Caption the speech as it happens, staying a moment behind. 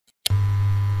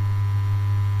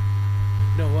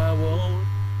No, I won't.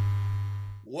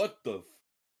 What the?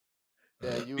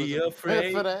 Yeah, you Be was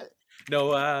afraid. for that.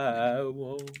 No, I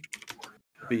won't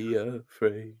be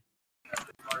afraid.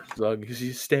 As long as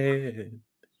you stand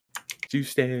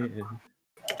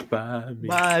by me.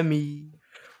 By me.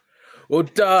 Oh,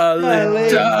 darling,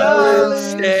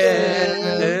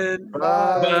 stand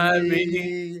by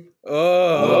me.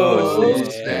 Oh,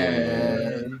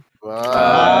 stand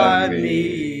by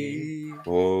me.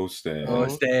 Oh, stand. Oh,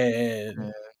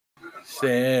 stand. I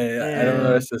don't know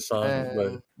the rest of the song,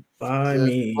 but By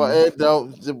me. But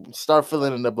don't start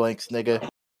filling in the blanks, nigga.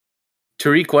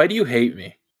 Tariq, why do you hate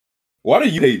me? Why do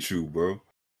you hate you, bro?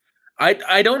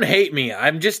 I don't hate me.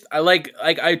 I'm just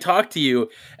I talk to you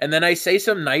and then I say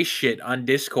some nice shit on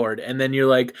Discord and then you're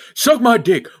like, suck my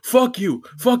dick, fuck you.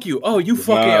 Oh, you It's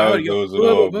fucking not how oh, it you goes at blah,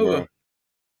 all, blah, blah. bro.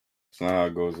 It's not how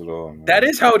it goes at all, man. That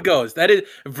is how it goes. That is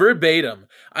verbatim.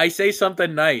 I say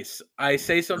something nice. I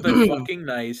say something fucking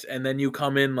nice, and then you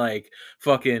come in like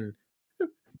fucking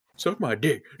suck my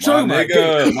dick. Suck my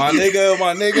dick. My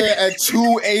nigga, at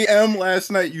 2 a.m.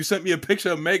 last night, you sent me a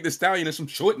picture of Meg the Stallion and some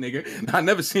short nigga I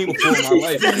never seen before in my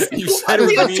life. You said it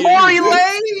was me. Tory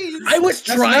Lane. I was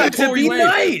trying to be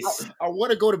nice. I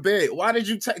want to go to bed. Why did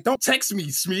you don't text me,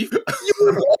 Smeef? You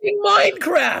were playing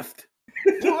Minecraft.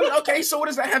 Okay, so what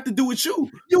does that have to do with you?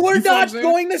 You were not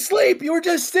going to sleep. You were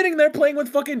just sitting there playing with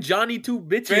fucking Johnny Two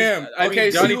Bitches. Fam,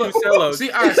 okay, Johnny Two Cellos. See,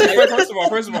 all right, first of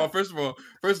all,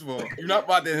 you're not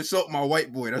about to insult my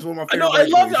white boy. That's one of my favorite.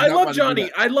 I love Johnny.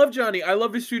 I love Johnny. I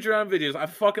love his Futurama videos. I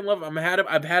fucking love him.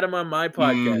 I've had him on my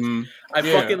podcast. Mm-hmm. I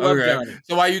fucking love Johnny.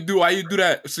 So why you do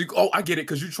that? So I get it,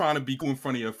 because you're trying to be cool in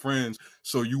front of your friends.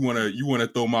 So you wanna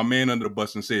throw my man under the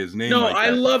bus and say his name. No, like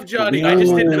I that. love Johnny. I'm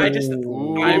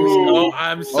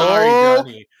sorry,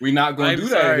 Johnny. We're not gonna do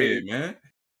that here, man.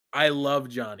 I love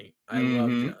Johnny. I love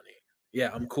Johnny. Yeah,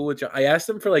 I'm cool with Johnny. I asked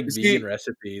him for like vegan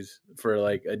recipes for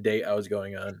like a date I was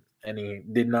going on, and he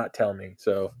did not tell me.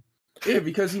 So yeah,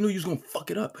 because he knew you was gonna fuck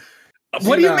it up.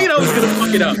 What do you mean I was gonna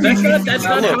fuck it up? That's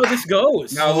not how this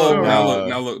goes. Now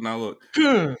look.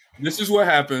 This is what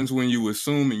happens when you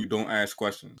assume and you don't ask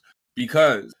questions.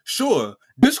 Because sure,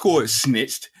 Discord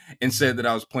snitched and said that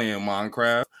I was playing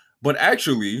Minecraft, but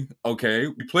actually, okay,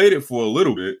 we played it for a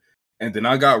little bit, and then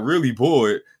I got really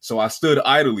bored, so I stood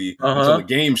idly until the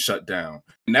game shut down.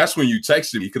 And that's when you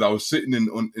texted me, because I was sitting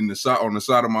on the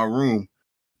side of my room,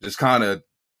 just kind of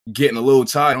getting a little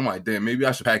tired. I'm like, damn, maybe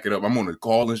I should pack it up. I'm on the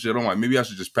call and shit. I'm like, maybe I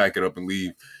should just pack it up and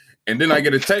leave. And then I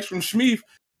get a text from Shmeef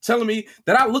telling me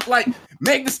that I look like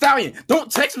Meg the Stallion.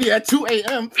 Don't text me at 2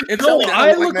 a.m. and tell me that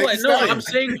I look like Meg the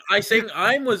Stallion.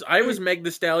 I was Meg the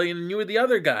Stallion and you were the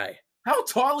other guy. How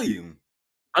tall are you?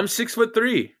 I'm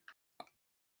 6'3".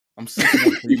 I'm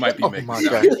 6'1". You might be Meg the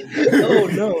Stallion. Oh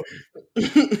no.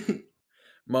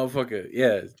 Motherfucker,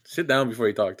 yeah. Sit down before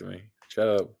you talk to me.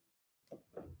 Shut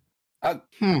up.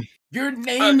 Your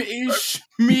name is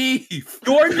Shmeef.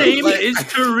 Your name is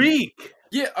Tariq.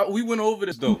 Yeah, we went over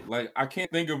this though. Like, I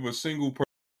can't think of a single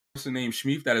person named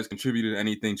Shmeef that has contributed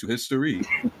anything to history.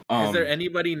 Is there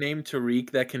anybody named Tariq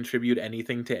that contribute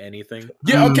anything to anything?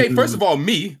 Yeah. Okay. First of all,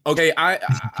 me. Okay. I'm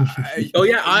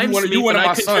you one of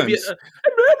my sons.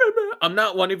 I'm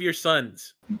not one of your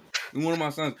sons. You're one of my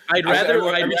sons.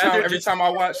 Every time I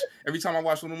watch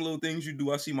one of them little things you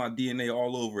do, I see my DNA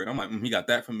all over it. I'm like, he got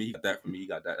that from me. He got that from me. He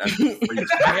got that. That's crazy.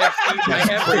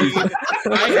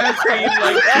 I have seen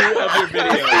like 2 of your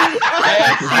videos.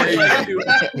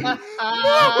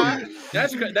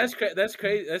 That's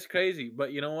crazy. That's crazy.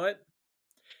 But you know what?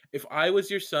 If I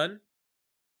was your son,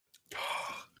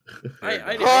 I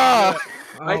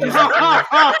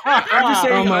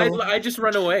just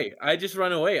run away. I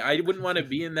wouldn't want to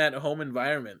be in that home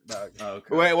environment, dog.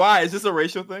 Okay. Wait, why? Is this a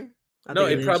racial thing? No,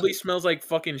 it probably smells like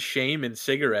fucking shame and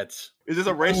cigarettes. Is this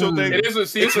a racial thing? It is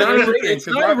it's not a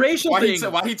racial thing.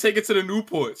 Why he take it to the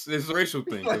Newports? It's a racial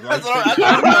thing. I'm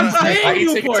saying he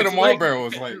take it to the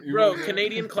Marlboros, bro,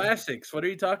 Canadian classics. What are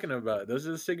you talking about? Those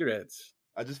are the cigarettes.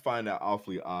 I just find that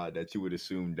awfully odd that you would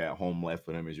assume that home life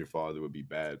with him as your father would be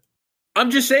bad. I'm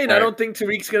just saying, right. I don't think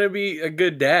Tariq's gonna be a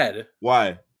good dad.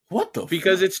 Why? What the?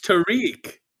 Because it's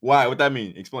Tariq. Why? What that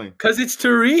mean? Explain. Because it's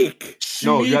Tariq.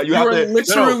 No, you have to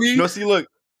literally. No, see, look.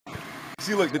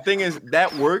 The thing is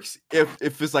that works if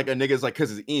it's like a nigga's like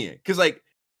because it's Ian. Because like,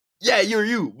 yeah, you're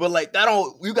you, but like that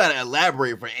don't. You gotta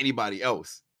elaborate for anybody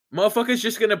else. Motherfucker's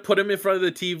just gonna put him in front of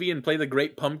the TV and play the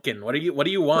Great Pumpkin. What do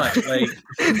you want? Like,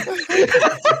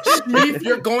 Shmeef,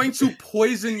 you're going to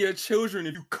poison your children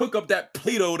if you cook up that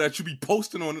Play-Doh that you be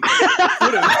posting on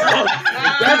Twitter.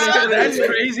 That's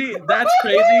crazy.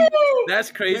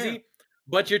 That's crazy. Yeah.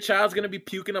 But your child's gonna be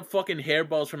puking up fucking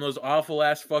hairballs from those awful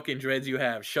ass fucking dreads you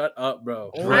have. Shut up, bro.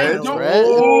 Dreads?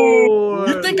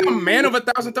 You think I'm a man of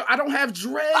 1,000? I don't have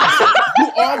dreads.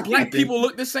 Do all black people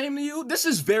look the same to you? This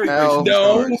is very racial.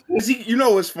 No. You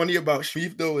know what's funny about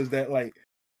Shmeef though is that like,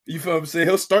 you feel what I'm saying?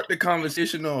 He'll start the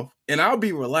conversation off, and I'll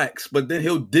be relaxed, but then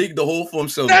he'll dig the hole for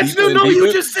himself. That's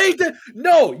you just say that.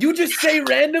 No, you just say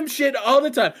random shit all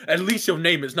the time. At least your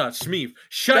name is not Shmeef.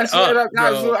 Shut up,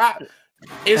 bro.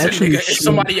 Is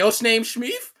somebody else named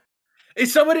Shmeef?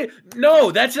 Is somebody?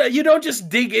 No, that's you don't just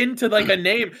dig into like a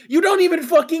name. You don't even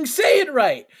fucking say it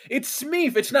right. It's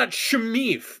Shmeef. It's not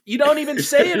Shmeef. You don't even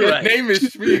say it right. Your name is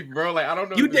Shmeef, bro. Like I don't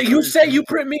know. You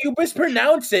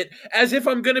mispronounce it as if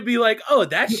I'm gonna be like, oh,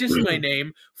 that's just my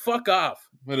name. Fuck off.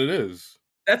 But it is.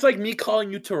 That's like me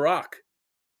calling you Tariq.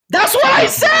 That's what I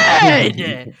said.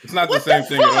 It's not the same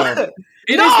thing at all.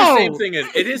 It is the same thing.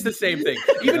 It is the same thing.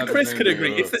 Even Chris could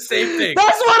agree. It's the same thing.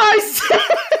 That's what I said.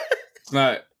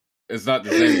 It's not the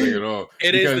same thing at all.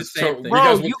 It is the same thing.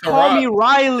 Bro, you call me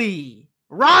Riley.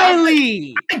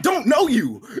 Riley. I don't know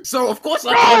you. So, of course,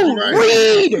 I call you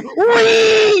Riley.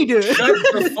 Read. Shut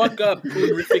the fuck up,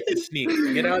 Toonrific the Sneak.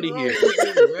 Get out of here.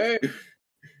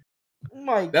 Oh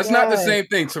my God. That's not the same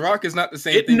thing. Tariq is not the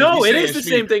same thing. No, it is the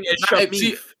same thing as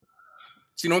Shmeef.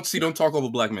 Don't talk over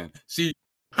black men. See,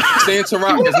 saying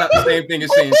Tariq is not the same thing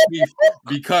as saying Shmeef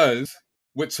because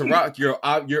with Tariq,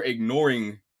 you're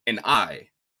ignoring an I.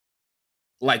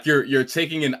 Like you're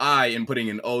taking an I and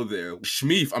putting an O there.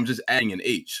 Shmeef, I'm just adding an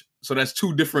H. So that's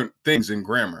two different things in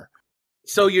grammar.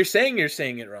 So you're saying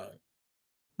it wrong.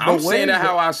 I'm saying that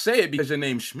how I say it because your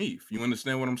name's Shmeef. You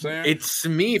understand what I'm saying? It's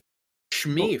Shmeef.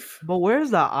 Shmeef. But where's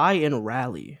the I in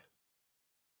Rally?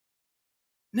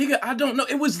 Nigga, I don't know.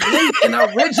 It was late, and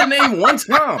I read your name one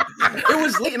time. It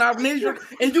was late, and I made you,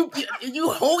 and you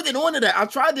holding on to that. I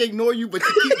tried to ignore you, but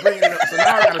you keep bringing it up, so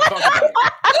now I gotta talk about it.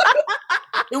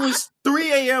 It was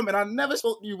 3 a.m., and I never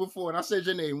spoke to you before, and I said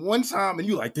your name one time, and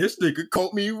you like, this nigga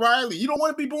called me Riley. You don't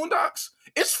want to be Boondocks?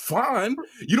 It's fine.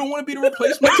 You don't want to be the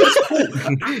replacement? It's cool.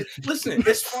 Listen,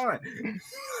 it's fine.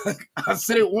 I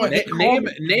said it once.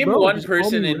 Name one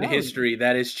person in history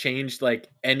that has changed like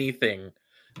anything.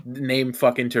 Name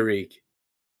fucking Tariq.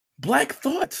 Black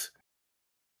Thought.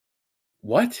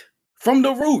 What? From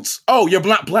the Roots. Oh, you're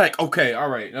not black. Okay, all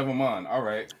right. Never mind. All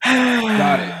right.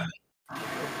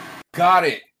 Got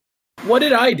it. What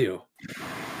did I do?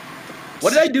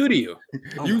 What did I do to you?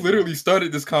 You literally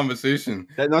started this conversation.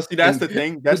 That's the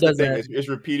thing. That's the thing. It's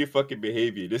repeated fucking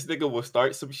behavior. This nigga will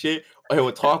start some shit, or he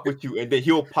will talk with you, and then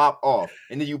he'll pop off,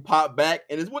 and then you pop back,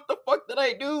 and it's what the fuck did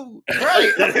I do?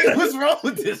 Right? What's wrong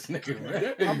with this nigga,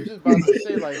 man? I'm just about to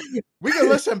say, like, we can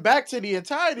listen back to the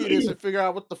entirety of this and figure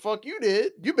out what the fuck you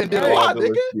did. You've been doing a lot,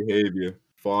 nigga.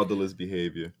 Fatherless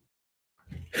behavior.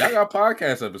 Y'all got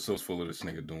podcast episodes full of this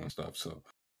nigga doing stuff, so.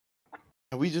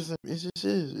 It just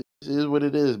is. It is what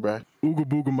it is, bro. Ooga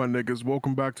booga, my niggas.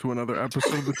 Welcome back to another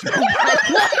episode of the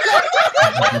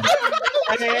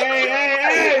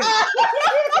Hey.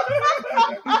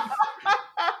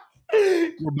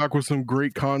 We're back with some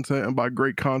great content, and by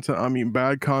great content, I mean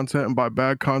bad content, and by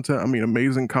bad content, I mean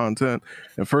amazing content.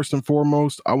 And first and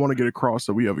foremost, I want to get across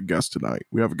that we have a guest tonight.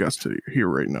 We have a guest here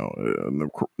right now in the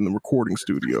recording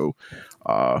studio,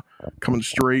 coming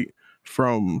straight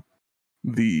from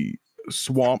the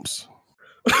swamps.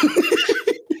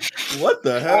 What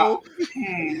the hell?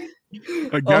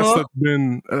 A guest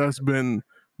that's been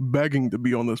begging to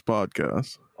be on this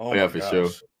podcast. Oh yeah, for sure.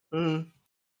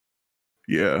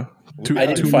 Yeah. I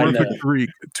didn't find that.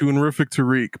 Toonrific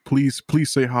Tariq,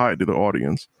 please say hi to the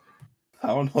audience. I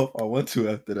don't know if I want to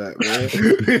after that, man.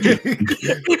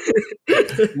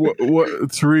 what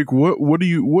Tariq? What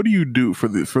do you do for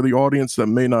the audience that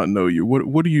may not know you?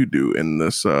 What do you do in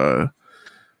this?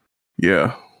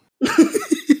 Yeah.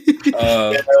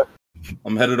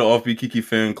 I'm head of the Offbeat Kiki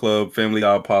fan club, family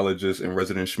guy apologist, and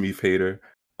resident Shmeef hater.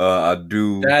 I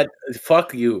do that.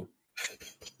 Fuck you.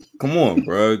 Come on,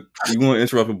 bro. You want to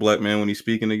interrupt a black man when he's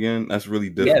speaking again? That's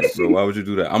really different, bro. Why would you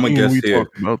do that? I'm a guest here.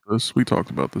 We talked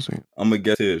about this. I'm a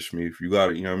guest here, Shmeef. You got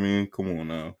it. You know what I mean? Come on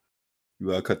now. You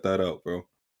gotta cut that out, bro.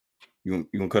 You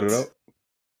gonna cut it out?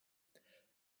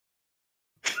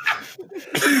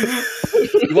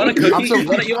 You want a cookie?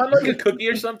 You want like a cookie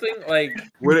or something? Like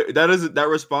that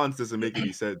response doesn't make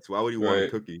any sense. Why would you want a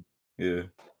cookie? Yeah.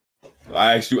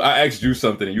 I asked you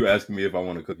something, and you asking me if I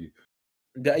want a cookie.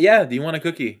 Yeah. Do you want a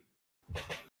cookie? All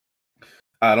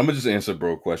right, I'm gonna just answer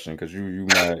bro question because you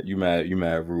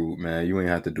mad rude, man. You ain't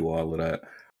have to do all of that.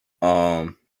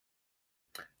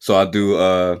 So I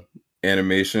do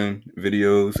animation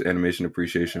videos, animation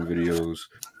appreciation videos.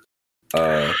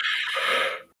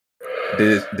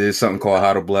 Did something called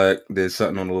How to Black. Did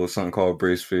something on a little something called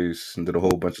Brace Face, and did a whole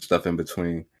bunch of stuff in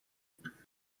between.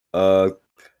 I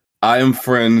am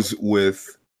friends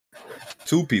with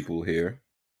 2 people here.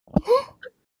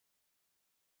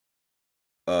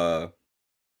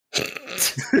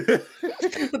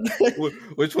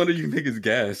 Which one of you niggas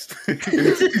gassed?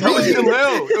 That was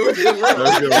Jalil.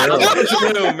 I love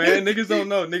Jalil, man. Niggas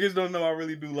don't know. I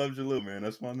really do love Jalil, man.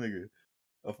 That's my nigga.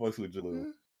 I fucks with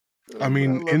Jalil. I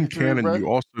mean, in canon, you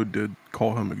also did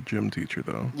call him a gym teacher,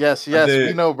 though. Yes,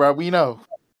 we know, bro. We know.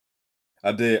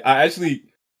 I did.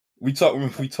 We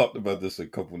talked about this a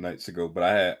couple nights ago, but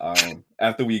I had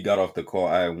after we got off the call,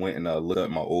 I went and looked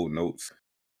at my old notes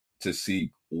to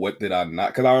see what did I not,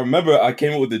 because I remember I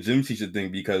came up with the gym teacher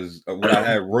thing because what I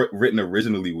had written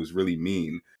originally was really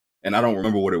mean, and I don't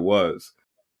remember what it was.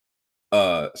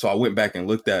 So I went back and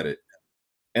looked at it,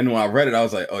 and when I read it, I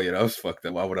was like, "Oh yeah, that was fucked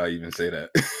up. Why would I even say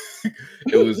that?"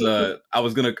 It was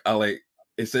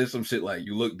it said some shit like,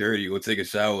 "You look dirty, go take a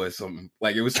shower" or something.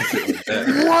 Like it was some shit like that.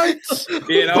 What?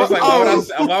 Yeah, and I was like,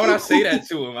 why would I say that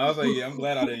to him? I was like, yeah, I'm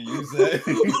glad I didn't use that.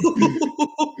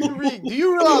 Tariq, do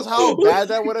you realize how bad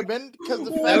that would have been? Because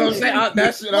the fact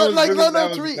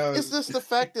Tariq, it's just the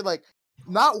fact that like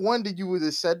not one that you would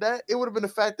have said that. It would have been the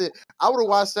fact that I would have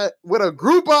watched that with a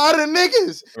group of other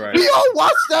niggas. Right. We all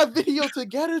watched that video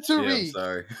together, Tariq. Yeah, I'm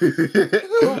sorry.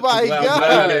 Oh my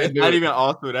god! Not even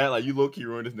also that, like you low key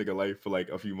ruined this nigga life for like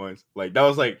a few months. Like that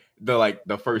was like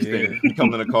the first thing. He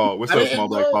come in the call. What's up, small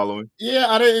black following? Yeah,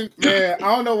 I didn't, man.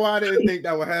 I don't know why I didn't think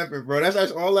that would happen, bro.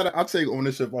 That's all that. I'll take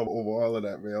ownership over all of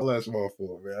that, man. All that's my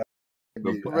fault, man. And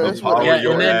then you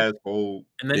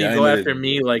go after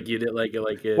me like you did, like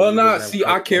it. Well, nah. See,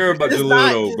 I care about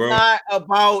Jalil, bro. It's not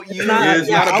about you. It's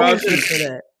not about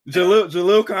you.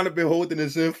 Jalil kind of been holding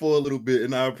this in for a little bit,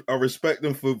 and I respect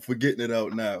him for getting it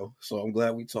out now. So I'm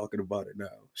glad we talking about it now.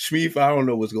 Shmeef, I don't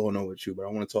know what's going on with you, but I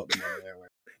want to talk to my man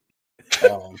right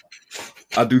now.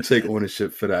 I do take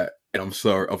ownership for that, and I'm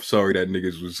sorry that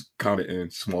niggas was commenting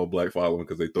small black following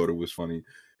because they thought it was funny.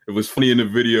 It was funny in the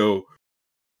video,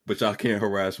 but y'all can't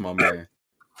harass my man.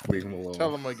 Leave him alone.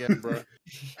 Tell him again, bro.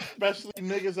 Especially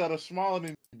niggas that are smaller than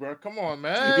you, bro. Come on,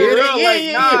 man.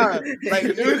 Yeah. Like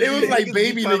it was like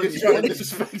baby niggas trying to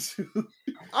disrespect you.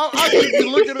 I just be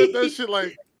looking at that shit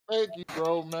like, thank you,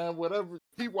 bro, man. Whatever.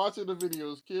 Keep watching the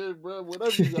videos, kid, bro.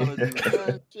 Whatever you gotta do,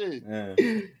 man. Shit. Yeah.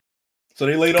 So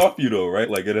they laid off you though, right?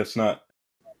 Like that's not,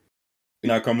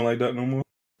 you're not coming like that no more.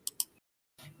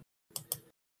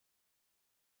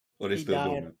 Or they still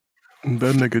doing it?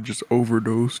 That nigga just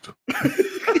overdosed.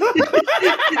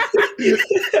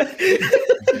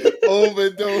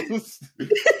 Overdosed.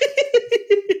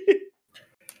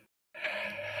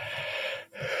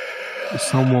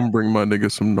 Someone bring my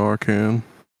nigga some Narcan.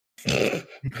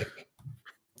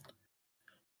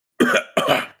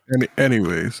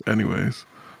 Anyways.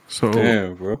 So,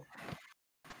 damn, bro.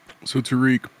 So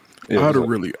Tariq, I'll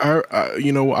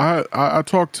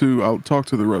talk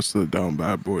to the rest of the Down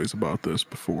Bad Boys about this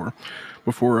before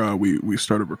we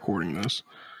started recording this.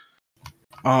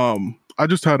 I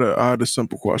just had a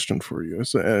simple question for you.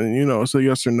 It's a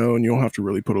yes or no, and you don't have to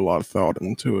really put a lot of thought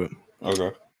into it.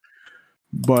 Okay.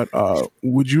 But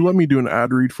would you let me do an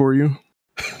ad read for you?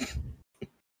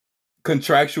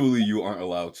 Contractually, you aren't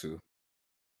allowed to.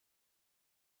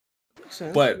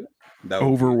 But that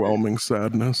overwhelming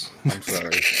sadness. I'm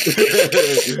sorry.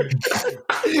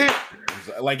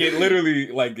 Like it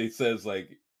literally, like it says,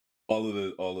 like all of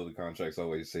the contracts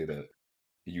always say that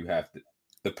you have to.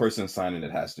 The person signing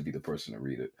it has to be the person to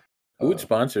read it. Who would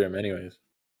sponsor him, anyways?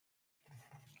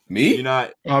 Me? You're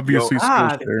not obviously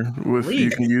Skillshare. With you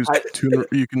can use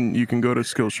you can go to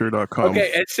Skillshare.com.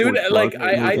 Okay, as soon as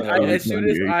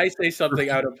I say something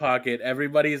out of pocket,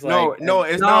 everybody's like, no.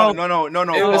 It was not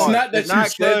that you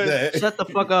said that. Shut the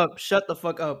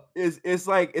fuck up. It's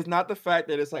like it's not the fact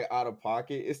that it's like out of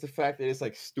pocket. It's the fact that it's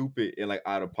like stupid and like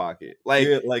out of pocket. Like,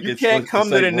 you can't come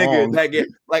to the nigga that get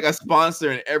like a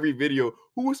sponsor in every video.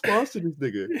 Who would sponsor this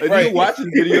nigga? Like, do you watch his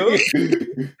videos?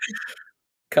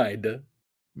 Kinda.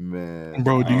 Man,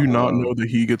 bro, do you not know that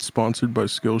he gets sponsored by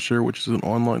Skillshare, which is an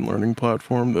online learning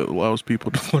platform that allows people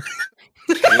to learn?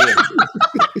 Yeah.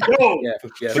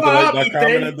 Put that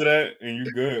comment into that, and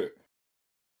you good.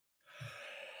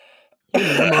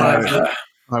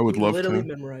 I would love literally to.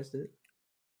 Memorized it.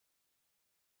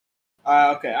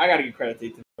 Okay, I gotta give credit to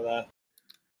Ethan for that.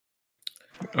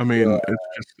 I mean,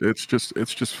 it's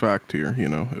just fact here. You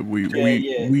know, we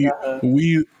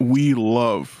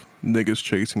love niggas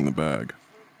chasing the bag.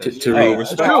 I agree,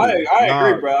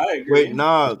 bro. I agree.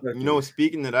 Wait,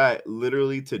 speaking of that,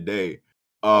 literally today,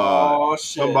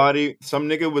 some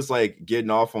nigga was like getting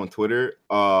off on Twitter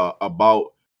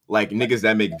about like niggas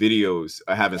that make videos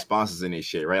having sponsors in their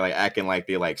shit, right? Like acting like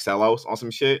they like sellouts on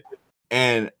some shit.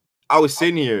 And I was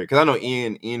sitting here because I know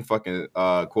Ian fucking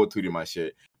quote tweeted my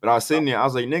shit, but I was sitting there, I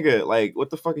was like, nigga, like what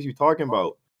the fuck is you talking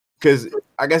about? Because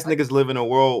I guess niggas live in a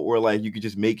world where like you could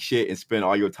just make shit and spend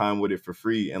all your time with it for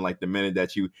free, and like the minute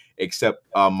that you accept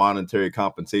monetary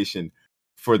compensation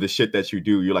for the shit that you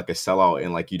do, you're like a sellout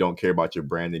and like you don't care about your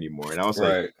brand anymore. And I was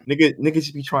like, niggas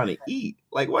just be trying to eat.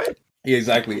 Like what? Yeah,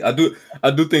 exactly. I do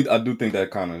think that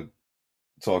kind of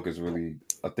talk is really,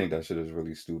 I think that shit is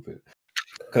really stupid.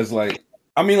 Cause like,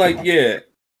 I mean, like, yeah,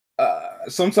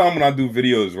 sometimes when I do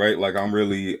videos, right, like I'm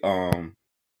really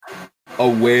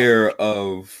aware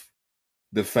of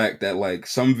the fact that like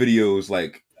some videos,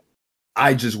 like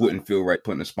I just wouldn't feel right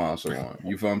putting a sponsor on.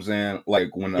 You feel what I'm saying?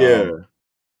 Like when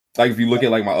like if you look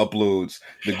at like my uploads,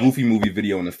 the Goofy movie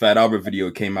video and the Fat Albert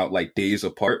video came out like days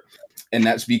apart. And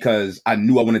that's because I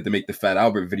knew I wanted to make the Fat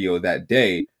Albert video that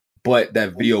day, but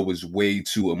that video was way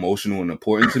too emotional and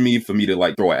important to me for me to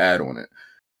like throw an ad on it.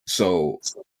 So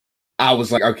I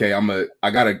was like, okay,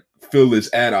 I gotta fill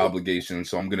this ad obligation,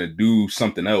 so I'm gonna do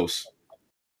something else.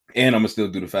 And I'm gonna still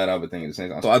do the Fat Albert thing at the same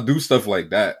time. So I do stuff like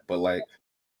that, but like,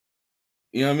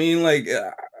 you know what I mean? Like,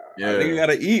 I think I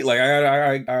gotta eat. Like,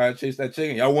 I gotta chase that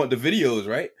chicken. Y'all want the videos,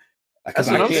 right? That's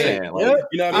what I'm saying. Like,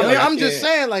 you know what I mean? I'm just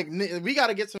saying, like, we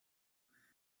gotta get some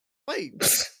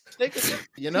steak,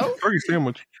 you know, turkey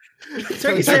sandwich.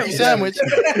 Turkey sandwich.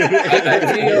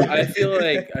 I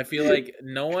feel like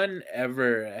no one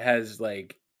ever has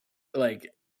like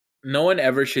no one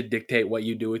ever should dictate what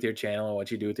you do with your channel and what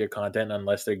you do with your content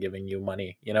unless they're giving you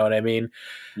money. You know what I mean?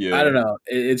 Yeah. I don't know.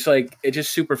 It's like it's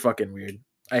just super fucking weird.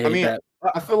 I hate that.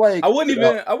 I feel like I wouldn't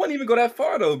even go that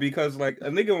far though, because like a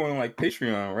nigga on like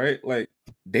Patreon, right? Like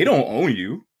they don't own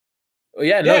you. Well,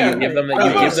 yeah, no, you give them the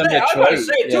choice. I was about to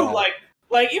say too,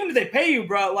 like even if they pay you,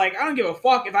 bro, like I don't give a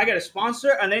fuck if I get a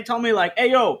sponsor and they tell me like,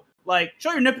 hey yo, like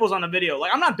show your nipples on the video.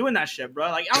 Like I'm not doing that shit, bro.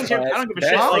 Like I don't care. I don't give a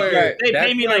shit. Like they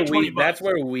pay me like $20.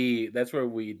 That's where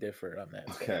we differ on that.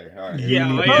 Okay, all right.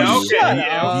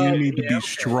 You need to be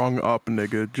strung up,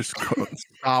 nigga. Just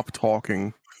stop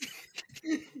talking.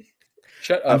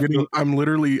 Shut up.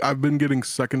 I've been getting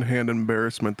secondhand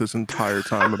embarrassment this entire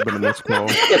time I've been in this call.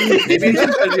 Maybe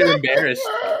it's because you're embarrassed.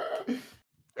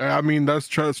 I mean, that's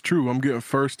true. I'm getting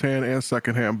firsthand and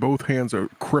secondhand. Both hands are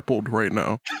crippled right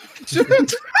now.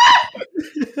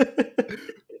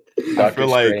 I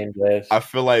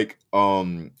feel like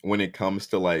when it comes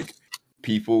to like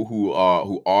people who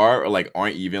are or like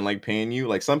aren't even like paying you,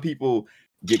 like some people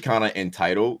get kind of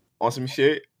entitled on some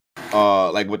shit,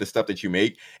 like with the stuff that you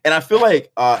make. And I feel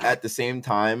like at the same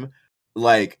time,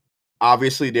 like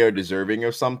obviously they're deserving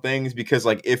of some things, because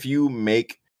like if you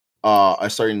make a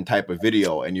certain type of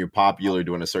video and you're popular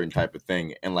doing a certain type of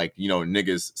thing, and like, you know,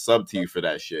 niggas sub to you for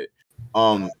that shit,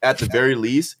 at the very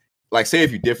least, like say if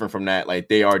you're different from that, like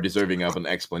they are deserving of an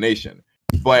explanation.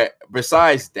 But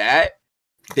besides that,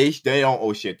 they don't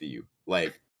owe shit to you.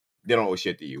 Like they don't owe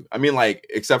shit to you. I mean, like,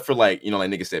 except for like, you know, like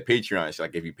niggas said Patreon,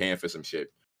 like if you paying for some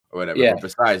shit or whatever. Yeah. But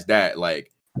besides that,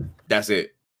 like that's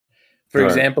it. For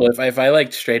example, if I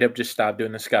like straight up just stop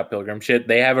doing the Scott Pilgrim shit,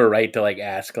 they have a right to like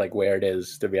ask like where it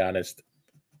is, to be honest.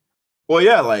 Well,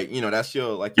 yeah, like, you know, that's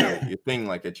your thing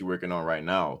like that you're working on right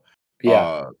now.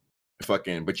 Yeah.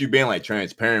 But you being like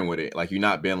transparent with it. Like you're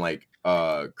not being like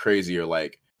crazy or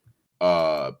like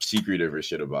secretive or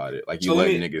shit about it. Like you let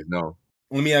niggas know.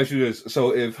 Let me ask you this.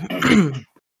 So if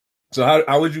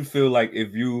how would you feel like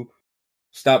if you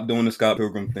stopped doing the Scott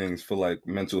Pilgrim things for like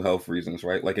mental health reasons,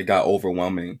 right? Like it got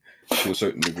overwhelming to a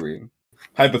certain degree,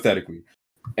 hypothetically,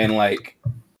 and like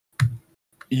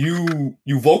you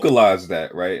vocalize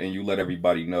that, right? And you let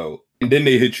everybody know, and then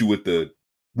they hit you with the,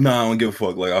 nah, I don't give a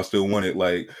fuck. Like I still want it.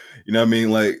 Like, you know what I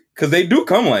mean? Like, cause they do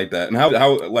come like that. And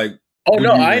how like? Oh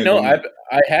no, I know. I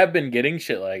have been getting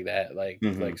shit like that. Like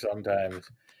like sometimes.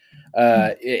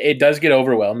 It does get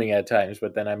overwhelming at times,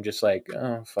 but then I'm just like,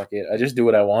 oh fuck it, I just do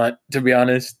what I want, to be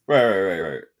honest.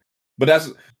 Right. But I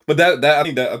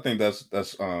think that's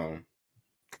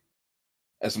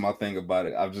my thing about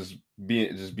it. I'm just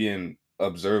being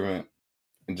observant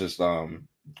and just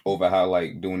over how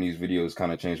like doing these videos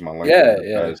kind of changed my life over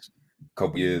the past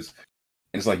couple years.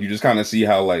 And it's like you just kind of see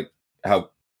how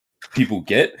people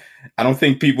get. I don't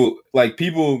think people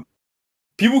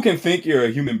can think you're a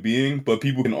human being, but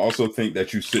people can also think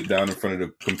that you sit down in front of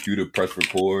the computer, press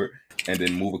record, and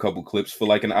then move a couple clips for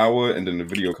like an hour, and then the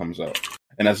video comes out.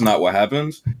 And that's not what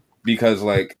happens, because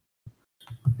like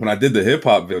when I did the hip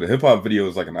hop video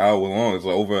is like an hour long. It's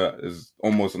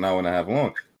almost an hour and a half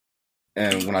long.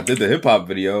 And when I did the hip hop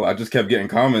video, I just kept getting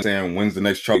comments saying, "When's the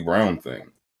next Charlie Brown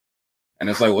thing?" And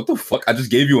it's like, what the fuck? I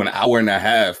just gave you an hour and a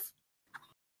half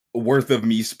worth of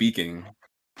me speaking,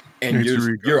 and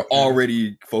you're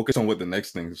already focused on what the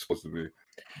next thing is supposed to be.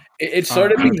 It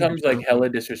sort of becomes like hella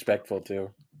disrespectful too.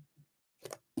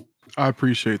 I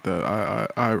appreciate that.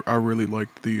 I really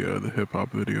liked the hip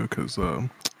hop video because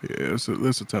it's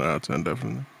a 10 out of 10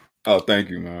 definitely. Oh, thank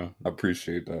you, man. I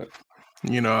appreciate that.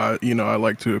 I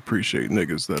like to appreciate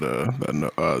niggas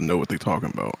that know what they're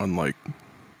talking about, unlike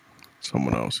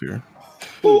someone else here.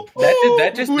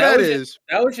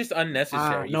 That was just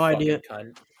unnecessary. No idea.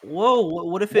 Cunt. Whoa!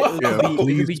 What if it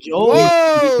please, be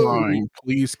Joe?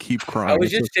 Please keep crying. I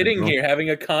was just sitting here having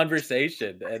a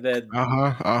conversation, and then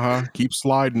keep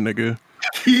sliding, nigga.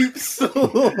 Keep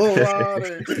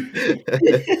sliding.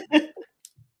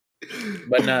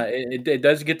 But no, it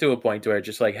does get to a point where it's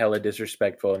just like hella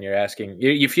disrespectful, and you're asking,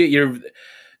 you feel you're.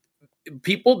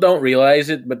 People don't realize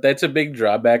it, but that's a big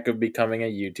drawback of becoming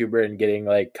a YouTuber and getting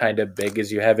like kind of big,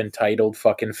 is you have entitled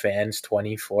fucking fans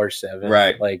 24/7.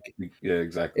 Right. Like, yeah,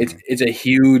 exactly. It's a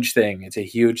huge thing. It's a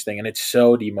huge thing, and it's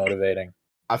so demotivating.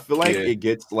 I feel like it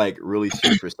gets like really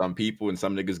shit for some people, and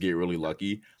some niggas get really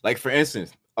lucky. Like for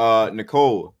instance,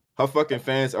 Nicole, her fucking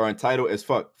fans are entitled as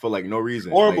fuck for like no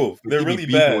reason. Horrible. Like, they're really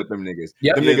bad with them niggas.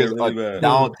 Yep. Them niggas really are bad.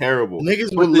 down terrible.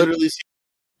 Niggas would literally see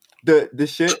the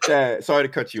shit that. Sorry to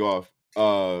cut you off.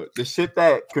 The shit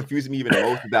that confused me even the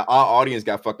most is that our audience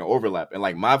got fucking overlap, and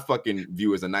like my fucking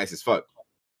viewers are nice as fuck.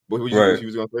 What was gonna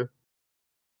say?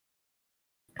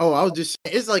 Oh, I was just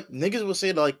saying, it's like niggas will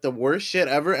say like the worst shit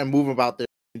ever and move about their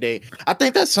day. I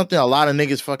think that's something a lot of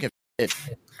niggas fucking did.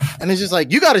 And it's just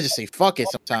like you gotta just say fuck it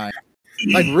sometimes.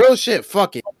 Like real shit,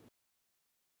 fuck it.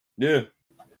 Yeah.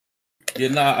 Yeah,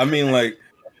 nah, I mean like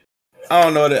I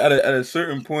don't know, at a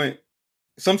certain point,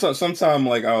 sometimes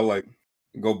like I'll like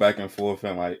go back and forth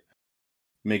and like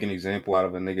make an example out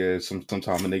of a nigga.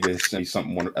 Sometimes a nigga say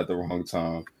something at the wrong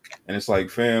time, and it's like,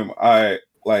 fam, I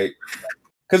like,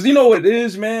 cause you know what it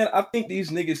is, man. I think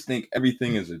these niggas think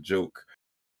everything is a joke,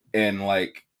 and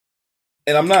like,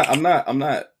 and I'm not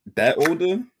that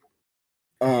older,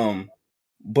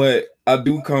 but I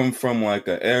do come from like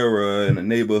an era in a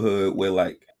neighborhood where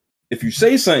like, if you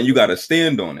say something, you gotta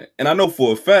stand on it. And I know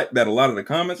for a fact that a lot of the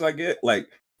comments I get, like,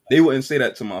 they wouldn't say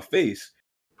that to my face,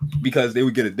 because they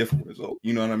would get a different result.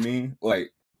 You know what I mean?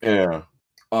 Like, yeah.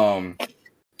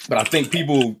 But I think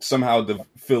people somehow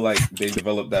feel like they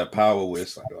develop that power where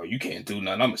it's like, oh, you can't do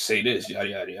nothing. I'm gonna say this, yada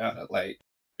yada yada. Like,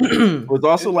 it's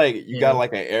also like you got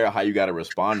like an era how you got to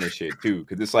respond to shit too,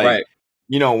 because it's like,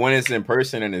 you know, when it's in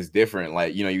person and it's different.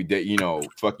 Like, you know,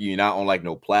 fuck you, you're not on like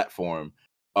no platform,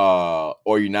 or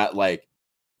you're not like,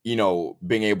 you know,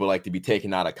 being able like to be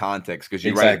taken out of context because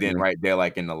you're right then, right there,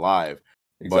 like in the live.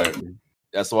 Exactly. But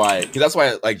that's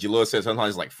why like Jalil said sometimes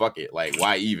it's like fuck it, like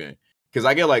why even? Because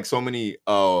I get like so many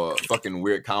fucking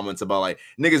weird comments about like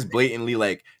niggas blatantly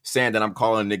like saying that I'm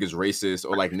calling niggas racist,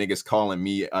 or like niggas calling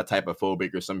me a type of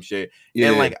phobic or some shit. Yeah.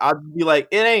 And like I'd be like,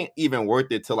 it ain't even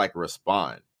worth it to like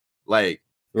respond. Like,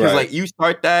 because like you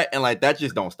start that and like that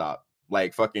just don't stop.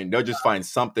 Like fucking they'll just find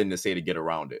something to say to get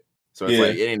around it. So it's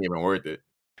like it ain't even worth it.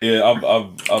 Yeah,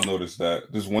 I've noticed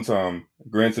that. This one time,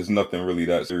 granted, it's nothing really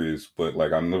that serious, but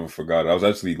like I never forgot it. I was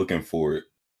actually looking for it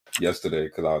yesterday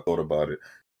because I thought about it.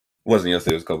 It wasn't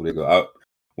yesterday, it was a couple days ago.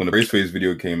 When the Race Face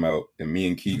video came out, and me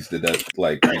and Keeks did that,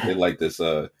 like we did like this.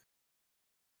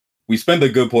 We spent a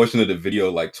good portion of the video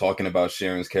like talking about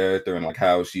Sharon's character and like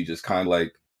how she just kind of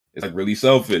like is like really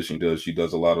selfish and she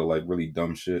does a lot of like really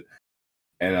dumb shit.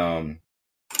 And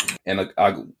at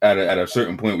a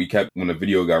certain point, when the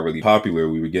video got really popular,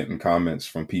 we were getting comments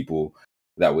from people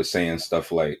that was saying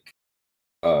stuff like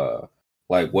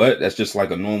what? That's just like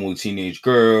a normal teenage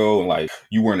girl, and like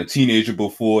you weren't a teenager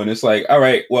before. And it's like, all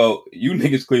right, well, you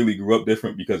niggas clearly grew up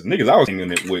different, because niggas I was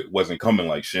hanging it with wasn't coming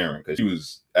like Sharon, because she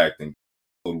was acting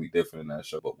totally different in that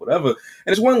show. But whatever.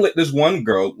 And this one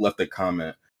girl left a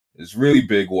comment, this really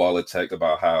big wall of text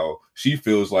about how she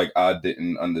feels like I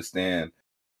didn't understand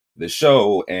the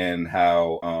show, and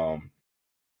how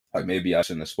like maybe I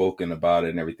shouldn't have spoken about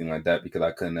it and everything like that because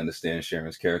I couldn't understand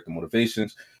Sharon's character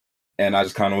motivations. And I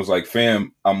just kind of was like,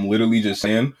 fam, I'm literally just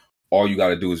saying all you got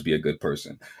to do is be a good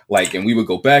person. Like, and we would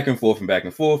go back and forth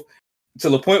to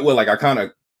the point where like I kind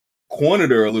of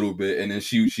cornered her a little bit, and then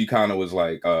she kind of was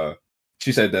like,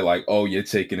 she said that like, oh, you're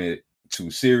taking it too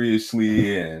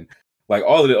seriously, and like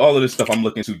all of this stuff, I'm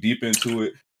looking too deep into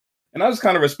it. And I just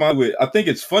kind of respond with, I think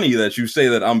it's funny that you say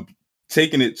that I'm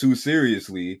taking it too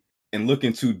seriously and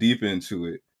looking too deep into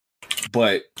it,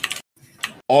 but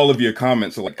all of your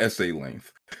comments are like essay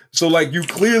length. So like you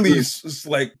clearly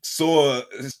like saw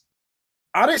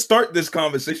I didn't start this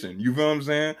conversation. You feel what I'm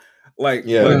saying? Like,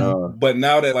 but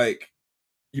now that like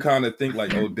you kind of think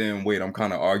like, oh damn, wait, I'm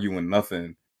kind of arguing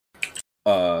nothing.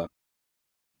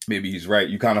 Maybe he's right.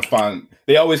 You kind of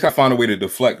they always kind of find a way to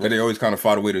deflect. Like, they always kind of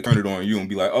find a way to turn it on you and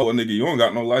be like, oh nigga, you don't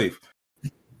got no life.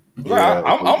 Yeah,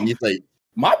 I'm like,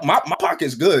 my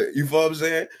pocket's good. You feel what I'm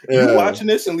saying? Yeah. You watching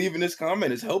this and leaving this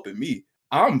comment is helping me.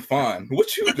 I'm fine.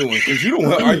 What you doing? Because you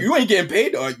ain't getting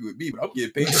paid to argue with me, but I'm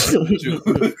getting paid to argue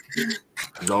with you.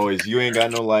 As always, you ain't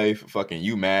got no life. Fucking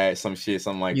you mad?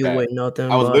 Something like that. You ain't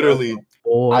nothing. I was literally,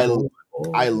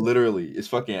 I literally, it's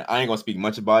fucking. I ain't gonna speak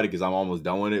much about it because I'm almost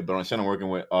done with it. But I'm trying to working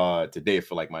with today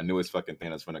for like my newest fucking thing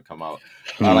that's gonna come out.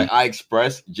 Like I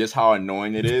express just how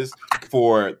annoying it is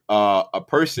for a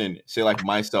person, say like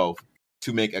myself,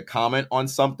 to make a comment on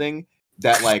something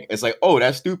that like it's like, oh,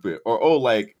 that's stupid, or oh,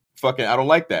 like fucking I don't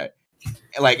like that.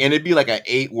 Like, and it'd be like an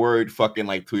 8-word fucking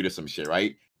like tweet or some shit,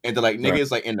 right? And then like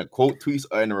niggas like in the quote tweets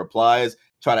or in the replies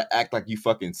try to act like you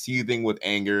fucking seething with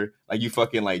anger, like you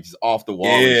fucking like just off the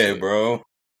wall. Yeah, bro.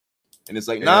 And it's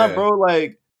like, nah, bro,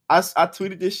 like I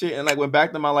tweeted this shit and like went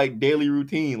back to my like daily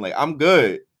routine. Like I'm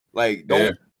good. Like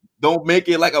don't make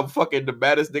it like I'm fucking the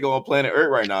baddest nigga on planet Earth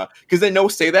right now. Cause they know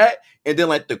say that, and then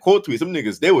like the quote tweets, some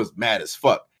niggas, they was mad as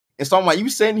fuck. And so I'm like, you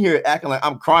sitting here acting like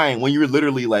I'm crying when you're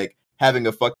literally like having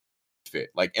a fucking fit,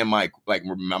 like in my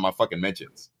fucking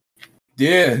mentions.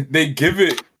 Yeah, they give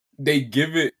it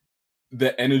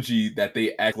the energy that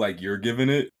they act like you're giving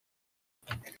it,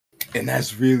 and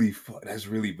that's really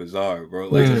bizarre, bro.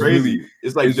 Like it's crazy.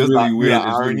 It's like it's just really weird. It's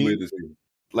irony. Really weird to see.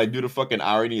 Like, do the fucking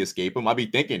irony escape him? I be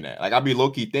thinking that. Like, I be low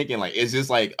key thinking, like, is this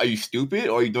like, are you stupid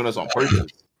or are you doing this on purpose?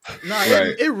 No,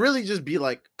 it really just be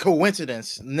like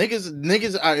coincidence.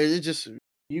 Niggas are. It just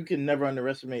you can never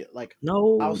underestimate like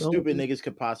how stupid niggas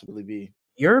could possibly be.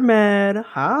 You're mad,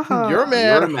 ha ha. You're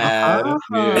mad, ha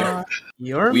ha.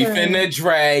 You're we mad. finna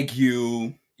drag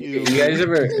you. You guys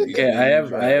ever? Okay,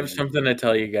 I have something to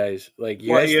tell you guys. Like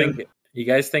you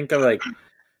guys think of like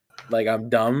I'm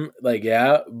dumb. Like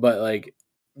but like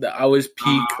I was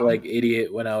peak like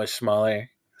idiot when I was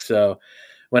smaller. So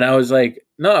when I was like,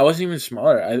 no, I wasn't even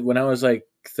smaller. When I was like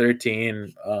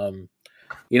 13,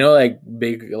 you know, like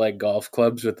big like golf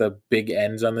clubs with the big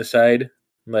ends on the side,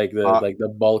 like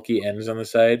the bulky ends on the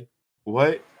side.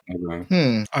 What?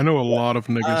 I know a lot of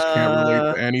niggas can't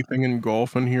relate to anything in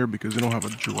golf in here because they don't have a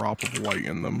drop of light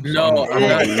in them. So I'm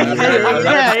not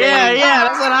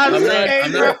that's what I'm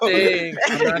saying.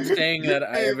 I'm not saying that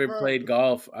I ever played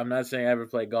golf. I'm not saying I ever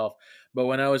played golf. But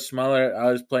when I was smaller,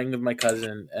 I was playing with my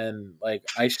cousin, and like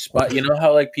I spot. You know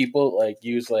how like people like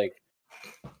use like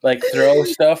throw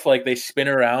stuff, like they spin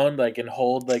around like and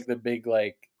hold like the big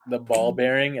like the ball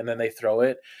bearing, and then they throw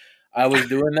it. I was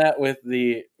doing that with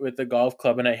the golf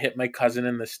club, and I hit my cousin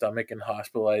in the stomach and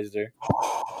hospitalized her.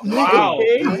 Wow.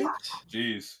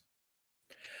 Jeez.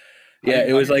 Yeah,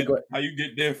 it was like how you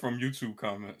get there from YouTube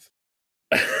comments.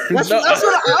 That's what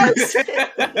I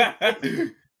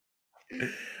was.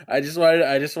 I just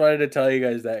wanted to tell you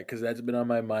guys that because that's been on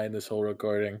my mind this whole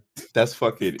recording. That's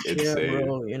fucking insane. Yeah,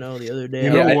 bro. You know, the other day, you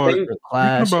know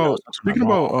what?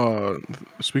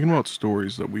 Speaking about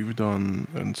stories that we've done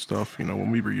and stuff. You know,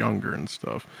 when we were younger and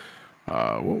stuff.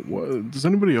 What does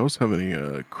anybody else have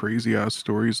any crazy ass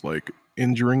stories like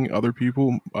injuring other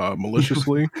people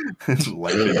maliciously?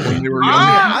 Like when they were younger?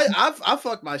 I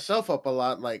fucked myself up a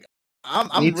lot. Like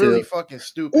I'm really fucking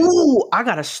stupid. Ooh, I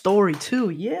got a story too.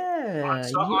 Yeah.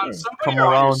 Come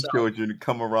around, children.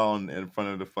 Come around in front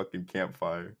of the fucking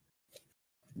campfire.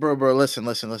 Bro,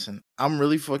 listen. I'm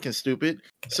really fucking stupid.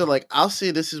 So like I'll say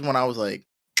this is when I was like,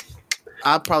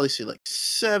 I'd probably say like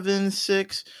 7,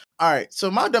 6. All right.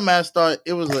 So my dumb ass thought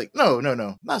it was like, no,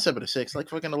 not 7 or 6, like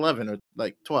fucking 11 or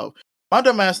like 12. My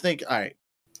dumb ass think, all right,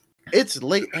 it's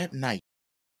late at night.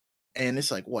 And it's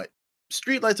like what?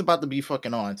 Street lights about to be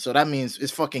fucking on. So that means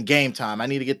it's fucking game time. I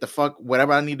need to get the fuck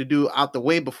whatever I need to do out the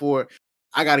way before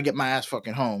I gotta get my ass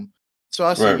fucking home. So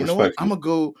I said, you know what? I'm gonna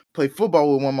go play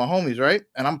football with one of my homies, right?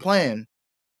 And I'm playing.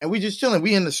 And we just chilling.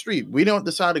 We in the street. We don't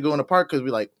decide to go in the park because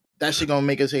we like that shit gonna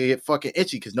make us get fucking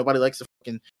itchy because nobody likes to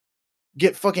fucking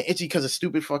get fucking itchy because of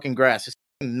stupid fucking grass. It's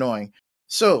annoying.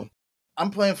 So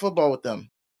I'm playing football with them.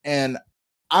 And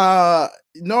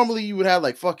normally you would have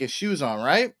like fucking shoes on,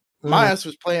 right? My ass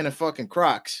was playing in fucking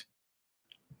Crocs.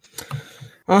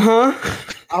 I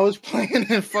was playing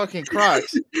in fucking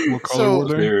Crocs. What color were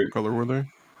they? What color were they?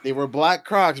 They were black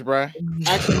Crocs, bro.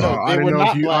 Actually, no, they were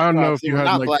not black Crocs. They were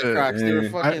not black Crocs. They were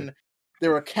fucking. They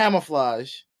were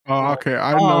camouflage. Oh, okay.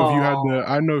 I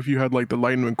know if you had like the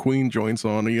Lightning McQueen joints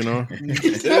on, you know.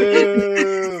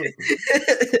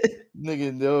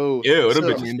 Nigga, no. Ew, them I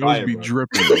bitches mean, fire, those be bro.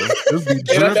 dripping, bro. Those be Yeah,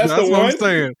 dripping. that's That's the what I'm one.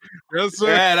 saying. Yes, sir.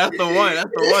 Yeah, that's the one.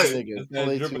 That's the one. Nigga, That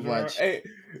play dripping too around. much. Hey,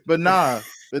 But nah,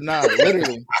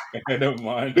 literally. never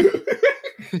mind.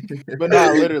 But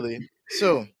nah, literally.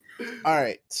 So, all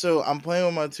right. So I'm playing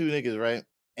with my two niggas, right?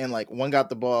 And like one got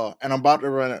the ball, and I'm about to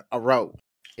run a route.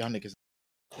 Y'all niggas.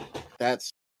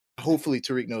 That's hopefully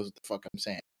Tariq knows what the fuck I'm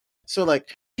saying. So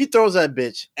like he throws that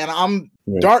bitch, and I'm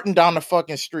darting down the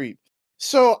fucking street.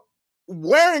 So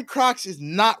wearing Crocs is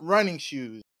not running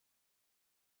shoes.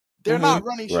 They're not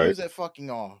running shoes at fucking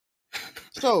all.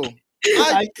 So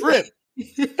I trip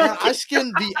and I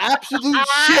skinned the absolute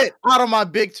shit out of my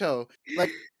big toe.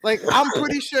 Like I'm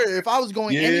pretty sure if I was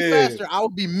going any faster, I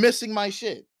would be missing my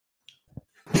shit.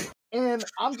 And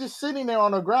I'm just sitting there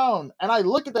on the ground, and I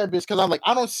look at that bitch because I'm like,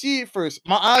 I don't see it first.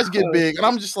 My eyes get big, and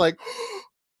I'm just like,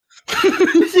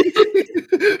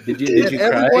 Did you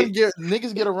everyone cry?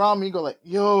 niggas get around me and go like,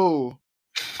 yo,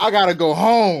 I gotta go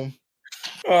home.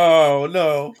 Oh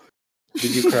no!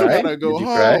 Did you cry? I gotta go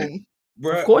home.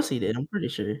 Bruh. Of course he did. I'm pretty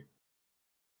sure.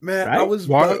 Man, right? I was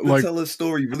about to tell a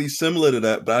story really similar to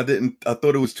that, but I didn't. I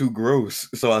thought it was too gross,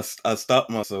 so I stopped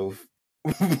myself.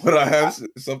 But I have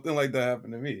something like that happen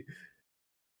to me.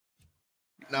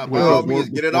 Nah, by all means,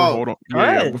 get it off. Hold on.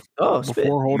 Yeah,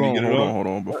 before, hold on.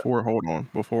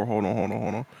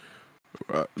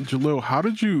 Jalil, how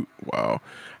did you? Wow,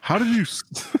 how did you?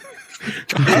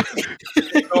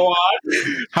 Go on.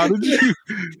 How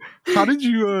did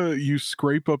you? You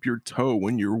scrape up your toe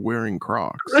when you're wearing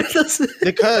Crocs?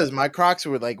 Because my Crocs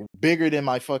were like bigger than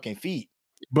my fucking feet.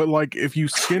 But like, if you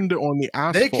skinned it on the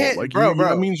asphalt, like bro,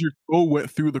 that means your toe went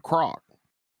through the Croc.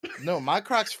 No, my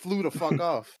Crocs flew the fuck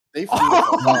off. They flew the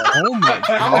fuck off. Oh my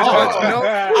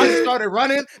god! I started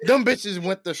running. Them bitches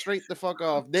went straight the fuck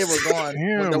off. They were gone.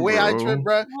 Damn, the way I tripped,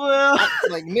 bro.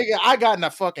 Like nigga, I got in a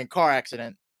fucking car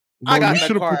accident. Bro, you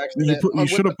should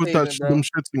have put them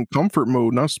shits in comfort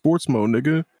mode, not sports mode,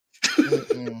 nigga.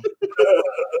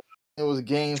 It was a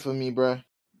game for me, bro.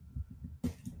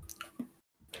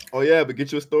 Oh yeah, but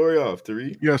get your story off,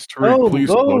 Tariq. Yes, Tariq, please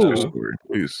tell us your story,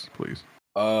 please.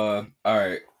 All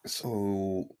right.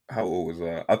 So how old was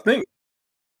I? I think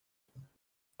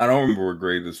I don't remember what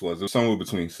grade this was. It was somewhere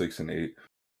between 6 and 8.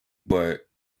 But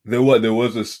there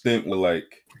was a stint where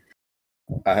like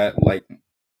I had like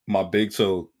my big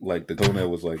toe, like the toenail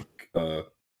was like I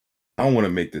don't want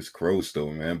to make this gross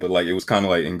though, man, but like it was kind of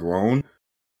like ingrown.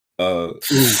 So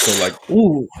like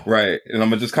right, and I'm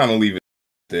gonna just kind of leave it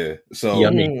there. So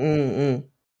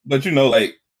but you know,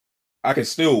 like I could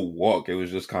still walk. It was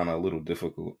just kind of a little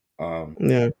difficult.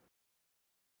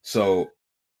 So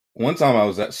one time I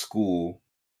was at school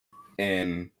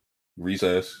and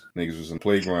recess, niggas was in the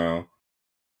playground.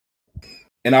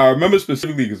 And I remember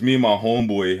specifically because me and my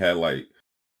homeboy had like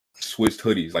switched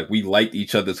hoodies. Like we liked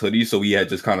each other's hoodies, so we had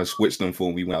just kind of switched them for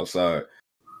when we went outside.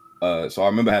 So I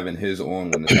remember having his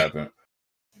on when this happened.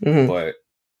 But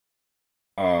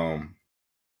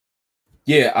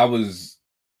yeah, I was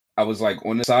like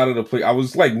on the side of the play. I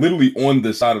was like literally on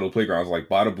the side of the playground. I was like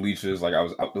by the bleachers, like I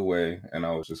was out the way, and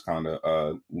I was just kind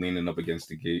of leaning up against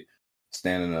the gate,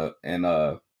 standing up, and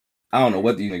I don't know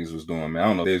what these niggas was doing, man. I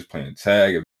don't know if they was playing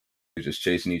tag, if they was just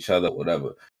chasing each other,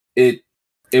 whatever. It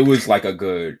was like a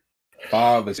good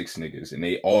 5 or 6 niggas, and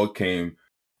they all came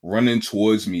running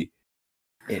towards me,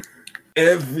 and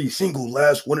every single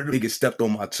last one of the niggas stepped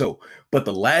on my toe, but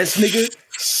the last nigga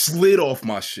slid off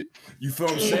my shit. You feel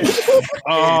what I'm saying?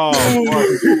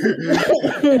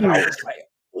 And I was like,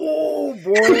 oh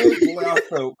boy, I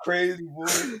felt crazy, boy.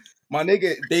 My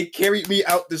nigga, they carried me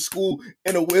out to school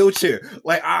in a wheelchair.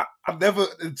 Like I've never,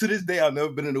 to this day, I've never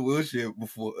been in a wheelchair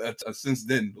before. Since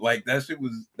then, like that shit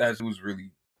was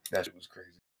crazy.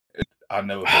 I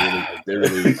never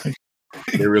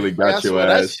they really got your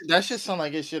ass. That shit sound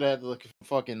like it should have like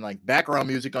fucking like background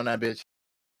music on that bitch.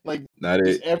 Like not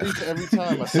it every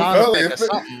time a sound effect or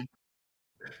something.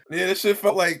 Yeah, that shit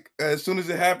felt like as soon as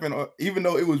it happened, even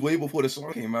though it was way before the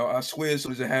song came out, I swear as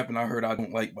soon as it happened, I heard "I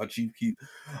Don't Like" by Chief Keef.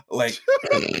 Like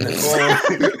that's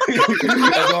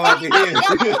all I could hear.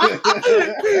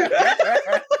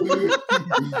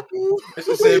 It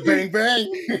just said "bang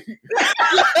bang."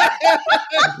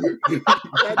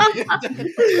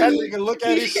 that nigga look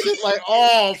at his shit like,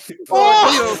 oh, bro.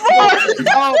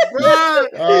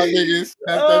 Niggas.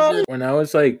 When I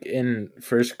was like in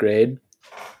first grade,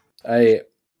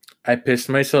 I pissed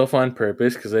myself on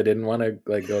purpose because I didn't want to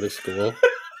like go to school.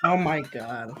 Oh my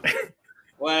god!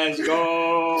 Let's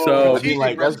go. So I mean,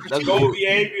 like that's go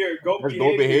behavior. That's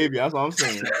gold behavior. That's what I'm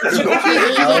saying. He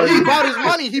bought his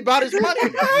money. He bought his money.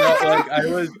 No, like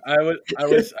I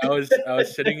was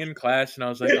sitting in class and I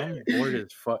was like, I'm bored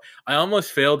as fuck. I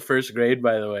almost failed first grade,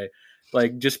 by the way,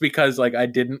 like just because like I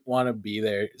didn't want to be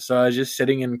there. So I was just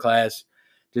sitting in class,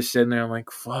 just sitting there. I'm like,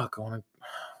 fuck, I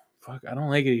don't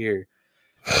like it here.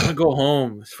 I want to go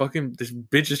home. This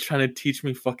bitch is trying to teach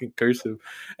me fucking cursive,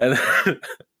 and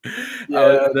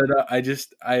then, I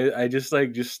just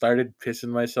started pissing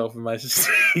myself in my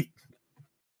seat.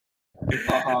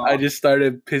 I just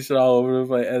started pissing all over the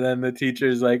place, and then the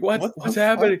teacher's like, "What's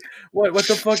happening? What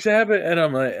the fuck's happening?" And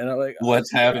I'm like,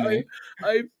 "What's happening?"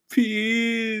 I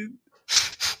peed.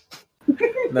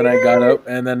 Then I got up,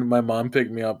 and then my mom picked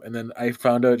me up, and then I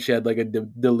found out she had like a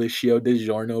Delicio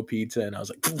DiGiorno pizza, and I was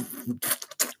like,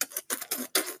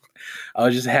 I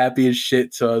was just happy as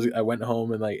shit. So I went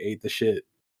home and like ate the shit.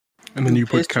 And then you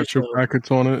put ketchup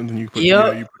packets on it, and then you put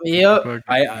yep. You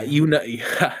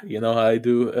know how I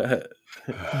do.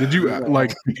 Did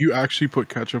you actually put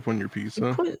ketchup on your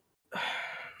pizza?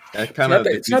 That kind of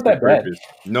it's not that bad.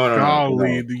 No.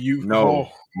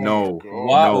 Wow.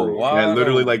 That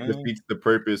literally like defeats the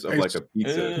purpose of like a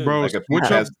pizza. Bro, like a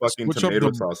pizza has fucking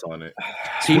tomato sauce on it.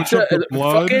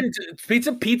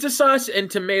 Pizza sauce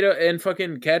and tomato and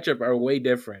fucking ketchup are way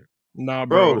different. Nah,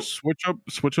 bro. Switch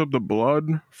up the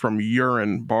blood from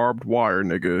urine, barbed wire,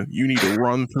 nigga. You need to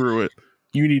run through it.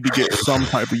 You need to get some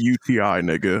type of UTI,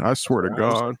 nigga. I swear to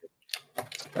God.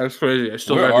 That's crazy.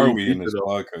 Where are we in this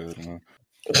podcast, man?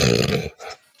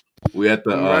 We at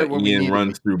the Ian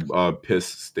runs through piss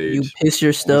stage. You piss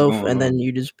your stuff and then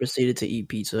you just proceeded to eat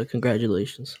pizza.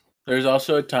 Congratulations. There's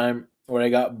also a time where I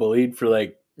got bullied for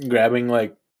like grabbing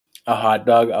like a hot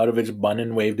dog out of its bun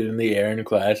and waved it in the air in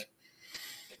class.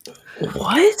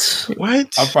 What?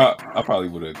 I probably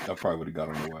would have got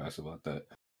on your ass about that.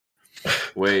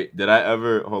 Wait, did I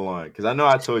ever hold on? Because I know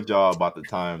I told y'all about the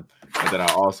time that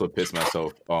I also pissed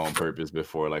myself on purpose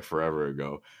before, like forever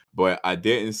ago. But I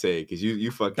didn't say because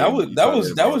you fucking that was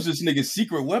just niggas'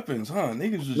 secret weapons, huh?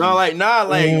 Niggas just that's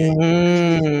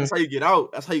how you get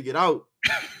out. That's how you get out.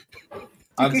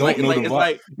 I don't know the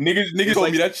vibe. Niggas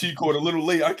told me that cheat code a little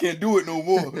late. I can't do it no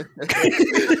more. It's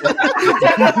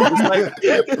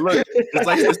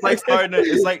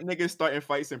like niggas starting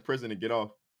fights in prison to get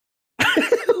off.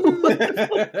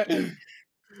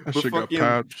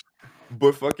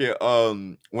 But fucking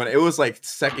when it was like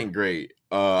second grade,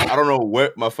 I don't know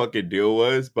what my fucking deal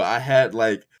was, but I had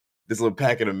like this little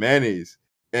packet of mayonnaise,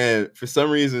 and for some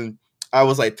reason I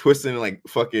was like twisting like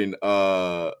fucking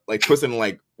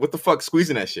what the fuck,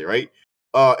 squeezing that shit, right?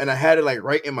 And I had it like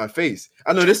right in my face.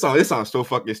 I know this sounds so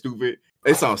fucking stupid.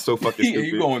 It sounds so fucking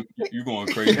stupid. You going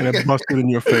crazy. And it busted in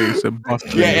your face.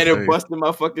 It busted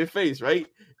my fucking face, right?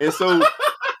 And so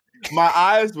my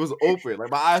eyes was open.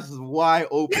 Like my eyes was wide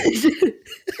open.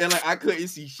 And like I couldn't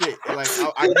see shit. And like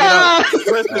I get up.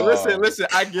 Listen,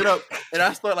 I get up and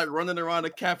I start like running around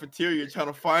the cafeteria trying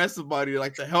to find somebody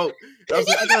like to help. And I was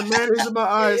like, I got mayonnaise in my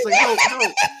eyes. Like, help.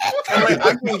 And like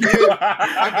I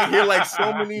can hear like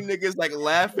so many niggas like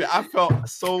laughing. I felt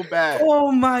so bad.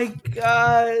 Oh my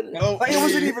God. Like it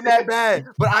wasn't even that bad.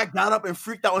 But I got up and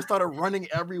freaked out and started running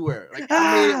everywhere. Like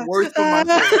I made it worse for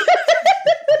myself.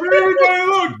 Everybody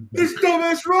look! This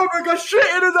dumbass Robert got shit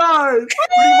in his eyes!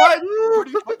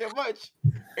 Pretty fucking much.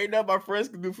 Ain't nothing my friends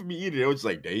can do for me either. It was just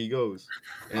like, there he goes.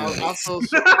 I feel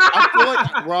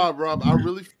like Rob, I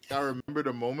remember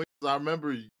the moment. I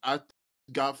remember I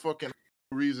got fucking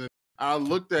reason. I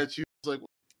looked at you, I was like,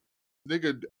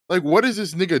 nigga, like what is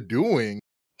this nigga doing?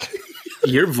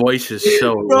 Your voice is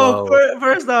so low.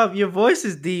 First off, your voice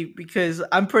is deep because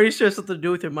I'm pretty sure it's something to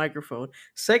do with your microphone.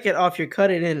 Second off, you're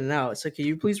cutting in and out. So can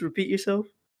you please repeat yourself?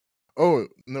 Oh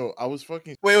no, I was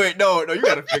fucking. Wait, no, you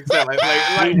gotta fix that.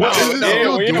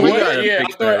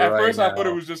 At first, I thought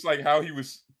it was just like how he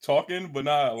was talking, but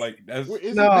not like that's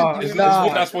not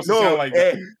supposed to sound like.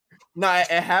 Nah,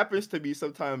 it happens to me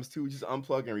sometimes too. Just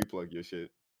unplug and replug your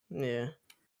shit. Yeah.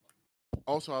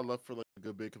 Also, I left for like a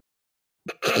good bit.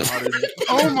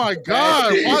 Oh my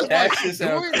God! That shit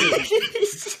sound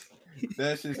crazy.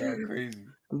 That shit sound crazy.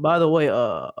 By the way,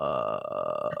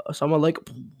 someone like,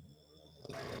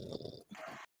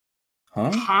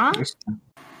 huh?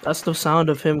 That's the sound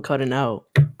of him cutting out.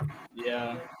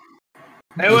 Yeah.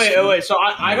 Hey, wait. So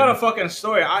I got a fucking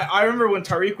story. I remember when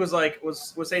Tariq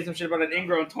was saying some shit about an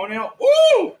ingrown toenail.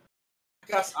 Ooh!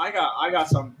 I got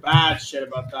some bad shit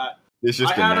about that. It's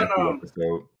just a nasty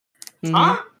episode.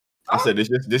 Huh? I said this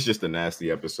just a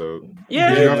nasty episode.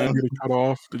 Yeah. Did you have to get it cut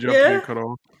off?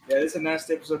 Yeah, this is a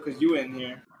nasty episode because you in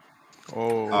here.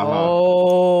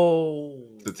 Oh.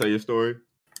 To tell your story?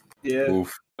 Yeah.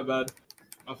 Oof. My bad.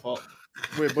 My fault.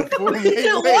 Wait, before wait.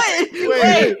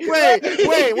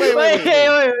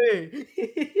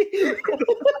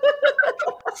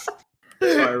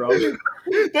 Sorry, Rob.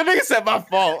 That nigga said my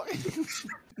fault.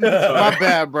 My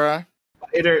bad, bro.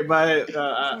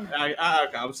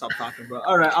 I'll stop talking, bro.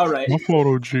 All right. My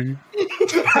photo, G.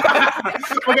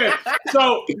 Okay,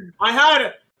 so I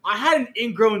had an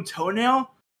ingrown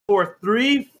toenail for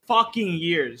 3 fucking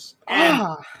years,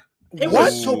 and it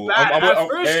was so bad. At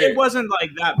first, it wasn't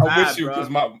like that bad. I'm with you because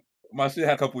my shit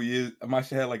had a couple years. My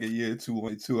shit had like a year or two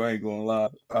on it too. I ain't gonna lie.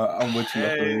 I'm with you.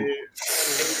 Hey,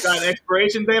 got an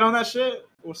expiration date on that shit?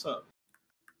 What's up?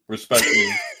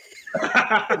 Respectfully.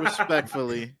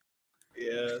 Respectfully.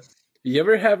 Yeah. You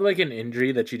ever have like an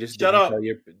injury that you just Shut up? Tell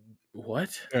your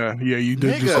what? Yeah, you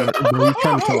did just. Bro, you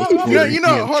trying to tell us?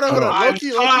 Hold on. I'm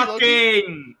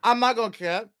talking. I'm not gonna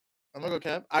cap.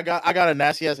 I got a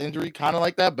nasty ass injury, kind of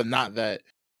like that, but not that.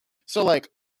 So like,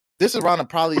 this is around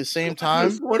probably the same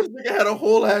time. What if nigga had a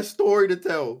whole ass story to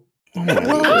tell? Bro,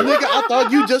 nigga, I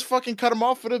thought you just fucking cut him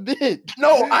off for the bit.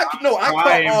 I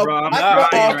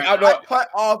cut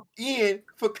off Ian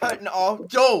for cutting off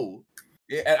Joe.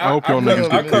 Yeah, and I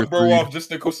cut bro off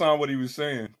just to co-sign what he was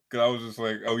saying because I was just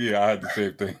like, oh yeah, I had the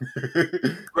same thing.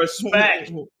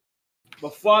 Respect,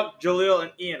 but fuck Jaleel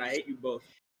and Ian. I hate you both.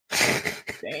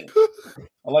 Dang.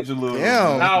 I like Jaleel.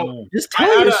 Damn. Now, just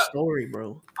tell your story,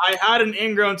 bro. I had an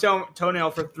ingrown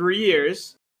toenail for 3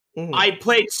 years. Mm-hmm. I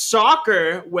played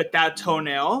soccer with that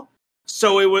toenail,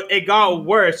 so it got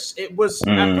worse. It was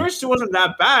at first it wasn't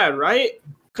that bad, right?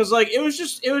 Because like it was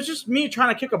just me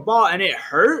trying to kick a ball and it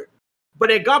hurt,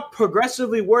 but it got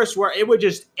progressively worse where it would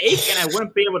just ache and I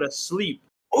wouldn't be able to sleep.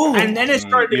 Oh, and then it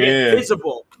started to get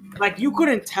visible. Like you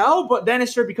couldn't tell, but then it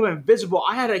started becoming visible.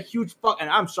 I had a huge and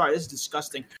I'm sorry, this is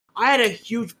disgusting. I had a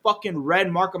huge fucking red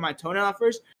mark on my toenail at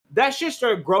first. That shit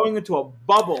started growing into a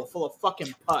bubble full of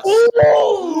fucking pus. Bro,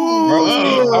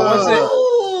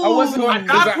 I wasn't going. At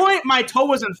that point, my toe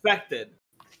was infected.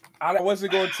 I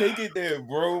wasn't going to take it there,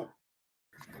 bro.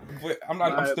 But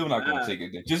I'm still not going to take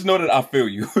it there. Just know that I feel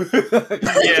you. I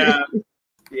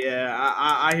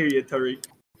hear you, Tariq.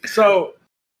 So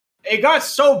it got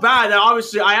so bad that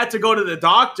obviously I had to go to the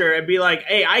doctor and be like,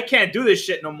 "Hey, I can't do this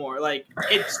shit no more. Like,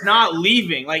 it's not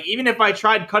leaving. Like, even if I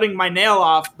tried cutting my nail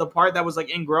off the part that was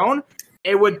like ingrown,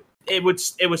 it was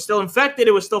still infected.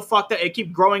 It was still fucked up. It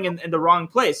kept growing in the wrong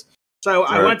place. So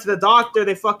I went to the doctor.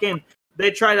 They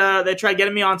tried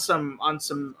getting me on some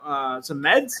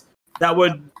meds that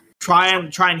would try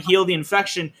and heal the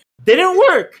infection. Didn't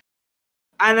work.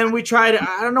 And then we tried,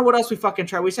 I don't know what else we fucking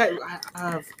tried. We said, I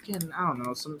don't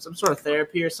know, some sort of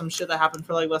therapy or some shit that happened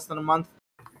for like less than a month.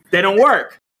 Didn't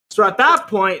work. So at that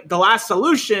point, the last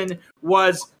solution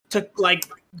was to like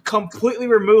completely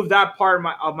remove that part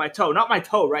of my toe. Not my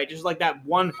toe, right? Just like that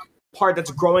one part that's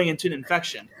growing into an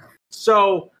infection.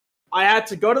 So I had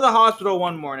to go to the hospital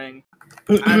one morning,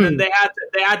 and then they had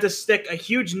to stick a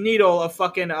huge needle of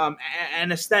fucking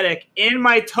anesthetic in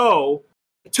my toe.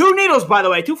 2 needles, by the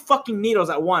way, 2 fucking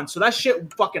needles at once. So that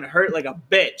shit fucking hurt like a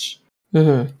bitch.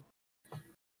 Mm-hmm.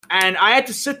 And I had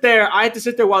to sit there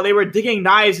while they were digging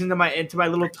knives into my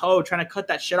little toe, trying to cut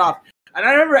that shit off. And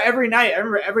I remember every night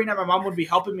my mom would be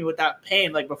helping me with that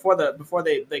pain, like before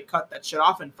they cut that shit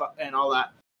off and all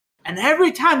that. And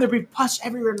every time there'd be pus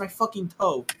everywhere in my fucking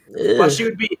toe. But she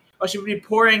would be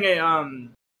pouring a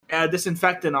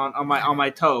disinfectant on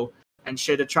my toe and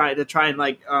shit to try and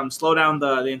like slow down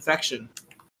the infection.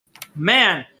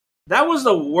 Man, that was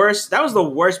the worst. That was the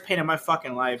worst pain in my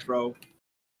fucking life, bro.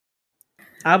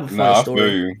 I have a funny story. I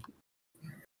feel you.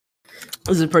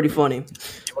 This is pretty funny.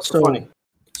 What's so funny?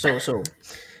 So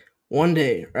one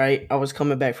day, right? I was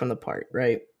coming back from the park,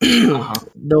 right?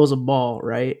 There was a ball,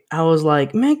 right? I was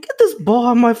like, man, get this ball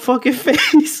on my fucking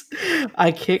face.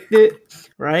 I kicked it,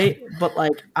 right? But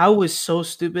like, I was so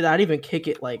stupid. I didn't even kick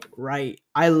it like right.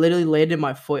 I literally landed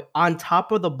my foot on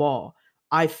top of the ball.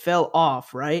 I fell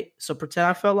off, right? So pretend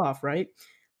I fell off, right?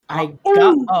 I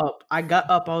got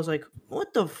up. I was like,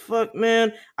 what the fuck,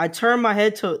 man? I turned my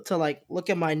head to like look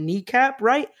at my kneecap,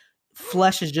 right?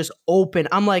 Flesh is just open.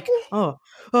 I'm like, oh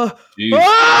my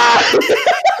god.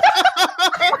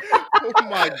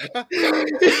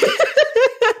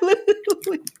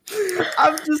 Literally,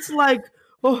 I'm just like,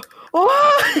 oh.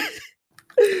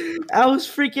 I was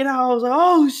freaking out. I was like,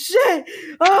 oh shit,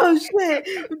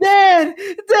 Dad.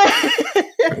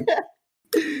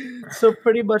 So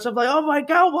pretty much I'm like, oh my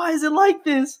god, why is it like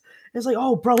this? It's like,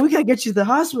 oh bro, we gotta get you to the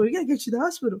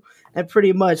hospital. And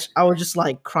pretty much I was just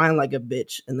like crying like a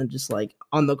bitch, and then just like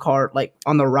on the car, like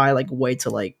on the ride, like way to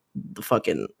like the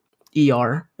fucking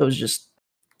ER. It was just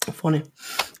funny.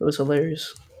 It was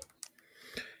hilarious.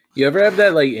 You ever have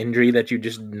that like injury that you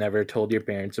just never told your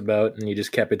parents about, and you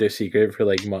just kept it a secret for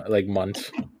like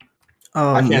months?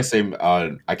 I can't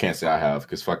say I have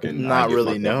because fucking not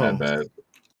really that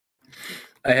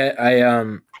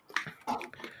bad.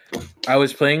 I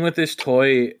was playing with this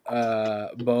toy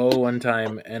bow one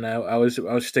time, and I was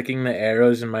sticking the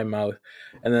arrows in my mouth,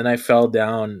 and then I fell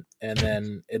down, and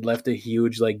then it left a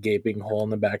huge like gaping hole in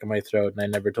the back of my throat, and I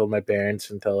never told my parents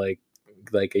until like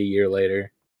a year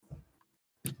later.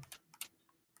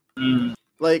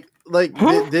 Like,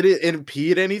 did it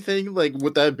impede anything? Like,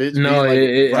 with that bitch? No,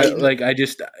 being,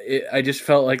 I just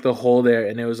felt like the hole there,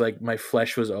 and it was like my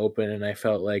flesh was open, and I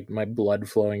felt like my blood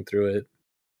flowing through it.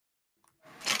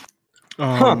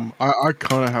 I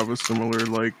kind of have a similar,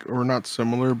 like, or not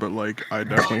similar, but like I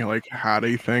definitely like had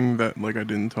a thing that like I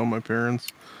didn't tell my parents.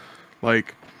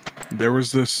 Like, there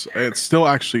was this. It's still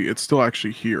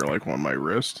actually here, like on my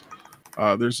wrist.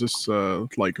 There's this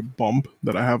like bump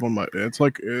that I have on my. It's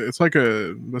like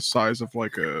the size of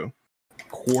like a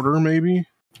quarter, maybe,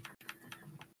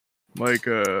 like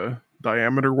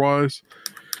diameter wise,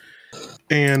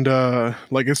 and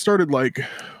like it started like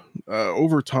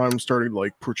over time started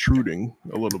like protruding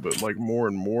a little bit, like more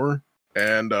and more,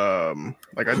 and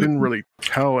like I didn't really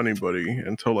tell anybody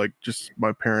until like just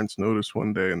my parents noticed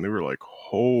one day, and they were like,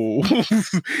 "Oh,"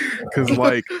 because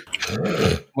like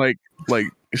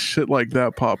shit like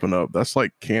that popping up, that's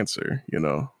like cancer, you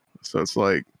know. So it's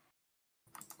like,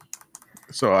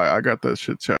 so I got that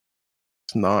shit checked.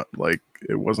 It's not like,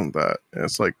 it wasn't that. And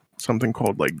it's like something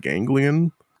called like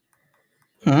ganglion.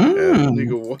 And,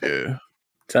 nigga, what? Yeah.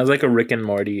 Sounds like a Rick and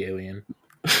Morty alien.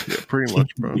 Yeah, pretty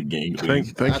much, bro.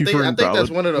 Thank you for I think that's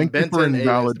one of them Benton aliens, to be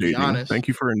invalidating. honest. Thank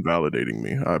you for invalidating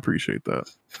me. I appreciate that.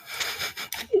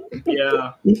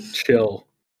 Yeah. Chill.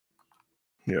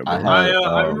 Yeah, bro.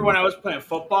 I remember when I was playing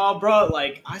football, bro.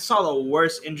 Like, I saw the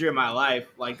worst injury of my life.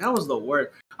 Like, that was the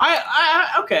worst.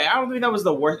 Okay, I don't think that was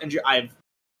the worst injury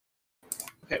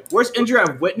worst injury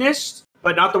I've witnessed,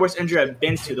 but not the worst injury I've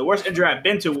been to. The worst injury I've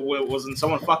been to was when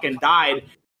someone fucking died.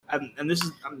 And this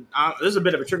is a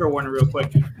bit of a trigger warning, real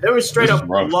quick. There was straight up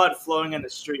blood flowing in the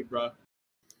street, bro.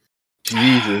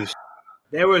 Jesus.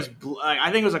 There was,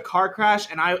 I think it was a car crash,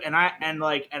 and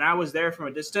I was there from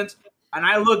a distance, and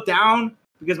I looked down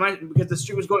because the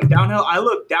street was going downhill. I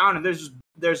looked down, and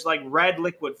there's like red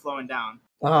liquid flowing down.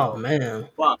 Oh man!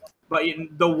 But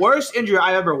the worst injury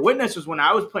I ever witnessed was when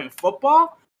I was playing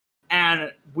football,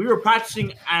 and we were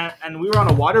practicing, and we were on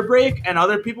a water break, and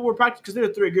other people were practicing, because there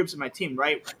were 3 groups in my team,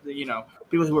 right? You know,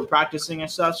 people who were practicing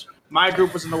and such. My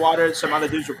group was in the water, some other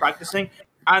dudes were practicing,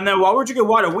 and then while we're drinking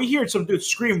water, we heard some dude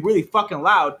scream really fucking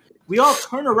loud. We all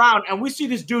turn around, and we see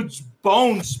this dude's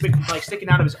bone sticking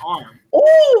out of his arm.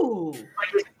 Ooh!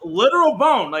 Like, literal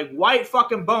bone, like white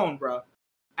fucking bone, bro.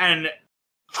 And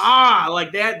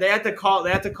like they had to call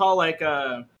like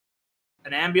an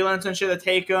ambulance and shit to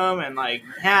take him, and like,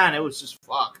 man, it was just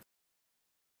fucked.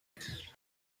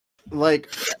 Like,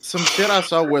 some shit I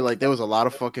saw where like there was a lot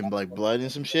of fucking like blood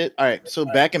and some shit. All right, so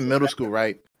back in middle school,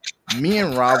 right? Me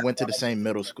and Rob went to the same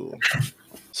middle school.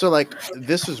 So like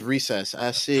this was recess.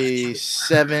 I say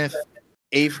 7th,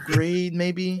 8th grade,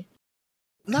 maybe.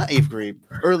 Not 8th grade,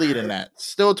 earlier than that.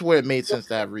 Still to where it made sense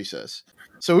to have recess.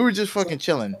 So we were just fucking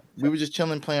chilling. We were just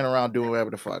chilling, playing around, doing whatever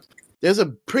the fuck. There's a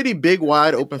pretty big,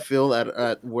 wide open field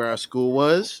at where our school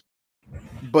was,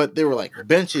 but there were like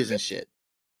benches and shit.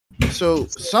 So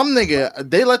some nigga,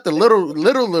 they let the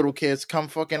little kids come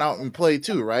fucking out and play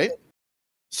too, right?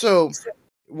 So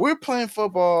we're playing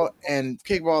football and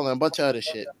kickball and a bunch of other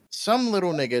shit. Some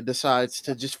little nigga decides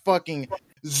to just fucking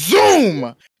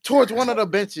zoom towards one of the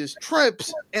benches,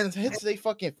 trips, and hits their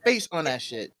fucking face on that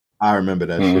shit. I remember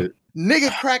that shit.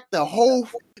 Nigga cracked the whole...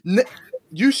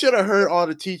 You should have heard all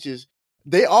the teachers.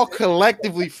 They all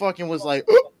collectively fucking was like...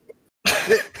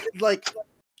 like,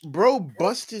 bro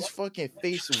bust his fucking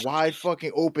face wide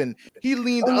fucking open. He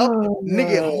leaned up.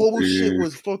 Nigga, whole shit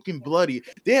was fucking bloody.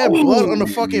 They had blood on the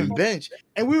fucking bench.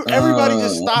 And everybody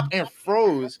just stopped and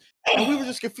froze. And we were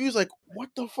just confused, like, what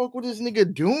the fuck was this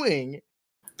nigga doing?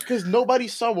 Because nobody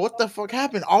saw what the fuck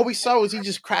happened. All we saw was he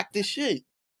just cracked his shit.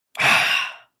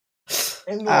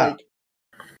 And like,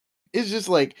 it's just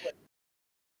like,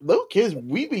 little kids, when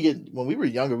we were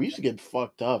younger, we used to get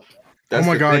fucked up. That's oh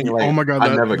my god! Like, oh my god!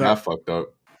 I never got fucked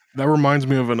up. That reminds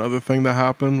me of another thing that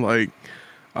happened. Like,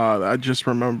 I just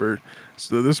remembered.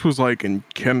 So this was like in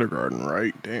kindergarten,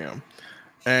 right? Damn.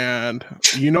 And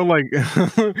like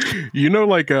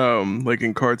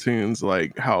in cartoons,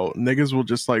 like how niggas will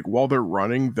just like while they're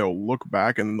running, they'll look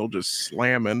back and they'll just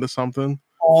slam into something.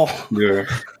 Oh yeah.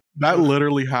 That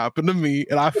literally happened to me,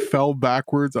 and I fell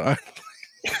backwards.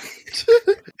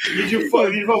 Did you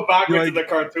fall backwards in the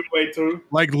cartoon way too?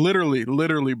 Like literally,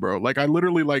 bro. Like I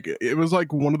literally like it was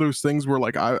like one of those things where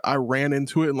like I ran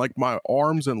into it and like my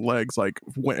arms and legs like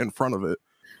went in front of it.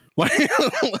 Like, like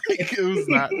it was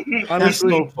that. Honestly,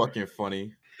 that's so fucking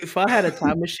funny. If I had a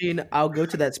time machine, I'll go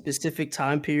to that specific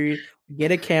time period,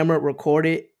 get a camera, record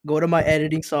it, go to my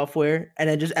editing software, and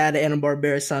then just add Anna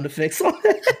Barbera sound effects on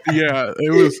it. Yeah,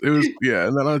 it was yeah,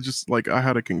 and then I just like I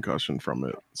had a concussion from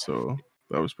it, so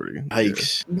that was pretty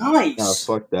nice. Yeah. Nice. Nah,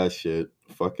 fuck that shit.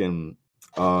 Fucking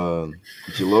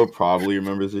Jalil probably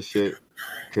remembers this shit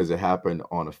because it happened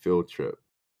on a field trip.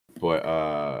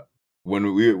 But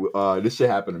when we this shit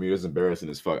happened to me, it was embarrassing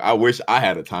as fuck. I wish I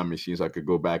had a time machine so I could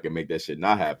go back and make that shit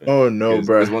not happen. Oh no,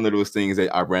 bro. It's one of those things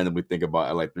that I randomly think about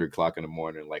at like 3:00 in the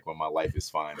morning, like when my life is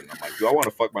fine, and I'm like, do I want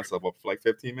to fuck myself up for like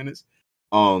 15 minutes?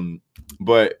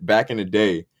 But back in the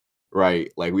day,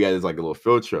 right, like we had this like a little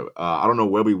field trip. I don't know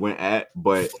where we went at,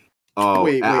 but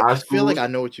wait, at our I school, feel like I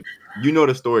know what you know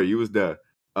the story. You was there.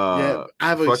 Yeah, I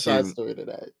have a side story to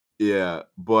that. Yeah,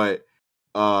 but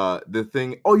the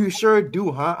thing. Oh, you sure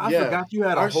do, huh? I forgot you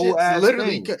had a whole ass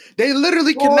literally thing. They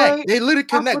literally connect. They literally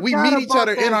I connect. We forgot meet each about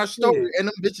other in that our story, shit. and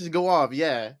them bitches go off.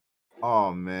 Yeah.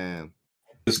 Oh man,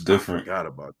 It's different. I forgot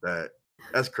about that.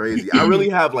 That's crazy. I really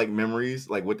have like memories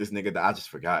like with this nigga that I just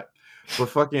forgot. But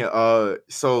fucking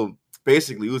so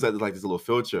basically we was at like this little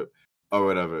field trip or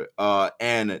whatever.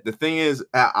 And the thing is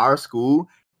at our school,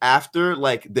 after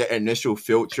like the initial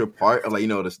field trip part of like, you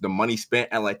know, the money spent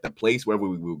at like the place wherever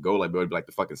we would go, like it would be like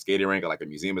the fucking skating rink or like a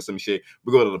museum or some shit.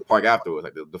 We go to the park afterwards,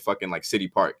 like the fucking like city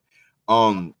park.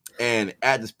 And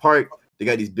at this park, they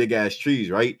got these big ass trees,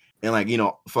 right? And like, you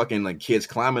know, fucking like kids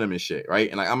climbing them and shit, right?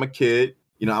 And like I'm a kid,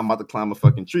 you know, I'm about to climb a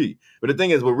fucking tree. But the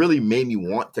thing is, what really made me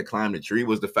want to climb the tree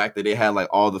was the fact that they had like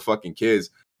all the fucking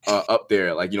kids up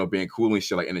there, like, you know, being cool and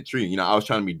shit, like in the tree. You know, I was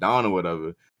trying to be down or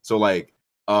whatever. So like,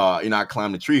 you know, I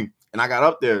climbed the tree and I got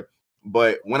up there.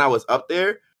 But when I was up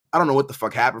there, I don't know what the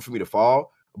fuck happened for me to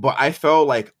fall, but I fell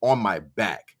like on my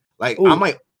back. Like I'm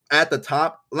like at the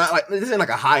top, not like this isn't like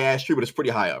a high ass tree, but it's pretty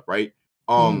high up, right?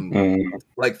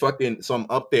 Like fucking, so I'm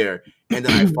up there and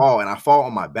then I fall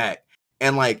on my back.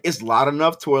 And like it's loud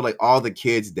enough to where like all the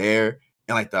kids there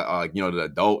and like the you know, the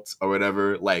adults or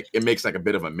whatever, like it makes like a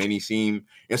bit of a mini scene.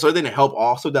 And so it didn't help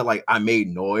also that like I made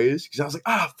noise because I was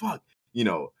like, fuck, you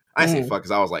know. I didn't say fuck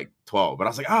because I was like 12, but I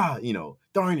was like, you know,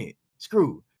 darn it,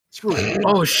 screw it.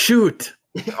 Oh shoot.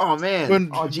 Oh man.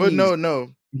 But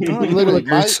no. Literally,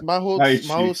 my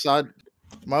whole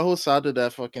side to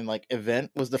that fucking like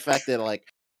event was the fact that like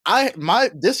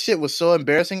this shit was so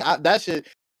embarrassing. That shit,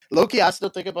 low-key, I still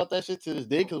think about that shit to this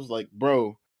day because it was like,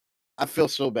 bro, I feel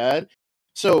so bad.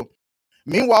 So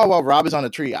meanwhile, while Rob is on the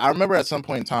tree, I remember at some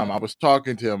point in time I was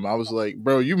talking to him. I was like,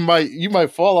 bro, you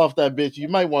might fall off that bitch. You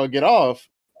might want to get off.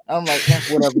 I'm like,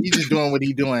 whatever. He's just doing what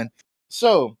he's doing.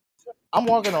 So I'm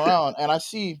walking around and I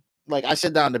see, like, I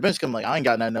sit down on the bench. I'm like, I ain't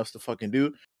got nothing else to fucking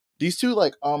do. These two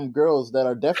like girls that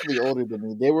are definitely older than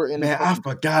me. They were in. Man, I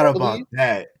forgot about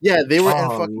that. Yeah, they were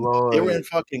they were in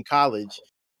fucking college,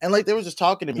 and like they were just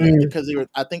talking to me because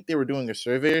I think they were doing a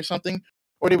survey or something,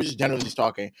 or they were just generally just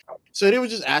talking. So they were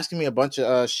just asking me a bunch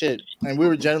of shit, and we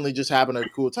were generally just having a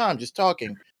cool time, just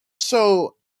talking.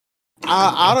 So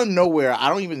out of nowhere, I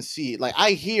don't even see it. Like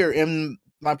I hear in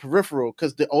my peripheral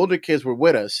because the older kids were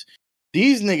with us.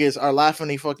 These niggas are laughing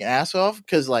their fucking ass off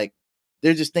because like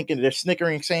they're just thinking they're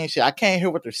snickering, saying shit. I can't hear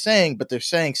what they're saying, but they're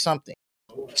saying something.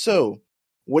 So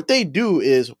what they do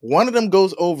is one of them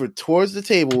goes over towards the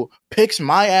table, picks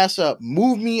my ass up,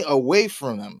 move me away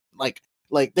from them.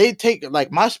 Like they take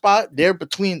like my spot. They're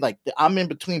between, like I'm in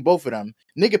between both of them.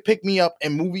 Nigga pick me up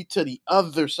and move me to the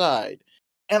other side,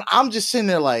 and I'm just sitting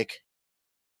there like,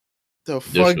 the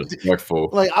fuck. Disrespectful.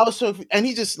 Like I was so, and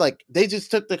he just like they just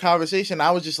took the conversation.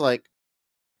 I was just like,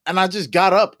 and I just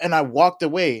got up and I walked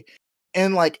away.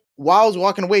 And like while I was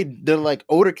walking away, the like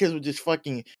older kids were just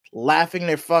fucking laughing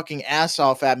their fucking ass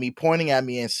off at me, pointing at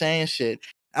me and saying shit.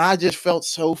 And I just felt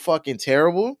so fucking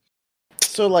terrible.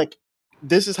 So like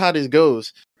this is how this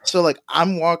goes. So like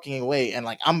I'm walking away and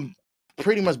like I'm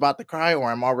pretty much about to cry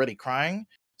or I'm already crying.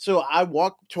 So I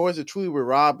walked towards the tree where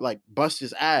Rob like bust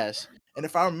his ass. And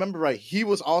if I remember right, he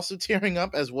was also tearing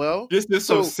up as well. This is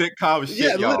some sitcom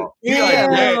shit, y'all. We are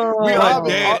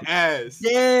dead ass.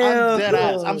 I'm dead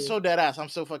ass. I'm so dead ass. I'm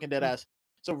so fucking dead ass.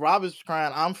 So Rob is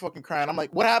crying. I'm fucking crying. I'm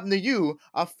like, what happened to you?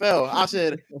 I fell. I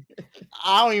said,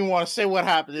 I don't even want to say what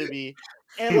happened to me.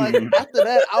 And like after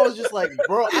that, I was just like,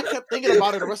 bro, I kept thinking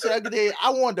about it the rest of the day. I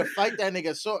wanted to fight that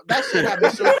nigga. So that shit had me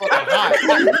so fucking hot.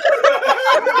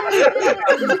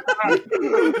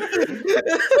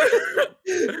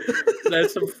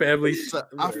 That's some family stuff.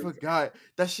 I forgot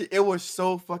that shit. It was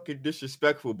so fucking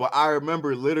disrespectful. But I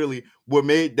remember literally what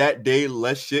made that day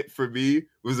less shit for me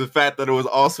was the fact that it was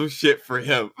also shit for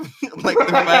him. Like the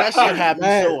fact that shit had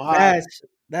me so hot.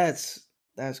 That's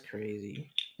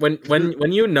crazy.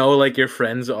 When you know like your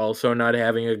friend's also not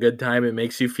having a good time, it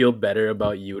makes you feel better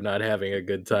about you not having a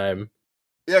good time.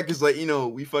 Yeah, because like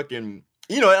we fucking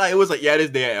like, it was like this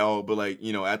day at all, but like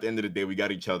at the end of the day we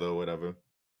got each other or whatever.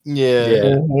 Yeah.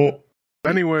 Mm-hmm.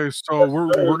 Anyway, so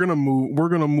we're gonna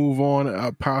move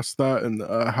on past that and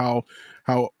how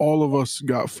all of us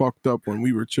got fucked up when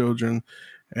we were children,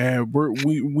 and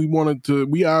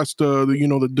we asked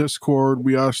the Discord,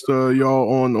 we asked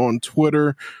y'all on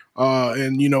Twitter,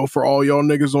 and for all y'all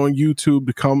niggas on YouTube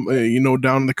to come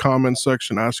down in the comment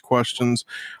section, ask questions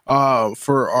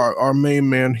for our main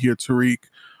man here, Tariq.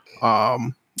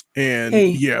 And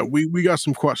yeah, we got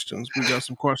some questions.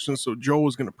 So Joe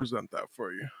is gonna present that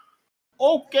for you.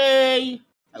 Okay.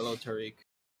 Hello, Tariq.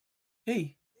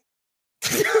 Hey.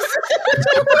 Hey,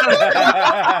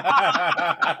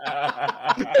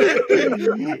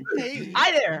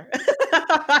 hi there.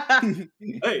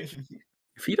 Hey.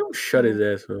 If he don't shut his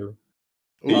ass up.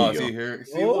 See here.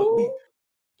 See, look.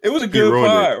 It was a good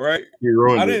pod, right?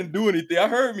 I didn't do anything. I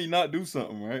heard me not do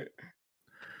something, right?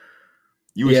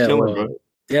 You was chilling, bro.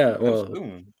 Yeah,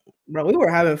 bro, we were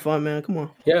having fun, man. Come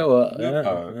on. Yeah,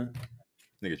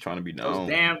 nigga trying to be down.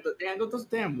 Those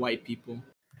damn white people.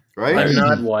 Right? I'm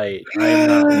not white. I'm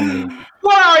not.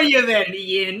 What are you then,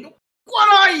 Ian?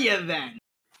 What are you then?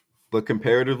 But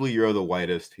comparatively, you're the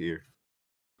whitest here.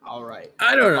 All right.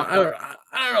 I don't know.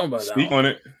 I don't know about Speak that. on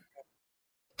it.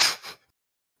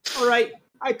 All right.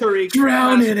 Hi, Tariq.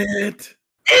 Drown in it.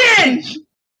 Ian!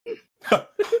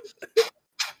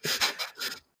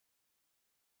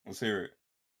 Let's hear it.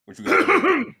 What you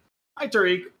got? Hi,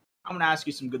 Tariq. I'm gonna ask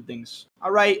you some good things.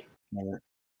 All right.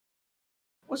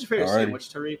 What's your favorite sandwich,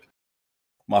 Tariq?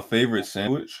 My favorite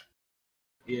sandwich?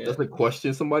 Yeah. That's the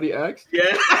question somebody asked?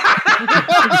 Yeah. I'm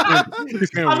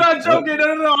not joking.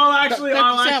 No. I'll actually.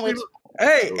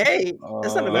 Hey.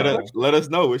 That's not let us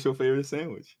know. What's your favorite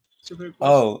sandwich?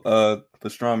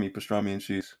 Pastrami and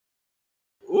cheese.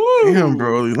 Ooh. Damn,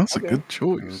 bro, that's a good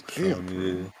choice. Damn,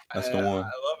 yeah, that's the one. I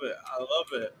love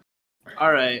it.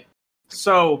 All right.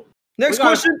 So next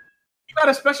question. You got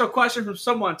a special question from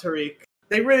someone, Tariq.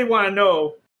 They really want to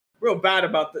know, real bad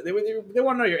about that. They want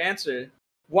to know your answer.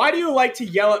 Why do you like to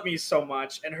yell at me so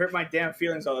much and hurt my damn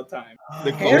feelings all the time?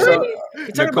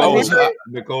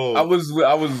 Nicole. I was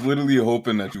literally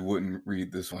hoping that you wouldn't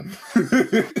read this one. Because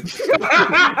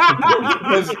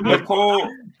Nicole,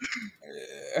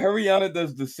 Haryana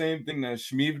does the same thing that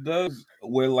Shmeev does,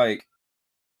 where like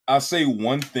I say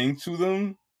one thing to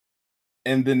them,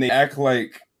 and then they act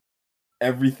like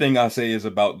everything I say is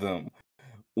about them,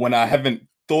 when I haven't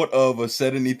thought of or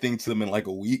said anything to them in like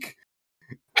a week.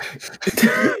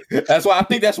 That's why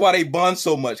they bond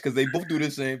so much, because they both do the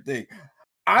same thing.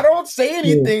 I don't say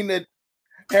anything that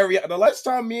the last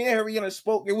time me and Haryana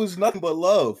spoke, it was nothing but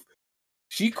love.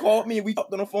 She called me and we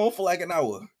talked on the phone for like an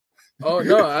hour. Oh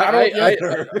no,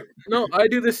 I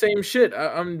do the same shit.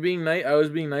 I'm being nice. I was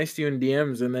being nice to you in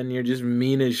DMs, and then you're just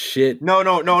mean as shit. No.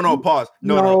 Pause.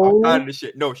 No. I'm tired of this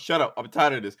shit. No, shut up. I'm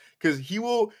tired of this. Because he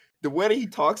will. The way that he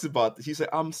talks about this, he said,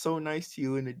 "I'm so nice to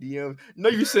you in the DM." No,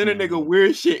 you send a nigga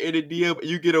weird shit in the DM, and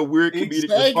you get a weird comedic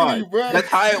response. Bro. That's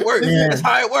how it works. Yeah. That's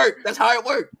how it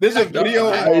works. There's a video.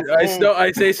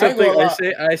 I say something.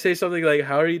 I say something like,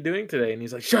 "How are you doing today?" And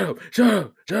he's like, "Shut up."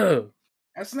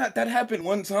 That happened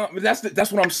one time.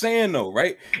 That's what I'm saying though,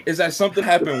 right? Is that something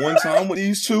happened one time with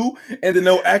these two, and then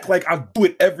they'll act like I do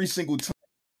it every single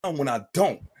time when I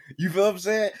don't. You feel what I'm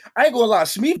saying? I ain't gonna lie.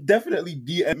 Shmeev definitely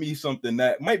DM me something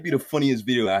that might be the funniest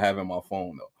video I have in my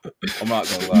phone though. I'm not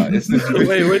gonna lie. It's this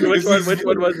Wait, which one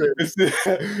was it? It's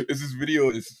this video.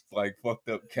 It's like fucked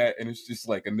up cat, and it's just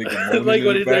like a nigga moaning like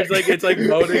what it's like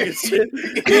moaning and shit.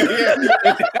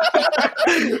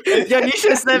 Yeah, you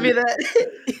should send me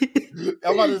that.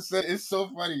 I'm about to say it's so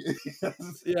funny.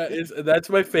 Yeah, that's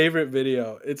my favorite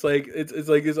video. It's like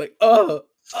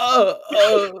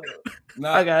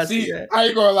Nah, I gotta see that. I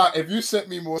ain't gonna lie. If you sent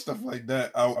me more stuff like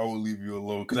that, I will leave you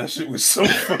alone, because that shit was so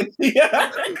funny.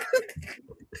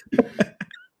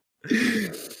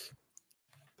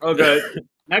 Okay.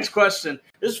 Next question.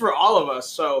 This is for all of us.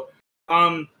 So,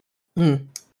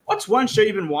 what's one show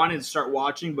you've been wanting to start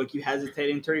watching but you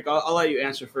hesitating, Tariq? I'll let you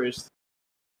answer first.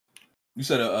 You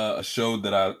said a show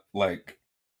that I like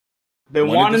Been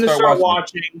wanting to start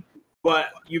watching, but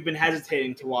you've been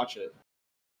hesitating to watch it.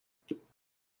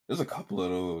 There's a couple of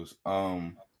those.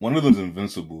 One of them's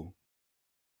Invincible.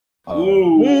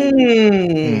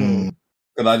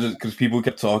 Because people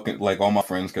kept talking, like all my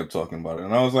friends kept talking about it,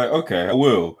 and I was like, okay, I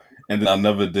will. And then I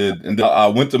never did. And then I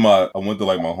went to my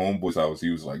homeboy's house. He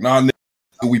was like, nah,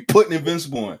 we putting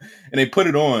Invincible on, and they put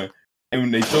it on,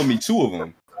 and they showed me 2 of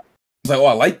them. I was like, oh,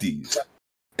 I like these,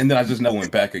 and then I just never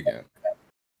went back again.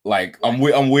 Like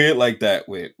I'm weird like that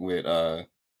with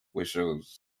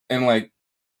shows, and like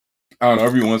I don't know.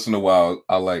 Every once in a while,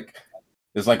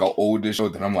 it's like an older show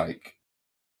that I'm like,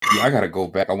 yeah, I gotta go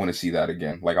back. I want to see that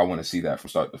again. Like I want to see that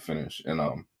from start to finish, and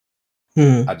I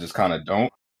just kind of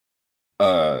don't.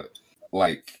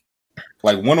 Like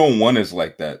 101 is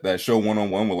like that. That show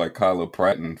 101 with like Kyla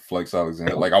Pratt and Flex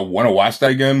Alexander. Like I want to watch that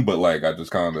again, but like I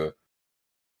just kind of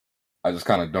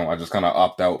don't. I just kind of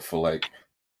opt out for like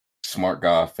Smart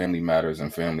Guy, Family Matters,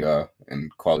 and Family Guy, and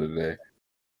Quality Today.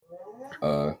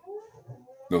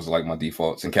 Those are like my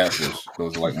defaults, and Catfish.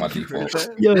 Those are like my defaults.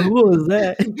 Yo, who was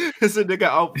that? It's a nigga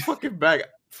out fucking back,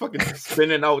 fucking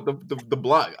spinning out the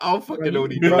block. I don't fucking know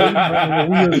what he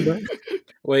doing.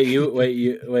 Wait, you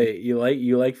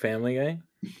like Family Guy?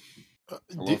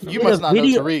 You must not know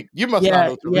Tariq. You must not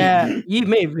know Tariq. Yeah, you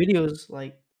made videos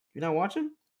like you're not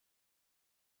watching.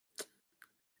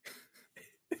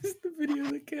 It's the video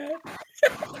of the cat.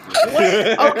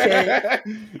 Okay.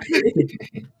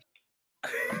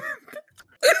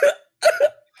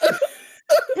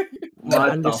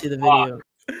 I need to see the video.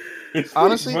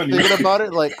 Honestly, thinking about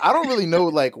it, like I don't really know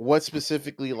like what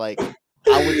specifically like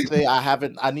I would say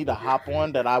I need to hop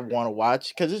on that I want to watch,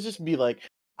 because it's just be like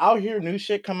I'll hear new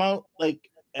shit come out like,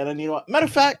 and I need to. Matter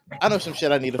of fact, I know some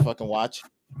shit I need to fucking watch.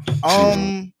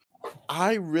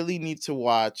 I really need to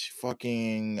watch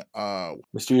fucking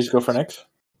Mysterious Girlfriend X.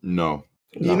 No.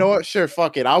 You know what? Sure,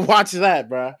 fuck it. I'll watch that,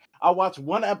 bro. I'll watch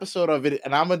one episode of it,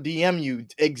 and I'm gonna DM you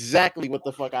exactly what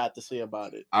the fuck I have to say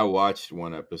about it. I watched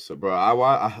one episode, bro.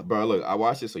 Look, I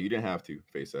watched it so you didn't have to.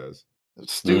 Face ass.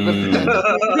 Stupid.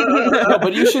 No,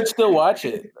 but you should still watch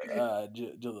it,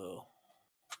 Jalil.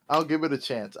 I'll give it a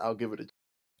chance. I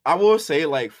will say,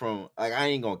 like, I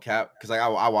ain't gonna cap, because like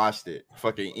I watched it.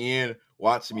 Fucking Ian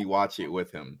watched me watch it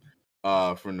with him,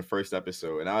 from the first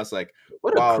episode, and I was like,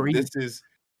 wow, this is.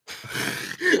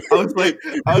 I was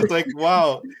like,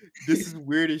 wow, this is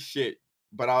weird as shit.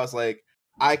 But I was like,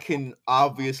 I can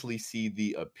obviously see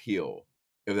the appeal,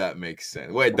 if that makes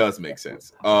sense. Well, it does make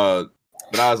sense. But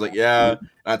I was like, yeah. And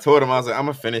I told him, I was like, I'm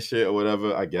gonna finish it or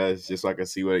whatever, I guess, just so I can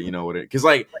see what it, because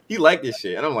like he liked this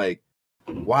shit, and I'm like,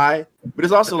 why? But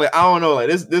it's also like, I don't know, like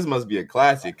this must be a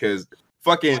classic, because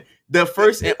fucking the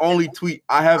first and only tweet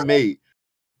I have made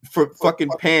for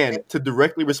fucking Pan to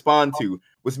directly respond to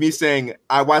was me saying,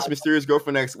 I watched Mysterious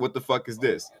Girlfriend X, what the fuck is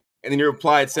this? And then he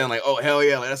replied saying like, oh hell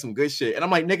yeah, like that's some good shit. And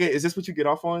I'm like, nigga, is this what you get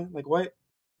off on? Like what?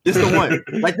 This the one.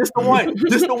 Like this the one.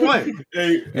 This the one.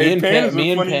 Hey, Pan's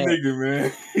a funny nigga,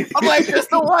 man. I'm like, this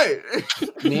the one.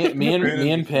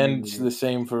 me and Pan's the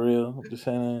same for real. Just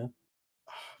saying.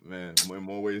 Man, in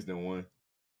more ways than one.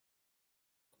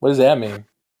 What does that mean?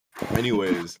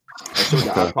 Anyways,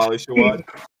 I probably should watch.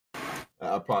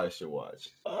 Oh,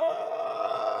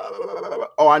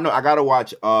 I know. I gotta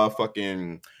watch.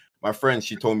 Fucking my friend.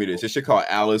 She told me this. This shit called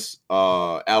Alice.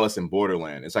 Alice in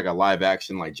Borderland. It's like a live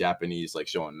action, like Japanese, like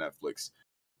show on Netflix.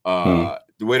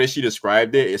 The way that she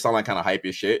described it, it sounded like kind of hype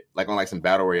as shit, like on like some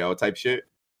battle royale type shit.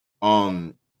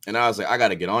 And I was like, I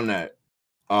gotta get on that.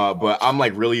 But I'm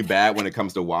like really bad when it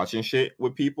comes to watching shit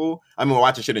with people. I mean,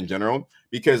 watching shit in general,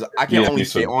 because I can only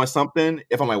stay on something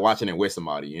if I'm like watching it with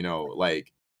somebody, you know,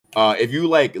 like. If you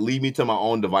like leave me to my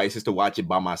own devices to watch it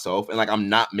by myself, and like I'm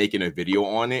not making a video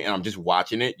on it and I'm just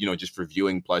watching it, you know, just for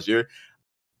viewing pleasure,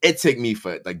 it took me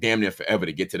for like damn near forever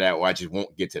to get to that, or I just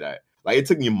won't get to that. Like it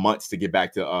took me months to get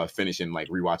back to finishing like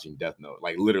rewatching Death Note,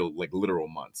 like literal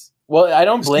months. Well, I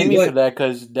don't blame you for that,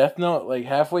 because Death Note, like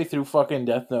halfway through fucking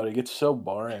Death Note, it gets so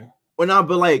boring. Well, no,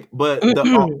 but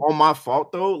on my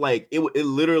fault though, like it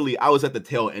literally, I was at the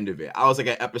tail end of it. I was like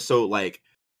at episode like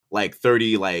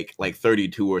 30, like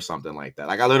 32 or something like that.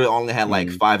 Like I literally only had like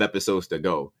 5 episodes to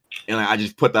go, and like, I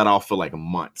just put that off for like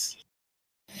months.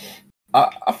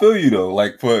 I feel you though,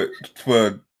 like for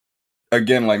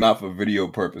again, like not for video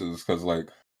purposes, because like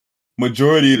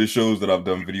majority of the shows that I've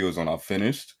done videos on, I've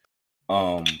finished.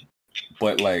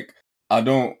 But like I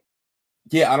don't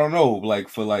know, like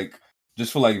for like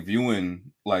just for like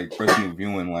viewing, like personal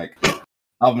viewing, like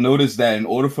I've noticed that in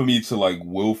order for me to like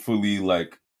willfully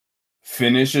like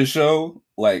finish a show,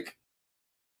 like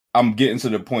I'm getting to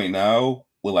the point now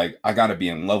where like I gotta be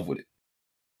in love with it.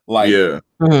 Like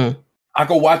I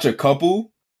could watch a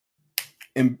couple,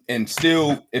 and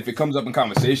still, if it comes up in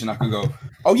conversation, I can go,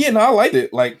 "Oh yeah, no, I liked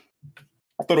it. Like,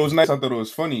 I thought it was nice. I thought it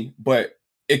was funny." But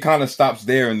it kind of stops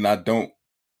there, and I don't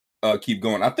keep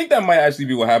going. I think that might actually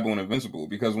be what happened with Invincible,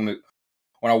 because when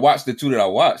I watched the 2 that I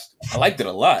watched, I liked it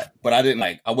a lot, but I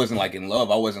wasn't like in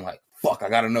love. I wasn't like, fuck, I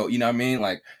gotta know. You know what I mean?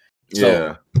 Like,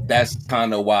 so that's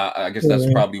kind of why, I guess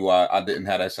that's probably why I didn't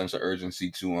have that sense of urgency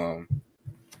to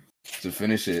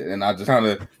finish it. And I just kind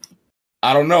of,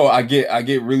 I don't know. I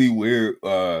get really weird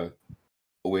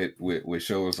with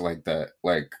shows like that.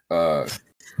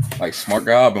 Like Smart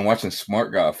Guy. I've been watching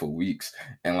Smart Guy for weeks,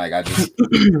 and like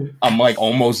I'm like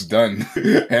almost done,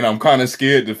 and I'm kind of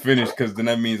scared to finish, because then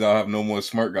that means I'll have no more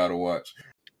Smart Guy to watch.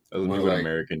 That's when you got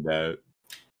American Dad.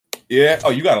 Yeah. Oh,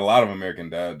 you got a lot of American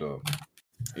Dad though.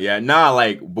 Yeah. Nah.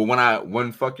 Like, but when I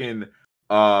binged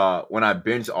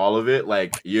all of it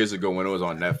like years ago when it was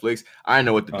on Netflix, I didn't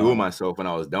know what to do with myself when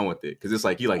I was done with it, because it's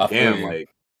like you like damn like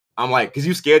I'm like, because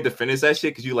you scared to finish that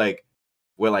shit, because you like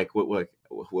we're like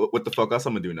what the fuck else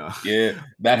I'm gonna do now? Yeah,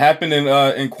 that happened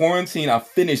in quarantine. I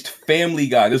finished Family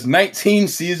Guy. There's 19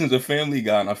 seasons of Family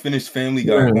Guy, and I finished Family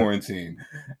Guy in quarantine.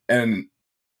 And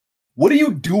what do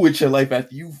you do with your life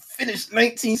after you finish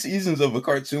 19 seasons of a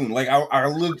cartoon? Like, I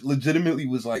legitimately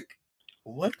was like,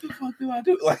 what the fuck do I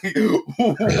do? Like,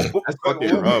 that's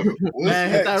fucking rough. Man,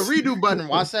 hit that redo button.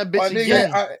 Watch that bitch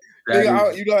again.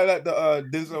 You know that the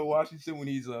Denzel Washington when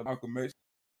he's Malcolm X.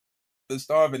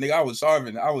 Starving, nigga. I was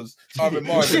starving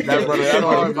Marvin. That brother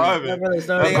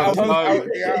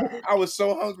I was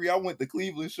so hungry. I went to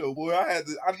Cleveland show, boy. I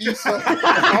need something.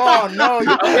 Oh no!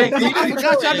 I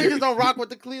forgot y'all niggas don't rock with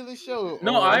the Cleveland show.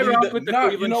 No, I rock with the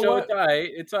Cleveland show. What?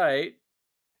 It's alright.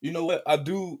 You know what? I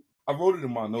wrote it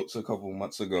in my notes a couple of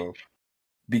months ago,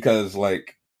 because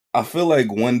like I feel like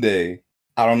one day,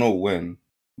 I don't know when,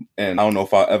 and I don't know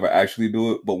if I'll ever actually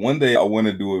do it, but one day I want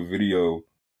to do a video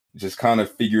just kind of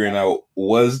figuring out,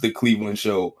 was the Cleveland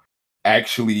show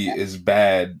actually as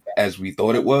bad as we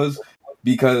thought it was?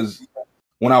 Because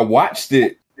when I watched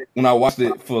it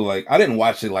for like, I didn't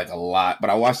watch it like a lot, but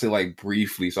I watched it like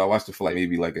briefly. So I watched it for like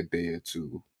maybe like a day or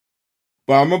two.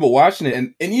 But I remember watching it,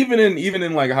 and even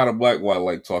in like How the Black White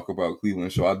like talk about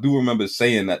Cleveland show, I do remember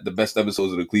saying that the best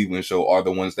episodes of the Cleveland show are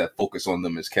the ones that focus on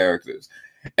them as characters.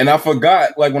 And I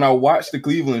forgot, like when I watched the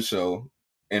Cleveland show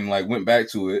and like went back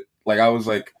to it, like I was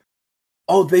like,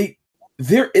 oh,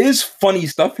 there is funny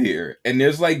stuff here, and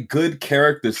there's like good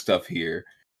character stuff here.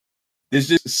 There's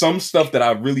just some stuff that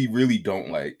I really, really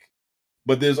don't like,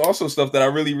 but there's also stuff that I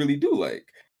really, really do like.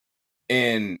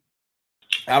 And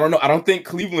I don't know. I don't think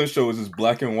Cleveland show is as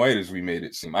black and white as we made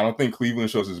it seem. I don't think Cleveland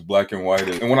shows as black and white.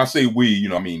 And when I say we, you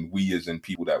know, I mean we as in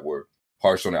people that were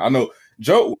harsh on it. I know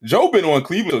Joe been on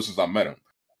Cleveland show since I met him.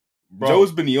 Bro.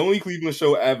 Joe's been the only Cleveland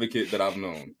show advocate that I've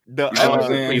known. The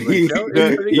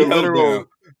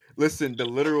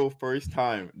literal first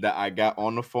time that I got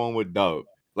on the phone with Dub,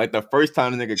 like the first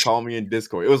time the nigga called me in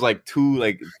Discord, it was like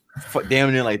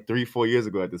damn near like 3-4 years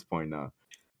ago at this point now.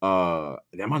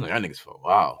 Damn, I know that niggas for a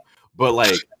while. But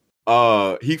like,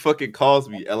 he fucking calls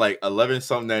me at like 11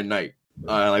 something that night.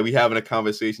 Like we having a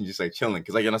conversation, just like chilling,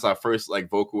 because like that's our first like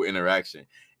vocal interaction.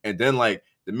 And then like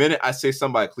the minute I say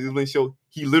something about Cleveland show,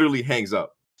 he literally hangs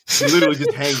up. He literally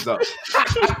just hangs up.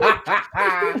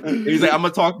 He's like, I'm gonna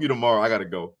talk to you tomorrow. I gotta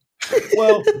go.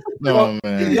 Well,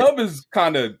 man. Dub is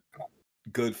kind of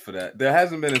good for that. There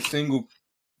hasn't been a single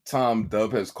time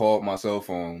Dub has called my cell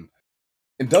phone,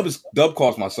 and Dub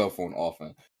calls my cell phone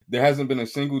often. There hasn't been a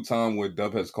single time where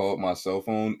Dub has called my cell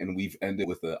phone and we've ended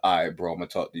with a, all right, bro, I'm gonna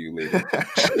talk to you later.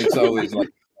 It's always like,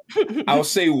 I'll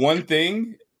say one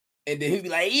thing and then he'll be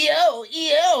like,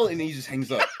 yo, and then he just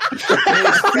hangs up.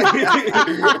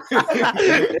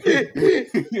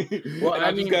 Well,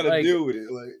 I just gotta deal with it.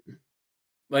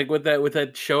 Like with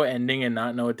that show ending and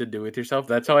not know what to do with yourself.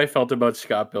 That's how I felt about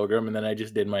Scott Pilgrim, and then I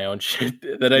just did my own shit.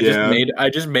 I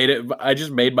just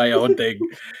made my own thing.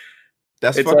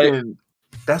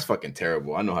 That's fucking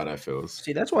terrible. I know how that feels.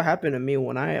 See, that's what happened to me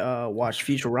when I watched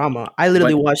Futurama. I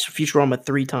literally watched Futurama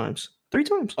 3 times. 3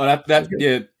 times. Oh,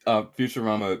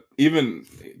 Futurama. Even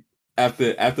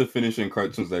after finishing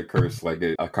Cartoons That Curse, like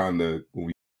when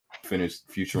we finished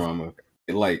Futurama,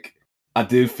 I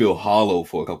did feel hollow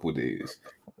for a couple of days.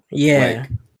 Yeah.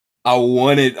 I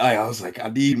was like, I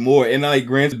need more. And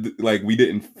granted, we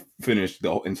didn't finish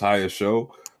the entire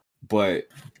show, but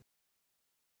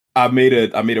I made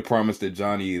a promise to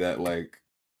Johnny that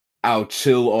I'll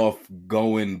chill off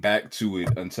going back to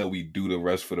it until we do the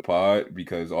rest for the pod,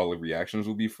 because all the reactions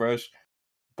will be fresh.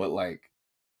 But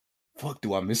fuck,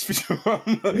 do I miss Futurama?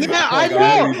 Yeah, Like,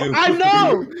 I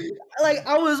know. Like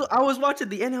I was watching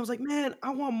the end. I was like, man,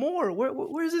 I want more.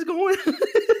 Where is this going?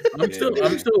 I'm still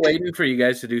waiting for you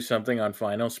guys to do something on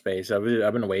Final Space. I've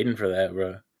been waiting for that,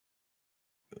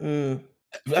 bro.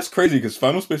 That's crazy because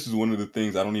Final Space is one of the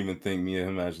things I don't even think me and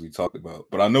him actually talked about,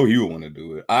 but I know he would want to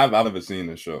do it. I've never seen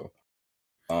the show.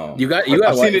 I've seen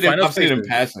it in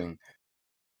passing.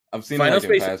 I've seen Final it like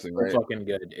Space in passing. is so fucking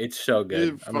good. It's so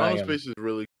good. Dude, Final Space is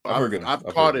really. I've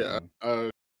caught it.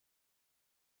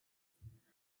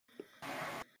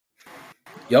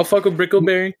 Y'all fuck with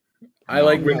Brickleberry? I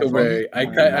like Brickleberry. I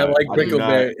like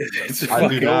Brickleberry. I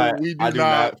do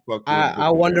not fuck with I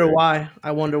wonder why.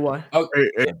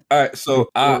 Okay, all right. So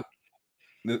I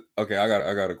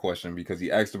got a question because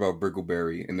he asked about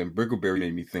Brickleberry, and then Brickleberry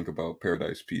made me think about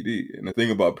Paradise PD. And the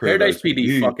thing about Paradise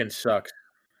PD fucking sucks.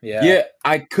 Yeah.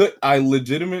 I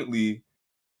legitimately,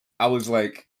 I was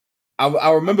like,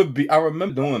 I remember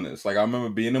doing this. Like I remember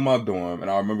being in my dorm,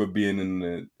 and I remember being in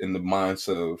the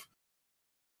mindset of,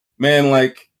 man,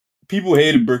 like people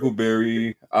hated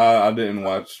Brickleberry. I didn't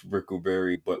watch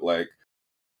Brickleberry, but like,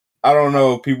 I don't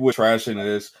know. People were trashing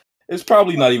this. It's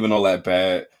probably not even all that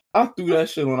bad. I threw that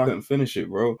shit on. I couldn't finish it,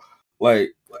 bro.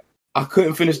 Like, I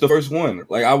couldn't finish the first one.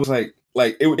 Like, I was like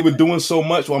it was doing so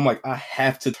much where I'm like, I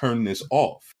have to turn this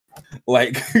off.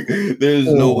 Like,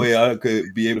 there's no way I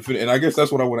could be able to finish. And I guess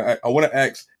that's what I want to. I want to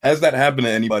ask: has that happened to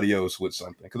anybody else with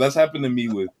something? Because that's happened to me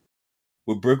with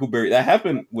Brickleberry. That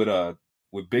happened with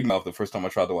Big Mouth the first time I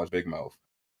tried to watch Big Mouth.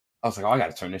 I was like, oh, I got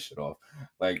to turn this shit off.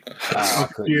 Like,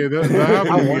 yeah, that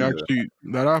happened to me actually.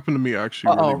 That happened to me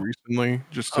actually really recently.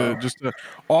 Just to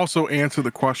also answer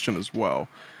the question as well.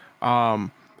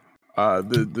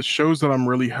 The shows that I'm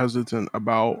really hesitant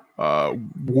about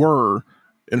were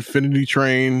Infinity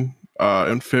Train,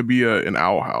 Amphibia, and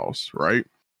Owl House. Right.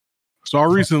 So I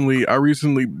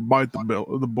recently bite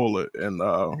the bullet and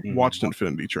watched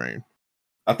Infinity Train.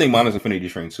 I think mine is Infinity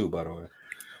Train too, by the way.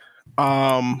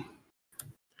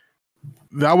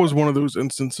 That was one of those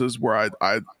instances where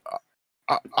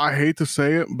I hate to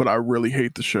say it, but I really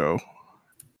hate the show.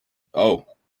 Oh,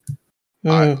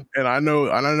 I know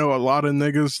a lot of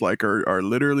niggas like are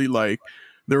literally like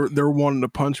they're wanting to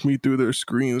punch me through their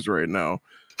screens right now,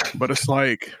 but it's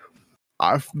like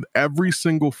every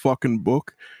single fucking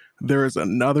book there is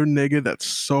another nigga that's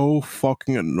so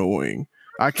fucking annoying.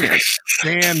 I can't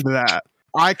stand that.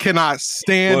 I cannot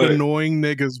stand annoying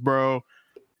niggas, bro.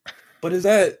 But is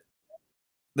that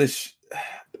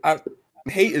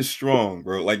hate is strong,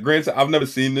 bro. Like, granted, I've never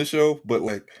seen this show, but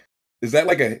like, is that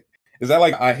like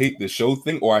I hate the show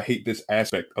thing, or I hate this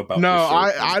aspect about? No,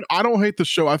 the show I don't hate the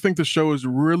show. I think the show is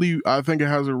really. I think it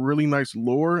has a really nice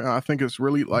lore, and I think it's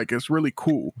really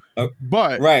cool.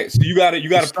 But right, so you got to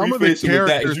preface it with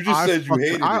that. You just said you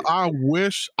hated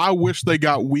it. I wish they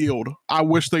got wheeled. I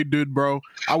wish they did, bro.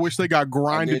 I wish they got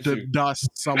grinded to dust.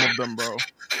 Some of them, bro.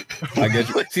 I get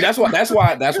you. See, that's why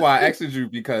I asked you,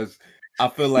 because I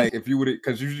feel like if you would,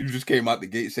 because you just came out the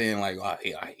gate saying like, oh,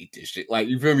 I hate this shit. Like,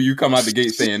 you feel me? You come out the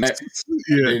gate saying that,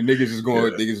 and niggas is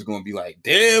going to be like,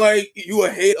 damn, like you a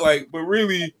hate, like, but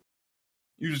really,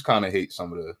 you just kind of hate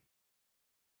some of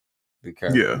the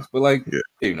characters. Yeah. But like,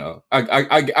 you know, I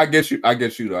get you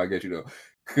though,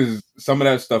 because some of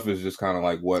that stuff is just kind of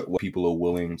like what people are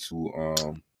willing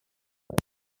to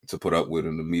put up with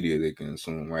in the media they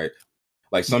consume, right?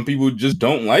 Like, some people just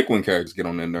don't like when characters get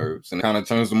on their nerves, and it kind of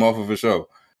turns them off of a show.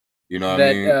 You know what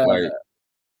I mean? Like,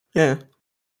 yeah.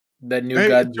 That new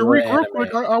Godzilla Tariq, real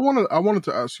quick, I wanted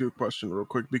to ask you a question real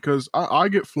quick, because I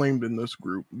get flamed in this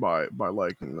group by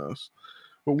liking this.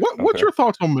 But what's your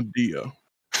thoughts on Medea?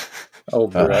 Oh,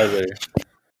 brother.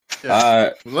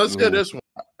 Let's get this one.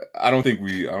 I don't think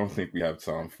we have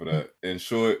time for that. In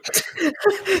short,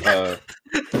 the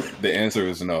answer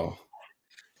is no.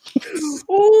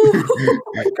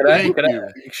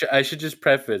 I should just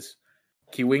preface.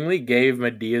 Kiwingly gave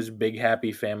Medea's Big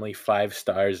Happy Family 5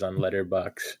 stars on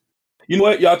Letterboxd. You know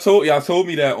what? Y'all told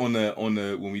me that on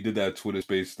the when we did that Twitter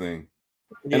Space thing,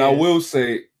 and I will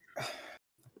say,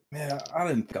 man, I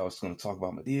didn't think I was going to talk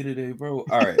about Medea today, bro.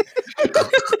 All right,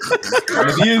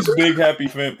 Medea's Big Happy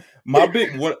Family.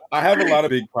 I have a lot of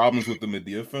big problems with the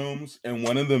Medea films, and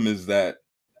one of them is that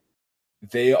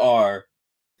they are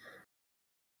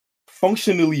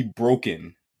functionally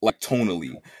broken, like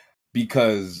tonally,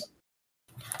 because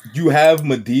you have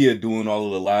Medea doing all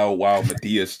of the loud, wild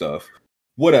Medea stuff.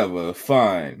 Whatever,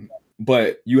 fine.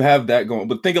 But you have that going.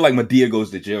 But think of like Medea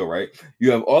goes to jail, right? You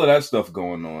have all of that stuff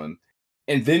going on.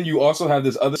 And then you also have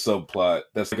this other subplot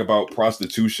that's like about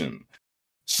prostitution.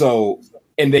 So,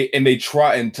 and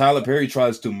Tyler Perry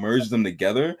tries to merge them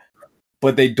together.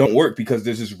 but they don't work because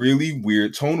there's this really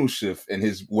weird tonal shift, and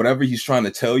his whatever he's trying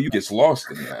to tell you gets lost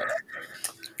in that.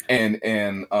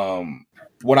 And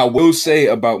what I will say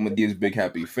about Medea's Big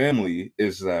Happy Family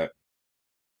is that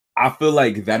I feel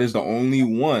like that is the only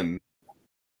one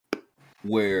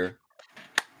where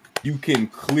you can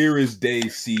clear as day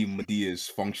see Medea's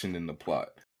function in the plot.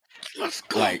 Let's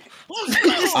go. Like,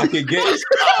 let's go. I could get.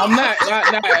 I'm not.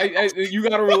 You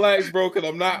gotta relax, bro. Because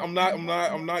I'm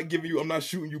not giving you. I'm not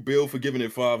shooting you bill for giving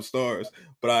it 5 stars.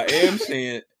 But I am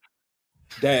saying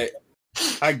that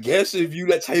I guess if you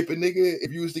that type of nigga,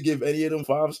 if you was to give any of them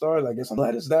 5 stars, I guess I'm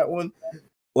glad it's that one.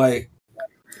 Like,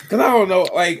 because I don't know.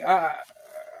 Like,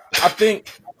 I think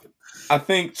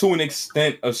to an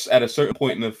extent, at a certain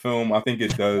point in the film, I think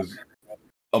it does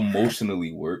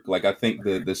emotionally work. Like, I think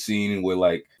the scene where,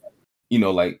 like, you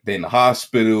know, like they're in the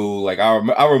hospital. Like I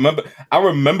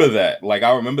remember that. Like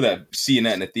I remember that, seeing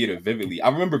that in the theater vividly. I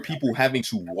remember people having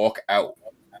to walk out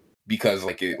because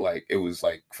it was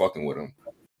like fucking with them.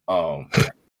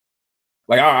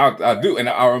 Like I do, and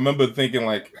I remember thinking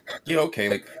like, yeah, okay,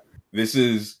 like this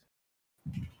is.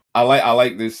 I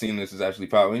like this scene. This is actually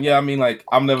powerful. And yeah, I mean, like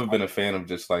I've never been a fan of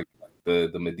just like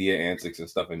the Medea antics and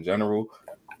stuff in general,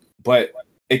 but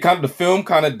the film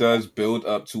kind of does build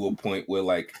up to a point where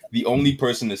like the only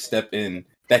person that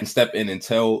can step in and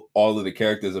tell all of the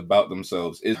characters about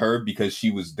themselves is her, because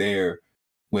she was there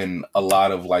when a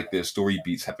lot of like their story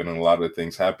beats happen and a lot of the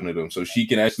things happen to them. So she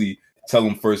can actually tell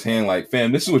them firsthand, like,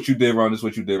 fam, this is what you did wrong, this is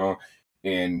what you did wrong.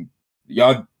 And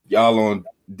y'all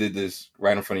did this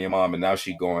right in front of your mom and now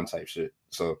she gone type shit.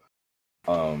 So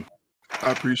I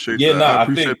appreciate that. No, I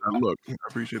appreciate that look. I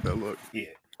appreciate that look. Yeah.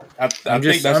 I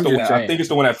think that's the one. I think it's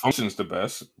the one that functions the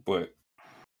best, but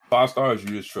 5 stars,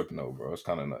 you just tripping though, bro. It's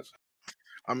kind of nuts.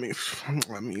 I mean,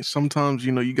 sometimes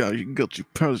you got your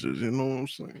pleasures. You know what I'm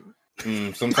saying?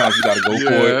 Sometimes you gotta go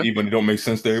for it, even if it don't make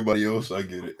sense to everybody else. I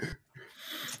get it.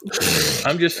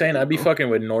 I'm just saying, I'd be fucking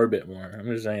with Norbit more. I'm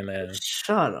just saying that.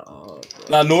 Shut up.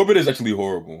 Nah, Norbit is actually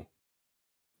horrible.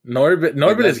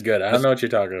 Norbit is good. I don't know what you're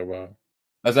talking about.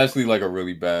 That's actually like a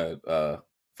really bad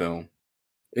film.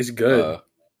 It's good.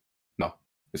 No,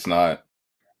 it's not.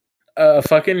 A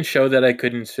fucking show that I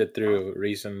couldn't sit through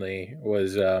recently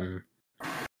was the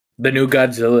new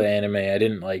Godzilla anime. I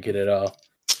didn't like it at all.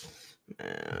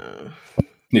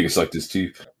 Nigga sucked his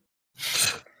teeth.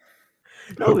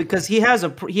 No, because he has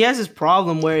this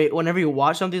problem where whenever you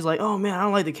watch something, he's like, "Oh man, I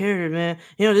don't like the character, man.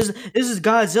 You know, this is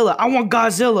Godzilla. I want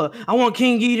Godzilla. I want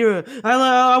King Ghidorah.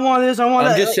 I want this. I want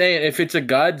that." I'm just saying, if it's a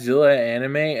Godzilla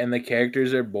anime and the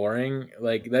characters are boring,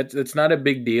 like that's not a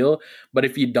big deal. But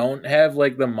if you don't have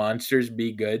like the monsters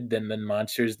be good, then the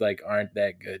monsters like aren't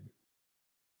that good.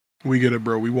 We get it,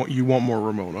 bro. You want more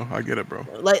Ramona. I get it, bro.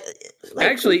 Like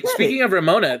actually, speaking of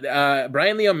Ramona,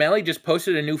 Brian Lee O'Malley just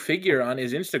posted a new figure on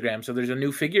his Instagram. So there's a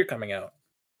new figure coming out.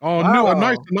 Oh, wow.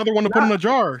 Nice! Another one to put in a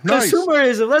jar. Nice.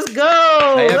 Consumerism. Let's go.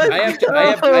 I have 2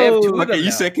 of them. You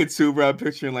now. said consumer. I'm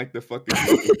picturing like the fucking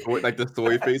like the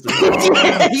soy face.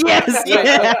 Yes.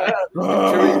 Yeah.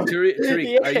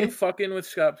 Tariq, are you fucking with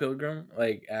Scott Pilgrim?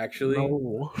 Like, actually?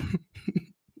 No.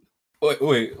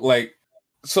 Wait. Like,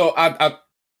 so I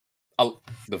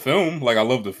the film, like I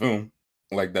love the film,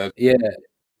 like that. Yeah,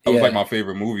 that was like my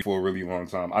favorite movie for a really long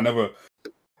time. I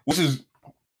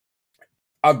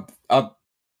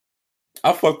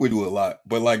fuck with you a lot,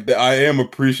 but like I am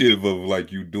appreciative of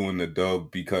like you doing the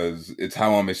dub because it's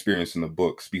how I'm experiencing the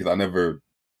books, because I never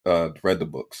read the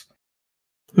books.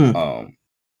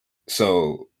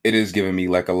 So it is giving me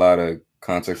like a lot of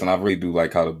context, and I really do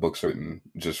like how the book's written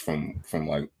just from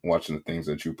like watching the things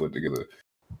that you put together.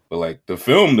 But like the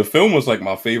film was like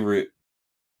my favorite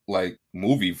like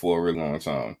movie for a really long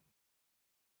time.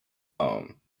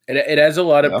 It has a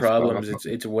lot of problems.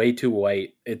 It's way too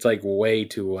white. It's like way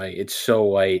too white. It's so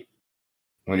white.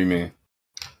 What do you mean?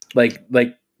 Like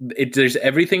there's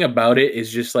everything about it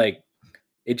is just like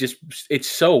it's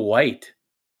so white.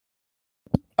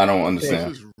 I don't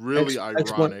understand. This is really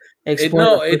ironic.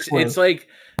 It's like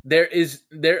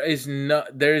there's no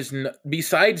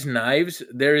besides knives,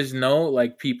 there is no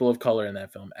like people of color in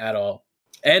that film at all,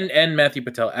 and Matthew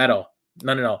Patel at all,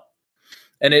 none at all,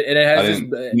 and it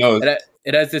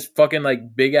has this fucking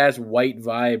like big ass white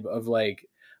vibe of like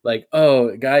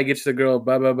oh, guy gets the girl,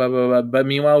 blah blah blah blah blah. But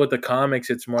meanwhile, with the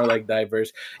comics, it's more like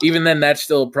diverse. Even then, that's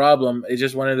still a problem. It's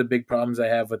just one of the big problems I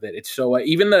have with it. It's so white.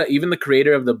 Even the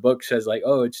creator of the book says like,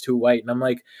 oh, it's too white, and I'm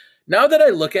like, now that I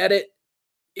look at it,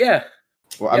 yeah.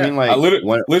 Well, I mean, like,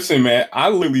 listen, man, I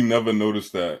literally never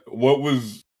noticed that. What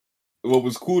was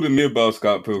cool to me about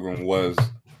Scott Pilgrim was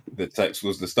the text,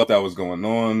 was the stuff that was going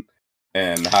on.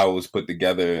 and how it was put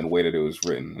together and the way that it was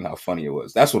written and how funny it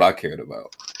was. That's what I cared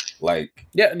about. Like,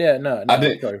 no, I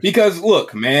did because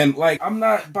look, man, like I'm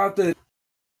not about to.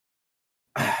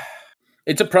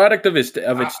 It's a product of its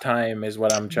time, is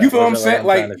what I'm trying. You feel what I'm saying?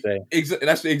 Like to say.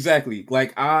 That's exactly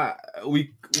like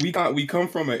we come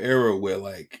from an era where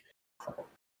like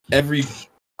every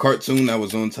cartoon that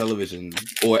was on television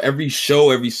or every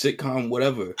show, every sitcom,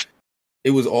 whatever,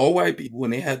 it was all white people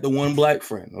and they had the one black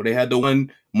friend or they had the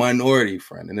one minority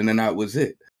friend, and then that was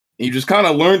it. And you just kind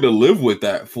of learned to live with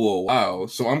that for a while.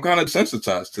 So I'm kind of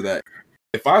sensitized to that.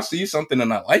 If I see something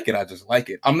and I like it, I just like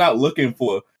it. I'm not looking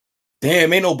for,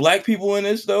 damn, ain't no black people in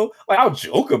this though. Like I'll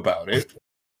joke about it.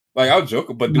 Like I'll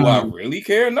joke, but do I really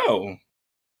care? No.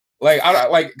 Like I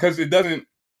like because it doesn't.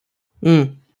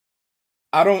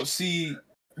 I don't see,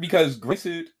 because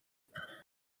granted,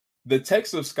 the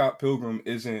text of Scott Pilgrim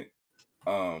isn't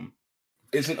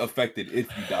affected if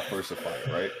you diversify it,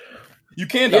 right? You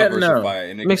can diversify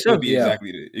it, and it can still be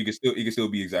exactly it can still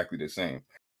be exactly the same.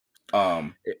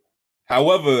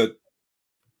 However,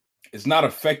 it's not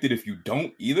affected if you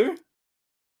don't either.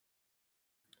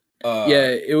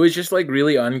 It was just like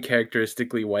really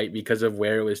uncharacteristically white because of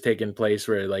where it was taking place,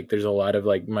 where like there's a lot of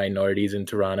like minorities in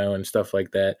Toronto and stuff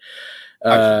like that.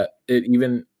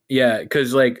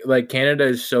 Because like Canada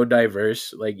is so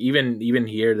diverse. Like even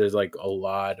here, there's like a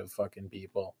lot of fucking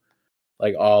people,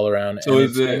 like all around. So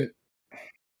is it?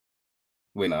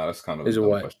 Wait, no, that's kind of a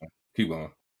dumb question. Keep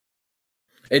going.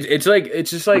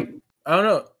 It's just like I don't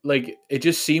know. Like it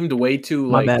just seemed way too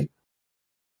My bad.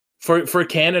 For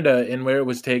Canada and where it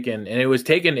was taken, and it was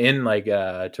taken in like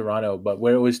Toronto, but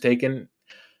where it was taken,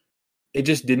 it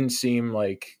just didn't seem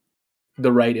like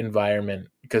the right environment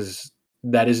because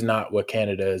that is not what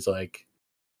Canada is like.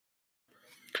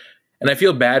 And I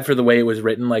feel bad for the way it was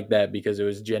written like that because it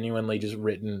was genuinely just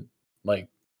written like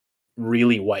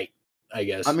really white, I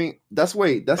guess. I mean, that's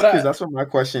what my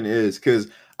question is, because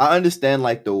I understand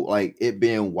like it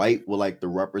being white with like the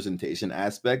representation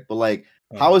aspect, but like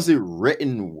how is it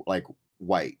written like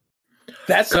white?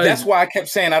 That's why I kept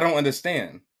saying I don't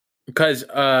understand. Because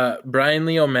Brian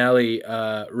Lee O'Malley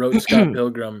wrote Scott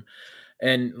Pilgrim,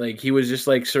 and like he was just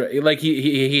like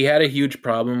he had a huge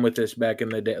problem with this back in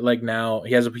the day. Like now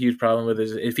he has a huge problem with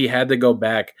this. If he had to go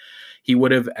back, he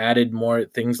would have added more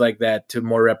things like that to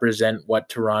more represent what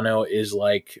Toronto is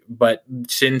like. But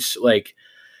since like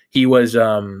he was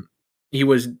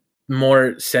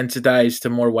more sensitized to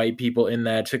more white people in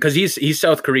that, because he's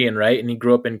South Korean, right? And he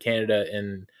grew up in Canada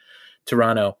in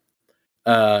Toronto.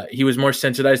 He was more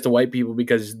sensitized to white people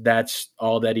because that's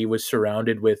all that he was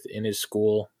surrounded with in his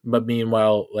school. But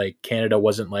meanwhile, like Canada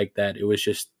wasn't like that. It was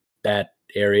just that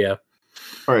area.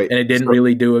 All right. And it didn't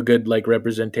really do a good like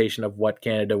representation of what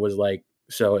Canada was like.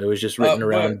 So it was just written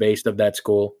around based of that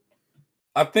school.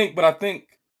 I think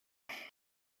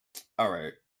all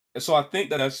right. So I think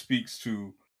that speaks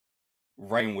to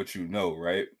writing what you know,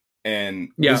 right? And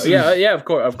of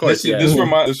course.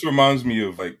 This reminds me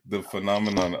of like the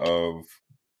phenomenon of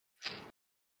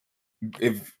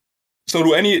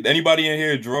do anybody in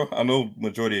here draw? I know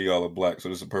majority of y'all are black, so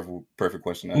this is a perfect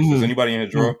question to ask. Does anybody in here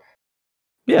draw?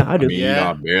 Yeah, I do. I mean,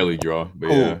 I barely draw, but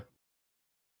cool. Yeah.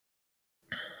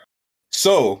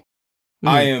 So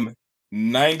I am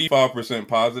 95%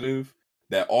 positive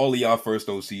that all of y'all first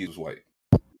OC was white.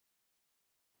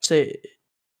 Say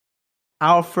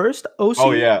our first OC?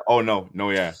 Oh yeah. Oh no.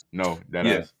 Yeah. No. That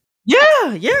is. Yeah.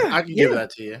 I can give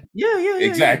that to you. Yeah.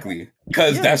 Exactly.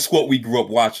 Because that's what we grew up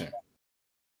watching.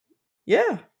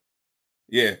 Yeah.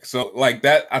 Yeah. So like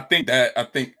that, I think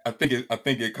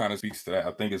it kind of speaks to that.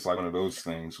 I think it's like one of those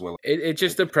things where it's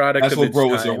just a product. That's of what its bro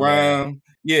time, was around. Man.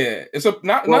 Yeah. It's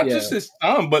not just his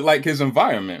time, but like his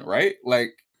environment, right?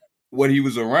 Like what he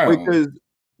was around.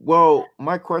 Well,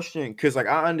 my question, because like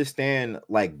I understand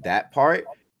like that part,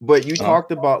 but you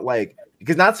talked about like,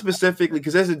 because not specifically,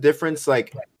 because there's a difference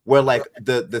like where like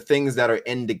the things that are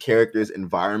in the character's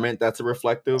environment that's a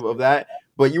reflective of that.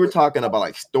 But you were talking about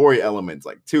like story elements,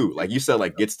 like too, like you said,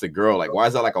 like gets the girl. Like, why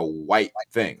is that like a white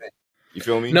thing? You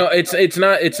feel me? No, it's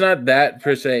not that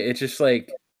per se. It's just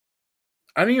like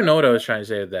I don't even know what I was trying to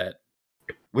say with that.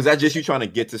 Was that just you trying to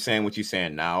get to saying what you're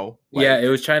saying now? Like, yeah, it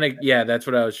was trying to. Yeah, that's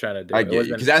what I was trying to do. I get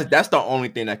because that's the only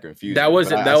thing that confused. That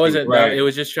wasn't. Right. It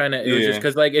was just trying to. It was just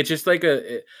because like it's just like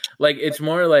it's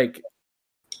more like.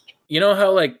 You know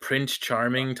how like Prince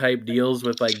Charming type deals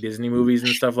with like Disney movies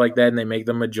and stuff like that, and they make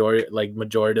them majority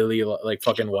like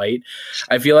fucking white.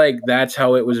 I feel like that's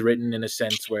how it was written in a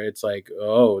sense where it's like,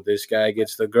 oh, this guy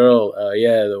gets the girl,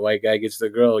 the white guy gets the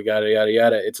girl, yada yada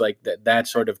yada. It's like that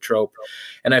sort of trope,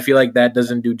 and I feel like that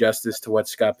doesn't do justice to what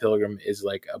Scott Pilgrim is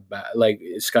like about. Like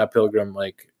Scott Pilgrim,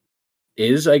 like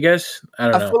is, I guess. I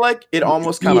don't know. I feel like it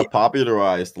almost kind of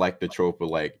popularized like the trope of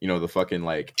like, you know, the fucking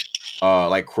like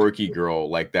quirky girl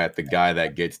like that, the guy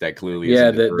that gets that clearly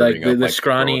the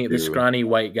scrawny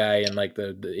white guy and like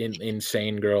the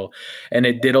insane girl, and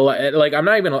it did a lot. Like I'm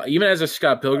not even as a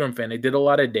Scott Pilgrim fan, it did a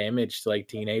lot of damage to like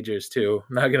teenagers too.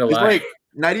 I'm not gonna lie. Like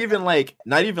not even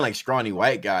like scrawny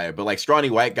white guy, but like scrawny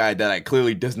white guy that like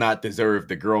clearly does not deserve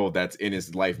the girl that's in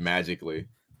his life magically.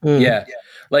 Yeah.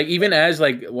 Like even as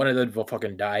like one of the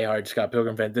fucking diehard Scott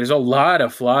Pilgrim fans, there's a lot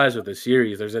of flaws with the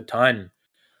series. There's a ton.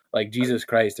 Like Jesus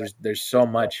Christ, there's so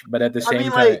much, but at the same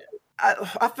time, like,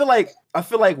 I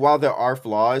feel like while there are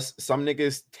flaws, some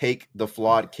niggas take the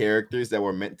flawed characters that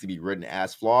were meant to be written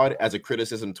as flawed as a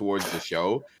criticism towards the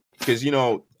show. Because you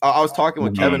know, I was talking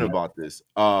with Kevin about this.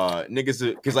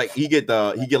 Niggas, because like he get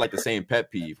like the same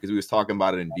pet peeve because we was talking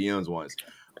about it in DMs once.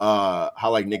 How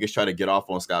like niggas try to get off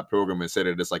on Scott Pilgrim and say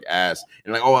that it's like ass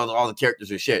and like all the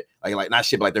characters are shit, like not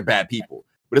shit, but like they're bad people.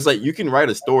 But it's like you can write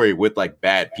a story with like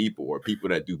bad people or people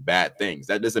that do bad things.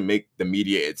 That doesn't make the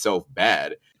media itself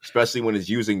bad, especially when it's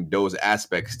using those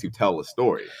aspects to tell a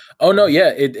story. Oh no,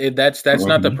 yeah, that's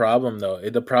not the problem though.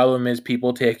 The problem is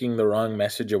people taking the wrong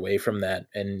message away from that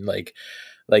and like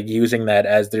using that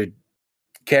as their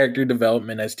character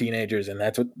development as teenagers, and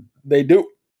that's what they do,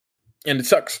 and it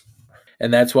sucks.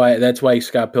 And that's why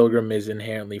Scott Pilgrim is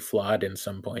inherently flawed in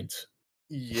some points.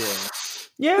 Yeah.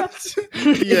 Yeah.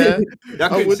 Yeah. I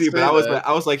couldn't see, but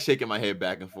I was like shaking my head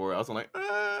back and forth. I was like,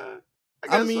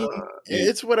 I mean,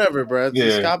 it's whatever, bro.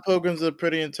 Yeah. Scott Pilgrim's a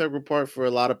pretty integral part for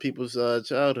a lot of people's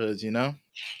childhoods, you know?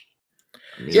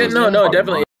 Yeah, no,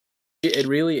 definitely. It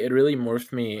really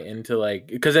morphed me into like,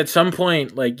 because at some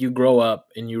point, like you grow up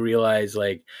and you realize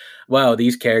like, wow,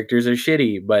 these characters are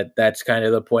shitty, but that's kind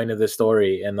of the point of the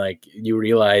story. And like, you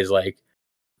realize like,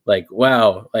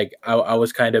 wow, like I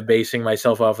was kind of basing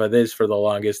myself off of this for the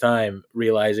longest time,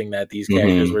 realizing that these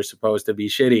characters were supposed to be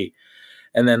shitty.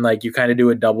 And then like you kind of do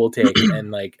a double take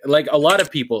and like a lot of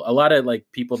people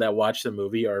that watch the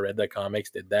movie or read the comics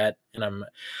did that. And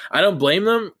I don't blame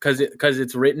them because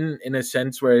it's written in a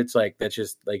sense where it's like, that's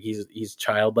just like, he's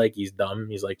childlike, he's dumb.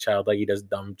 He's like childlike. He does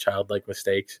dumb childlike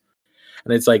mistakes.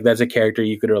 And it's like, that's a character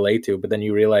you could relate to, but then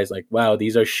you realize like, wow,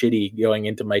 these are shitty going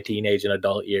into my teenage and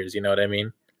adult years. You know what I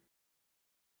mean?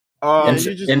 And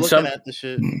you're just looking at the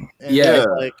shit. And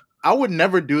like, I would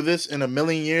never do this in a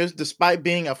million years, despite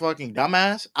being a fucking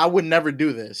dumbass. I would never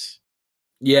do this.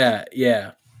 Yeah.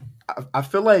 I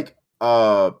feel like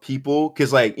people,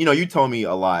 because like, you know, you told me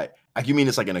a lot. Like, you mean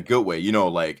it's like in a good way, you know,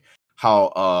 like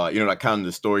how you know, like kind of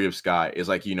the story of Sky is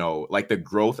like, you know, like the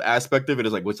growth aspect of it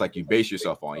is like what's like you base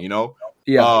yourself on, you know?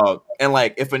 Yeah. And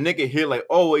like if a nigga hear like,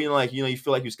 oh, you know, you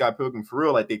feel like you Scott Pilgrim for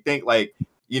real, like they think like,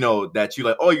 you know, that you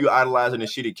like, oh, you idolizing a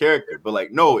shitty character. But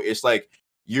like, no, it's like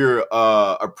you're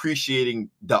appreciating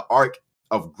the arc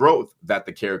of growth that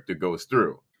the character goes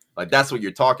through. Like that's what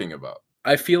you're talking about.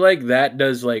 I feel like that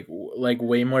does like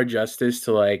way more justice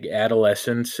to like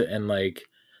adolescence and like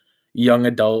young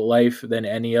adult life than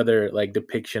any other like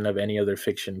depiction of any other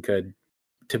fiction could,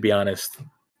 to be honest.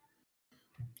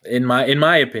 In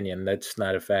my opinion, that's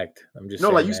not a fact. I'm just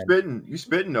saying, like you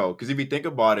spitting though, because if you think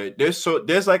about it,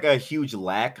 there's like a huge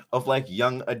lack of like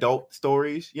young adult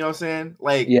stories. You know what I'm saying?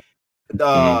 Like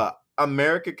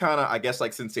America kind of, I guess,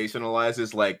 like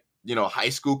sensationalizes like, you know, high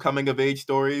school coming of age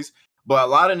stories, but a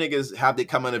lot of niggas have their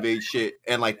coming of age shit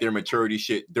and like their maturity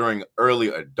shit during early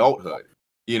adulthood.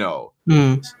 You know,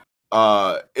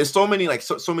 it's so many like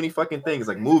so many fucking things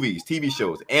like movies, TV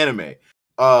shows, anime.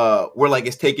 Where like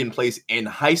it's taking place in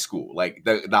high school, like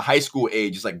the high school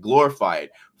age is like glorified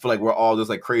for like where all this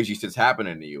like crazy shit's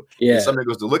happening to you. Yeah, and somebody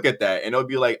goes to look at that and they'll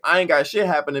be like, I ain't got shit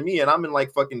happen to me, and I'm in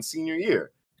like fucking senior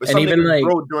year. But and even like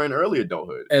grow during early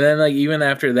adulthood, and then like even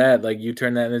after that, like you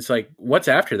turn that and it's like, what's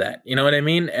after that? You know what I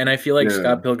mean? And I feel like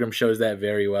Scott Pilgrim shows that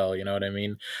very well. You know what I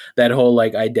mean? That whole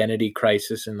like identity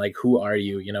crisis and like who are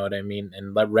you? You know what I mean?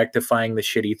 And like rectifying the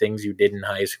shitty things you did in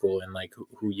high school and like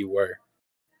who you were.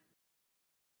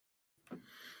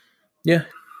 Yeah.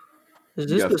 Is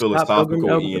this the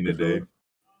philosophical Ian today?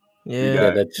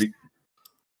 Yeah,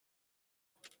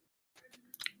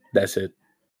 that's it.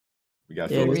 We got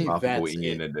philosophical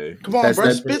Ian today. Come on,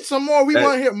 bro, spit some more. We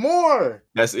want to hear more.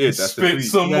 That's it. That's spit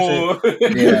some more.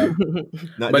 Yeah.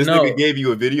 This nigga gave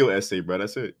you a video essay, bro.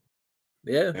 That's it.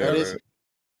 Yeah, that is.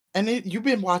 And you've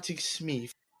been watching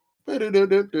Smeef. Whatever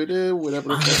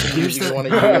the fucking music you want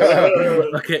to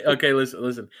use. Okay.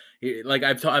 Listen. Like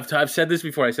I've said this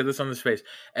before. I said this on the space.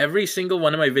 Every single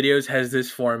one of my videos has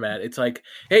this format. It's like,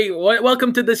 hey,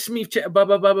 welcome to the Smeef chat, blah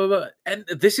blah blah blah blah. And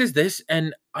this is this,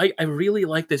 and I really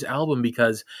like this album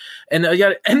because, and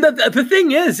the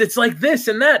thing is, it's like this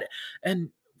and that, and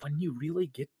when you really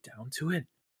get down to it,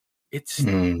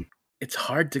 it's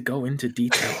hard to go into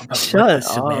detail about what the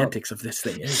semantics of this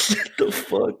thing is. Shut the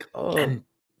fuck up. And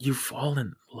you fall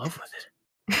in love with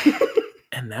it.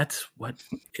 And that's what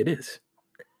it is.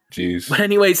 Jeez. But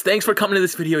anyways, thanks for coming to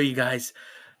this video, you guys.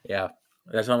 Yeah,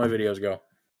 that's how my videos go.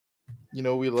 You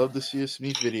know, we love to see a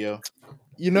Smeef video.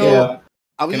 You know,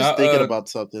 I was just thinking about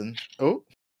something. Oh?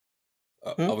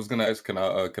 I was going to ask,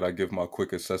 could I give my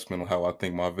quick assessment on how I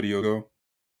think my video go?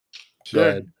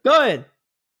 Sure. Go ahead.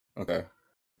 Okay.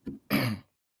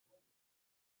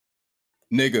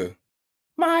 Nigga.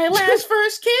 My last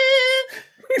first kid.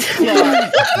 Oh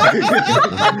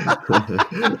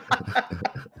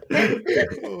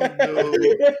no.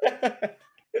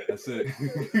 That's it.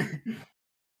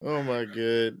 Oh my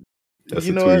god. That's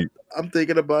you a know what? tweet. I'm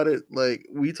thinking about it. Like,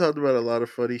 we talked about a lot of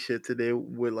funny shit today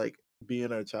with like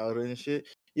being our childhood and shit.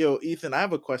 Yo, Ethan, I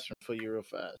have a question for you real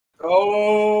fast.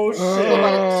 Oh shit! So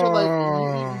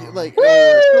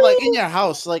in your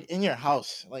house,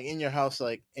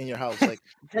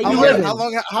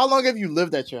 how long have you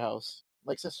lived at your house?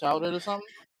 Like since childhood or something?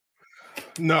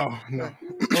 No.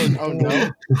 Oh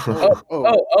no.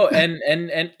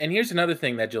 And here's another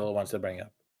thing that Jill wants to bring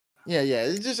up. Yeah.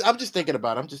 I'm just thinking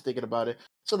about it.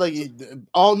 So like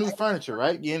all new furniture,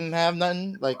 right? You didn't have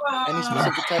nothing like any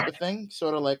specific type of thing,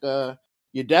 sort of like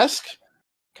your desk,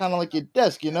 kind of like your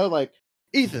desk, you know, like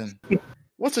Ethan.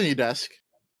 What's on your desk?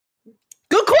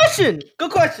 Good question.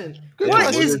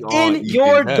 What is in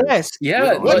your desk?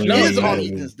 Yeah, what is on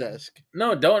Ethan's desk?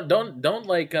 No, don't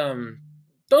like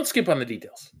don't skip on the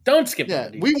details. Don't skip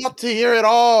on the details. We want to hear it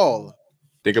all.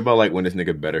 Think about like when this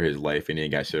nigga better his life and he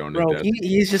ain't got shit on his desk.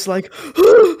 He's just like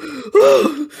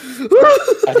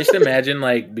I just imagine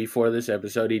like before this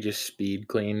episode he just speed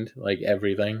cleaned like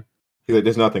everything. He's like,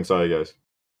 there's nothing, sorry guys.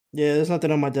 Yeah, there's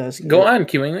nothing on my desk. Go on,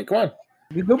 Q-Wing, come on.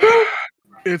 You go, bro?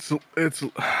 It's all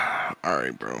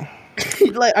right, bro.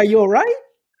 Like, are you all right?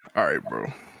 All right, bro.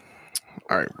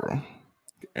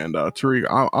 And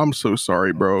Tariq, I'm so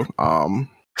sorry, bro.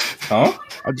 Huh?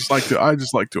 I just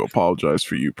like to apologize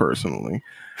for you personally.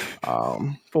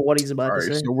 For what he's about to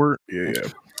say. So we're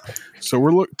So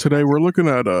we're looking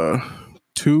at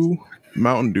 2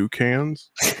 Mountain Dew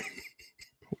cans.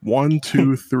 1,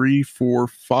 2, 3, 4,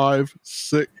 5,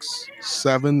 6,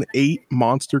 7, 8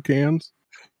 Monster cans.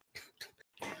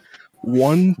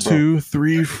 1, 2,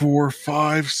 3, 4,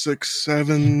 5, 6,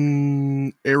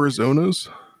 7 Arizonas.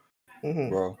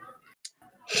 Bro.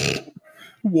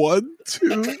 1,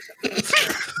 2.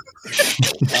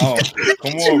 Oh,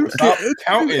 come on, stop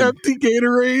counting. 2 empty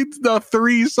Gatorades. No,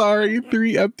 3. Sorry,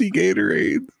 3 empty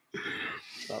Gatorades.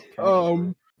 Stop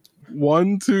counting.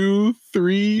 1, 2,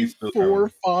 3,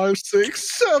 4, 5,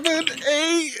 6, 7,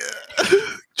 8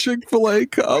 Chick-fil-A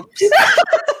cups.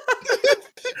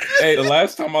 Hey, the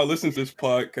last time I listened to this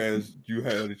podcast, you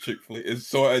had a Chick-fil-A.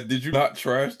 So did you not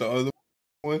trash the other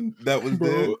one that was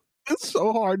there? It's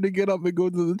so hard to get up and go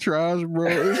to the trash, bro.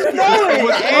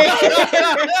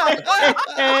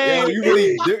 Yo, you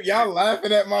really y'all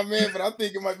laughing at my man, but I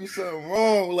think it might be something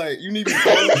wrong. Like you need to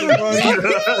call somebody.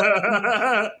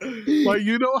 Like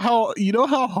you know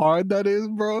how hard that is,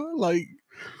 bro. Like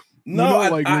no,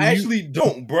 I actually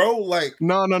don't, bro. Like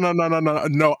no.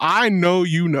 I know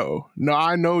you know. No,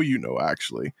 I know you know.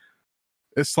 Actually,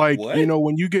 it's like what? You know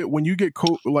when you get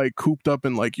cooped up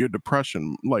in like your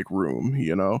depression like room,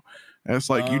 you know. And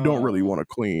it's like you don't really want to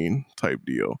clean type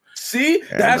deal. See,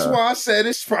 that's why I said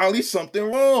it's probably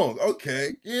something wrong.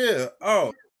 Okay, yeah.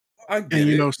 Oh, I get it.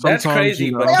 You know, that's crazy,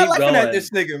 but keep going. At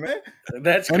this nigga, man.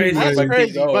 That's crazy. That's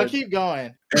crazy, but keep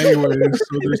going. Anyway,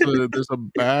 so there's a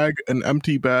bag, an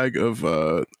empty bag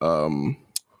of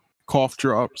cough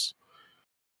drops.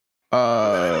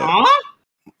 A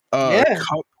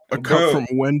cup from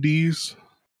Wendy's.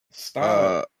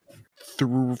 Stop.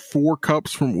 4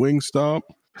 cups from Wingstop.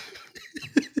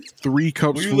 3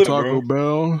 cups from live, Taco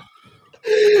Bell.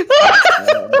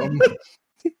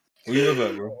 Where you live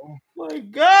at, bro? My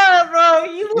God, bro,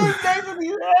 you live next to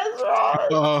these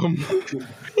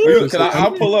assholes.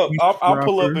 I'll pull up. I'll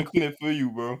pull up and clean it for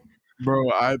you, bro. Bro,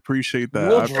 I appreciate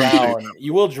that.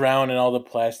 You will drown in all the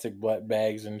plastic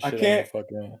bags and shit.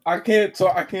 I can't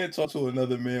talk to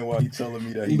another man while he's telling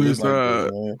me that he lives like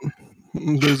this, man.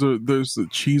 There's the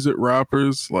Cheez-It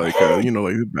wrappers, like like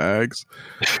the bags.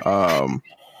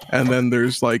 And then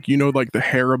there's like, you know, like the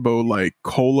Haribo like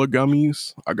cola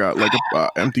gummies. I got like a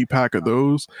empty pack of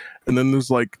those. And then there's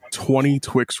like 20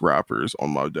 Twix wrappers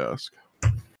on my desk.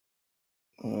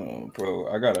 Oh,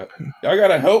 bro, I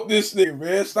gotta help this nigga,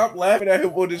 man. Stop laughing at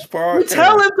him on this podcast. We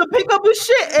tell him to pick up his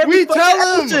shit. We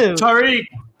tell him.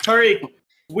 Tariq,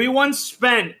 we once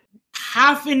spent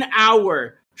half an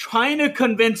hour trying to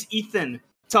convince Ethan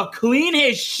to clean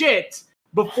his shit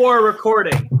before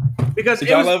recording because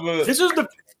this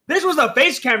was the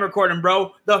face cam recording,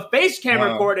 bro. The face cam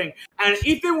recording, and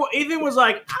Ethan was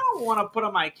like, I don't want to put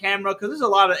on my camera because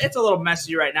it's a little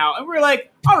messy right now, and we're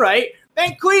like, all right,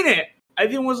 then clean it.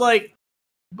 Ethan was like,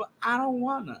 but I don't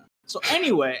wanna. So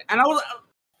anyway, and I was.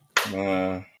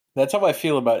 That's how I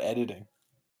feel about editing.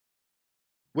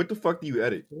 What the fuck do you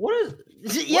edit? What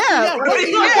is? Yeah.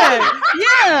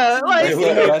 Like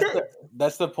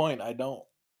that's the point. I don't.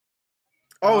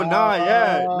 Oh nah.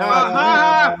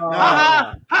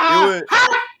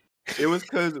 It was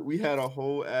because we had a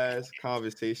whole ass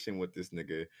conversation with this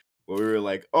nigga where we were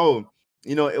like, oh,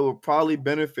 you know, it would probably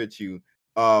benefit you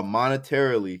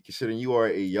monetarily, considering you are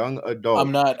a young adult.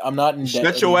 I'm not in debt.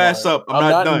 Shut your ass up. I'm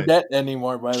not done. In debt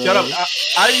anymore, by the way. Shut up.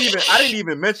 I didn't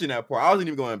even mention that part. I wasn't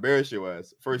even going to embarrass your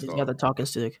ass. First off, got the talking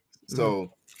stick.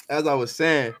 So as I was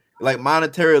saying, like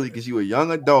monetarily, because you a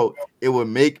young adult, it would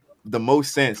make the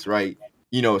most sense, right?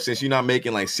 You know, since you're not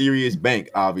making like serious bank,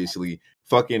 obviously,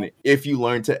 fucking if you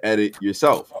learn to edit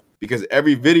yourself, because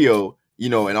every video, you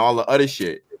know, and all the other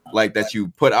shit like that you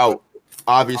put out,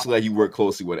 obviously, like you work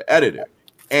closely with an editor.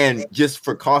 And just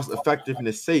for cost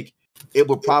effectiveness sake, it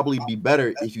would probably be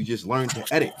better if you just learn to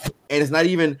edit. And it's not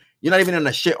even, you're not even in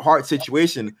a shit hard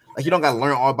situation. Like you don't got to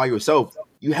learn all by yourself.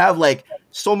 You have like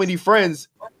so many friends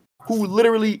who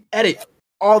literally edit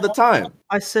all the time.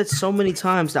 I said so many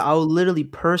times that I will literally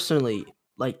personally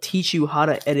like teach you how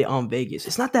to edit on Vegas.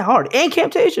 It's not that hard. And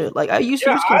Camtasia. Like I used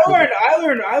to use Camtasia. I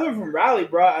learned from Rally,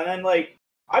 bro, and then like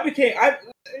I became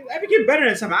better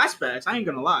in some aspects. I ain't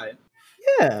gonna lie.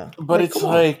 Yeah, but it's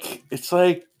like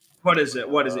what is it?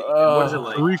 What is it? What is it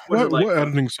like? Tariq, what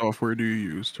editing software do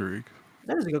you use, Tariq?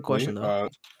 That is a good question, though.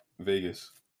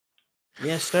 Vegas.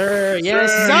 Yes, sir.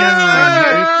 Yes,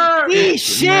 sir. Eat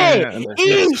shit.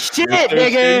 Eat shit,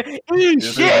 nigga. Eat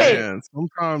shit.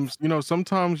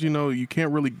 Sometimes you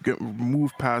can't really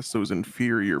move past those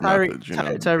inferior methods. You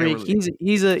know? Tariq,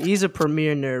 he's a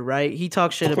Premiere nerd, right? He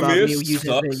talks shit about me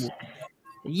using Vegas.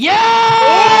 Yes!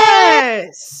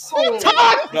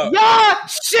 Talk your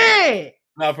shit!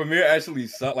 Nah, Premiere actually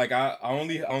sucked. Like I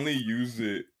only used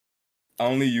it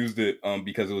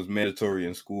because it was mandatory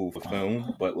in school for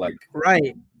film. But like,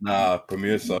 right? Nah,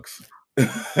 Premiere sucks.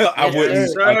 Yes,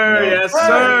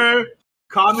 sir.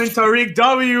 Comment Tariq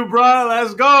W, bro.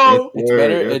 Let's go.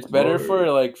 It's better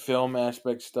for like film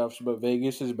aspect stuff, but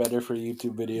Vegas is better for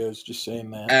YouTube videos. Just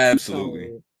saying that.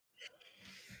 Absolutely.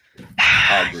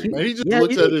 Man, he just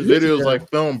looks at his videos like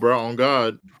film, bro. On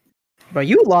God, bro,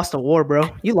 you lost a war, bro.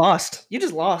 You lost. You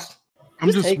just lost.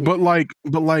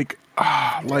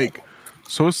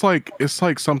 So it's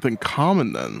like something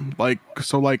common then. Like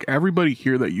so, like everybody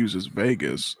here that uses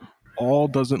Vegas all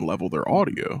doesn't level their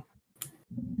audio.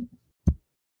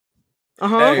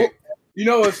 Hey, you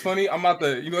know what's funny? I'm about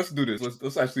to. Let's do this.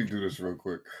 Let's actually do this real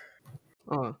quick.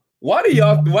 Why do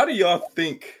y'all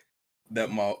think that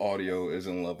my audio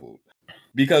isn't leveled?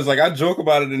 Because like I joke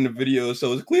about it in the video,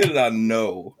 so it's clear that I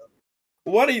know.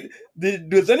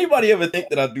 Does anybody ever think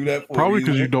that I do that for? Probably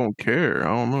because you don't care.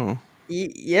 I don't know.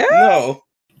 Yeah. No.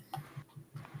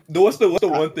 What's the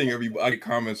one thing everybody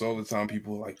comments all the time?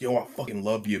 People are like, yo, I fucking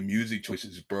love your music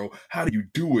choices, bro. How do you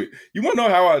do it? You want to know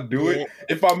how I do it?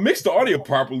 If I mix the audio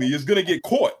properly, it's gonna get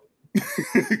caught.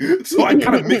 So I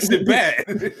kind of mixed it bad.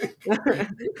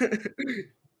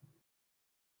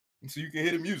 So you can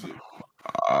hear the music.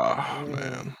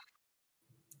 Man.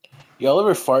 Y'all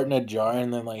ever fart in a jar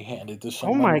and then like hand it to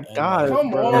someone? Oh my god!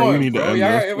 Come on, we need to end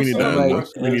this. We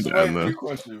need to end this.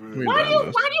 Why do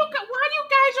you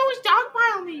guys always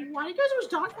dogpile me? Why do you guys always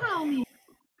dogpile me?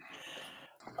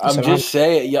 I'm just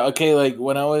saying, yeah, okay, like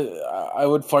when I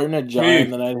would fart in a jar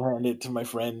and then I'd hand it to my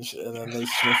friends and then they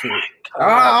sniff it.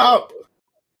 All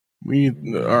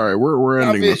right, we're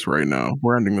ending this right now.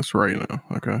 We're ending this right now.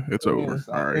 Okay, it's over.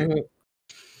 All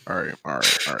right.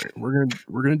 We're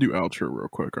gonna do outro real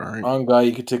quick. All right. Oh God,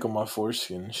 you could tickle my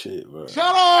foreskin and shit. Bro. Shut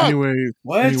up.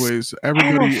 Anyways,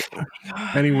 everybody,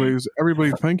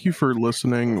 thank you for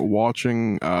listening,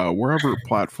 watching, wherever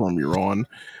platform you're on.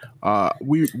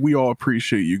 We all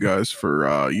appreciate you guys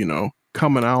for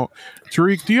coming out.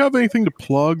 Tariq, do you have anything to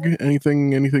plug?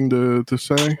 Anything to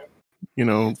say?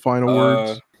 Final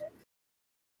words.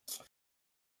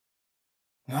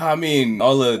 I mean,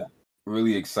 all the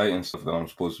really exciting stuff that I'm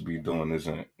supposed to be doing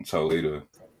isn't until later.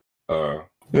 I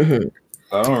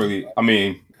don't really. I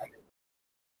mean,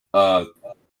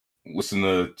 listen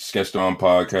to Sketched On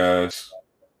podcast.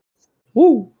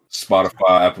 Woo.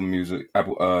 Spotify, Apple Music,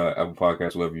 Apple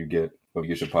Podcasts, wherever you get your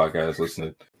podcast. Listen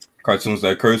to Cartoons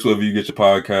That Curse, wherever you get your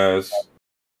podcasts.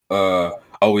 I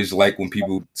always like when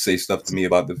people say stuff to me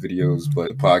about the videos, but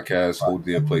the podcast hold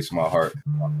their place in my heart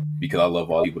because I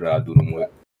love all the people that I do them with.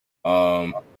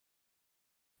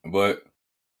 But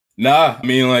nah, I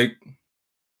mean, like,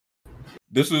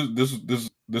 this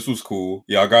was cool.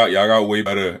 Y'all got way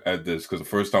better at this because the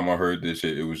first time I heard this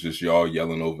shit, it was just y'all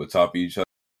yelling over the top of each other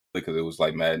because it was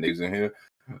like mad niggas in here.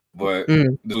 But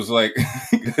this was like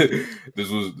this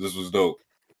was dope.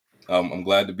 I'm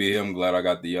glad to be here. I'm glad I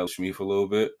got to yell Shmi for a little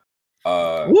bit.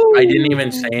 I didn't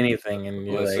even say anything, and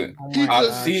you're listen,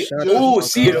 like, see,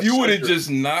 if you would have just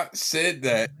not said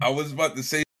that, I was about to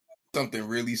say something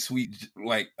really sweet,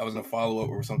 like I was gonna follow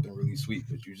up with something really sweet,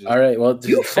 but you just all right. Well,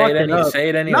 just say it anyway. Say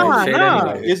it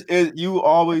anyway. You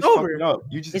always fuck it up.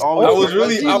 You just always. I was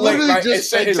really. It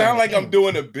sounded like I'm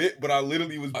doing a bit, but I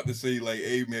literally was about to say like,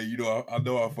 "Hey man, you know, I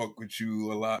know I fuck with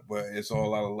you a lot, but it's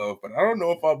all out of love." But I don't know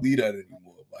if I'll be that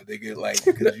anymore. I think it like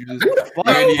because you just.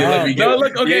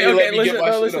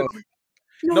 Listen.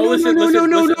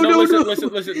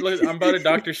 I'm about to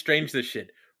Doctor Strange this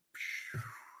shit.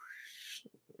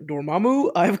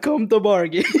 Dormammu, I've come to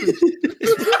bargain.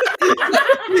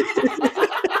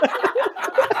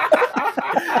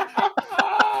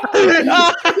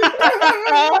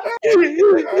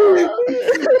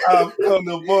 I've come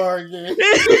to bargain.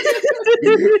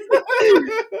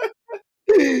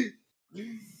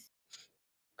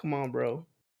 Come on, bro.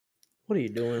 What are you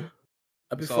doing?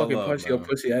 I've been fucking punching your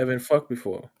pussy. I haven't fucked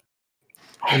before.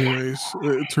 Anyways,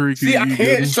 Tariq, see, I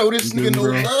can't show this nigga no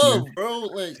love, bro.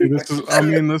 Like, this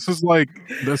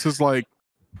is like,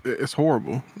 it's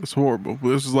horrible. It's horrible. But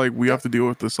this is like, we have to deal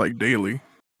with this like daily.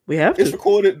 We have to. It's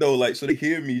recorded though, like so they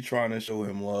hear me trying to show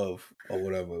him love or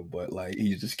whatever, but like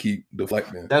he just keep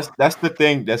deflecting. That's the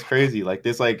thing. That's crazy. Like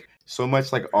there's like so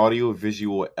much like audio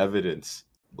visual evidence,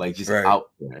 like just out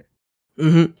there.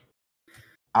 I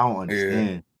don't understand.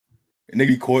 Yeah. And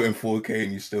nigga caught in 4K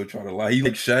and you still try to lie. He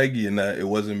like Shaggy in that "It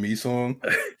Wasn't Me" song.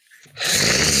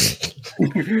 It's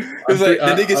like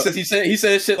the nigga says he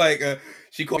said shit like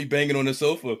she caught me banging on the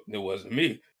sofa. It wasn't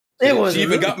me. She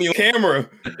even got me on camera.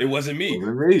 It wasn't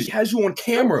me. She has you on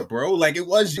camera, bro. Like it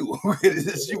was you. I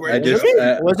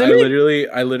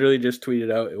literally just tweeted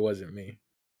out it wasn't me.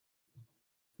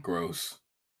 Gross.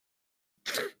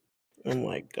 Oh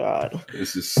my god.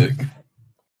 This is sick.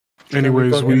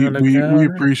 Anyways, we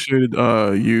appreciated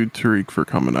you, Tariq, for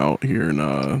coming out here,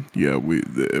 and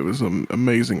it was an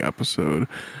amazing episode.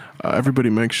 Everybody,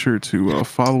 make sure to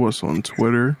follow us on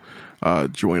Twitter,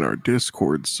 join our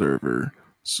Discord server,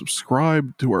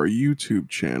 subscribe to our YouTube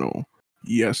channel.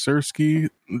 Yes, Sirski,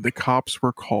 the cops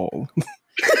were called.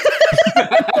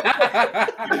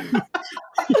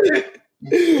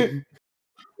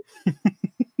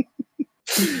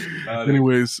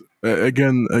 Anyways,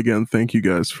 again, thank you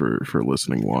guys for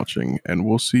listening, watching, and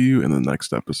we'll see you in the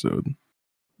next episode.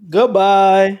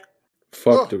 Goodbye.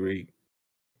 Fuck Tariq.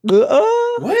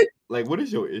 What? Like, what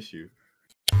is your issue?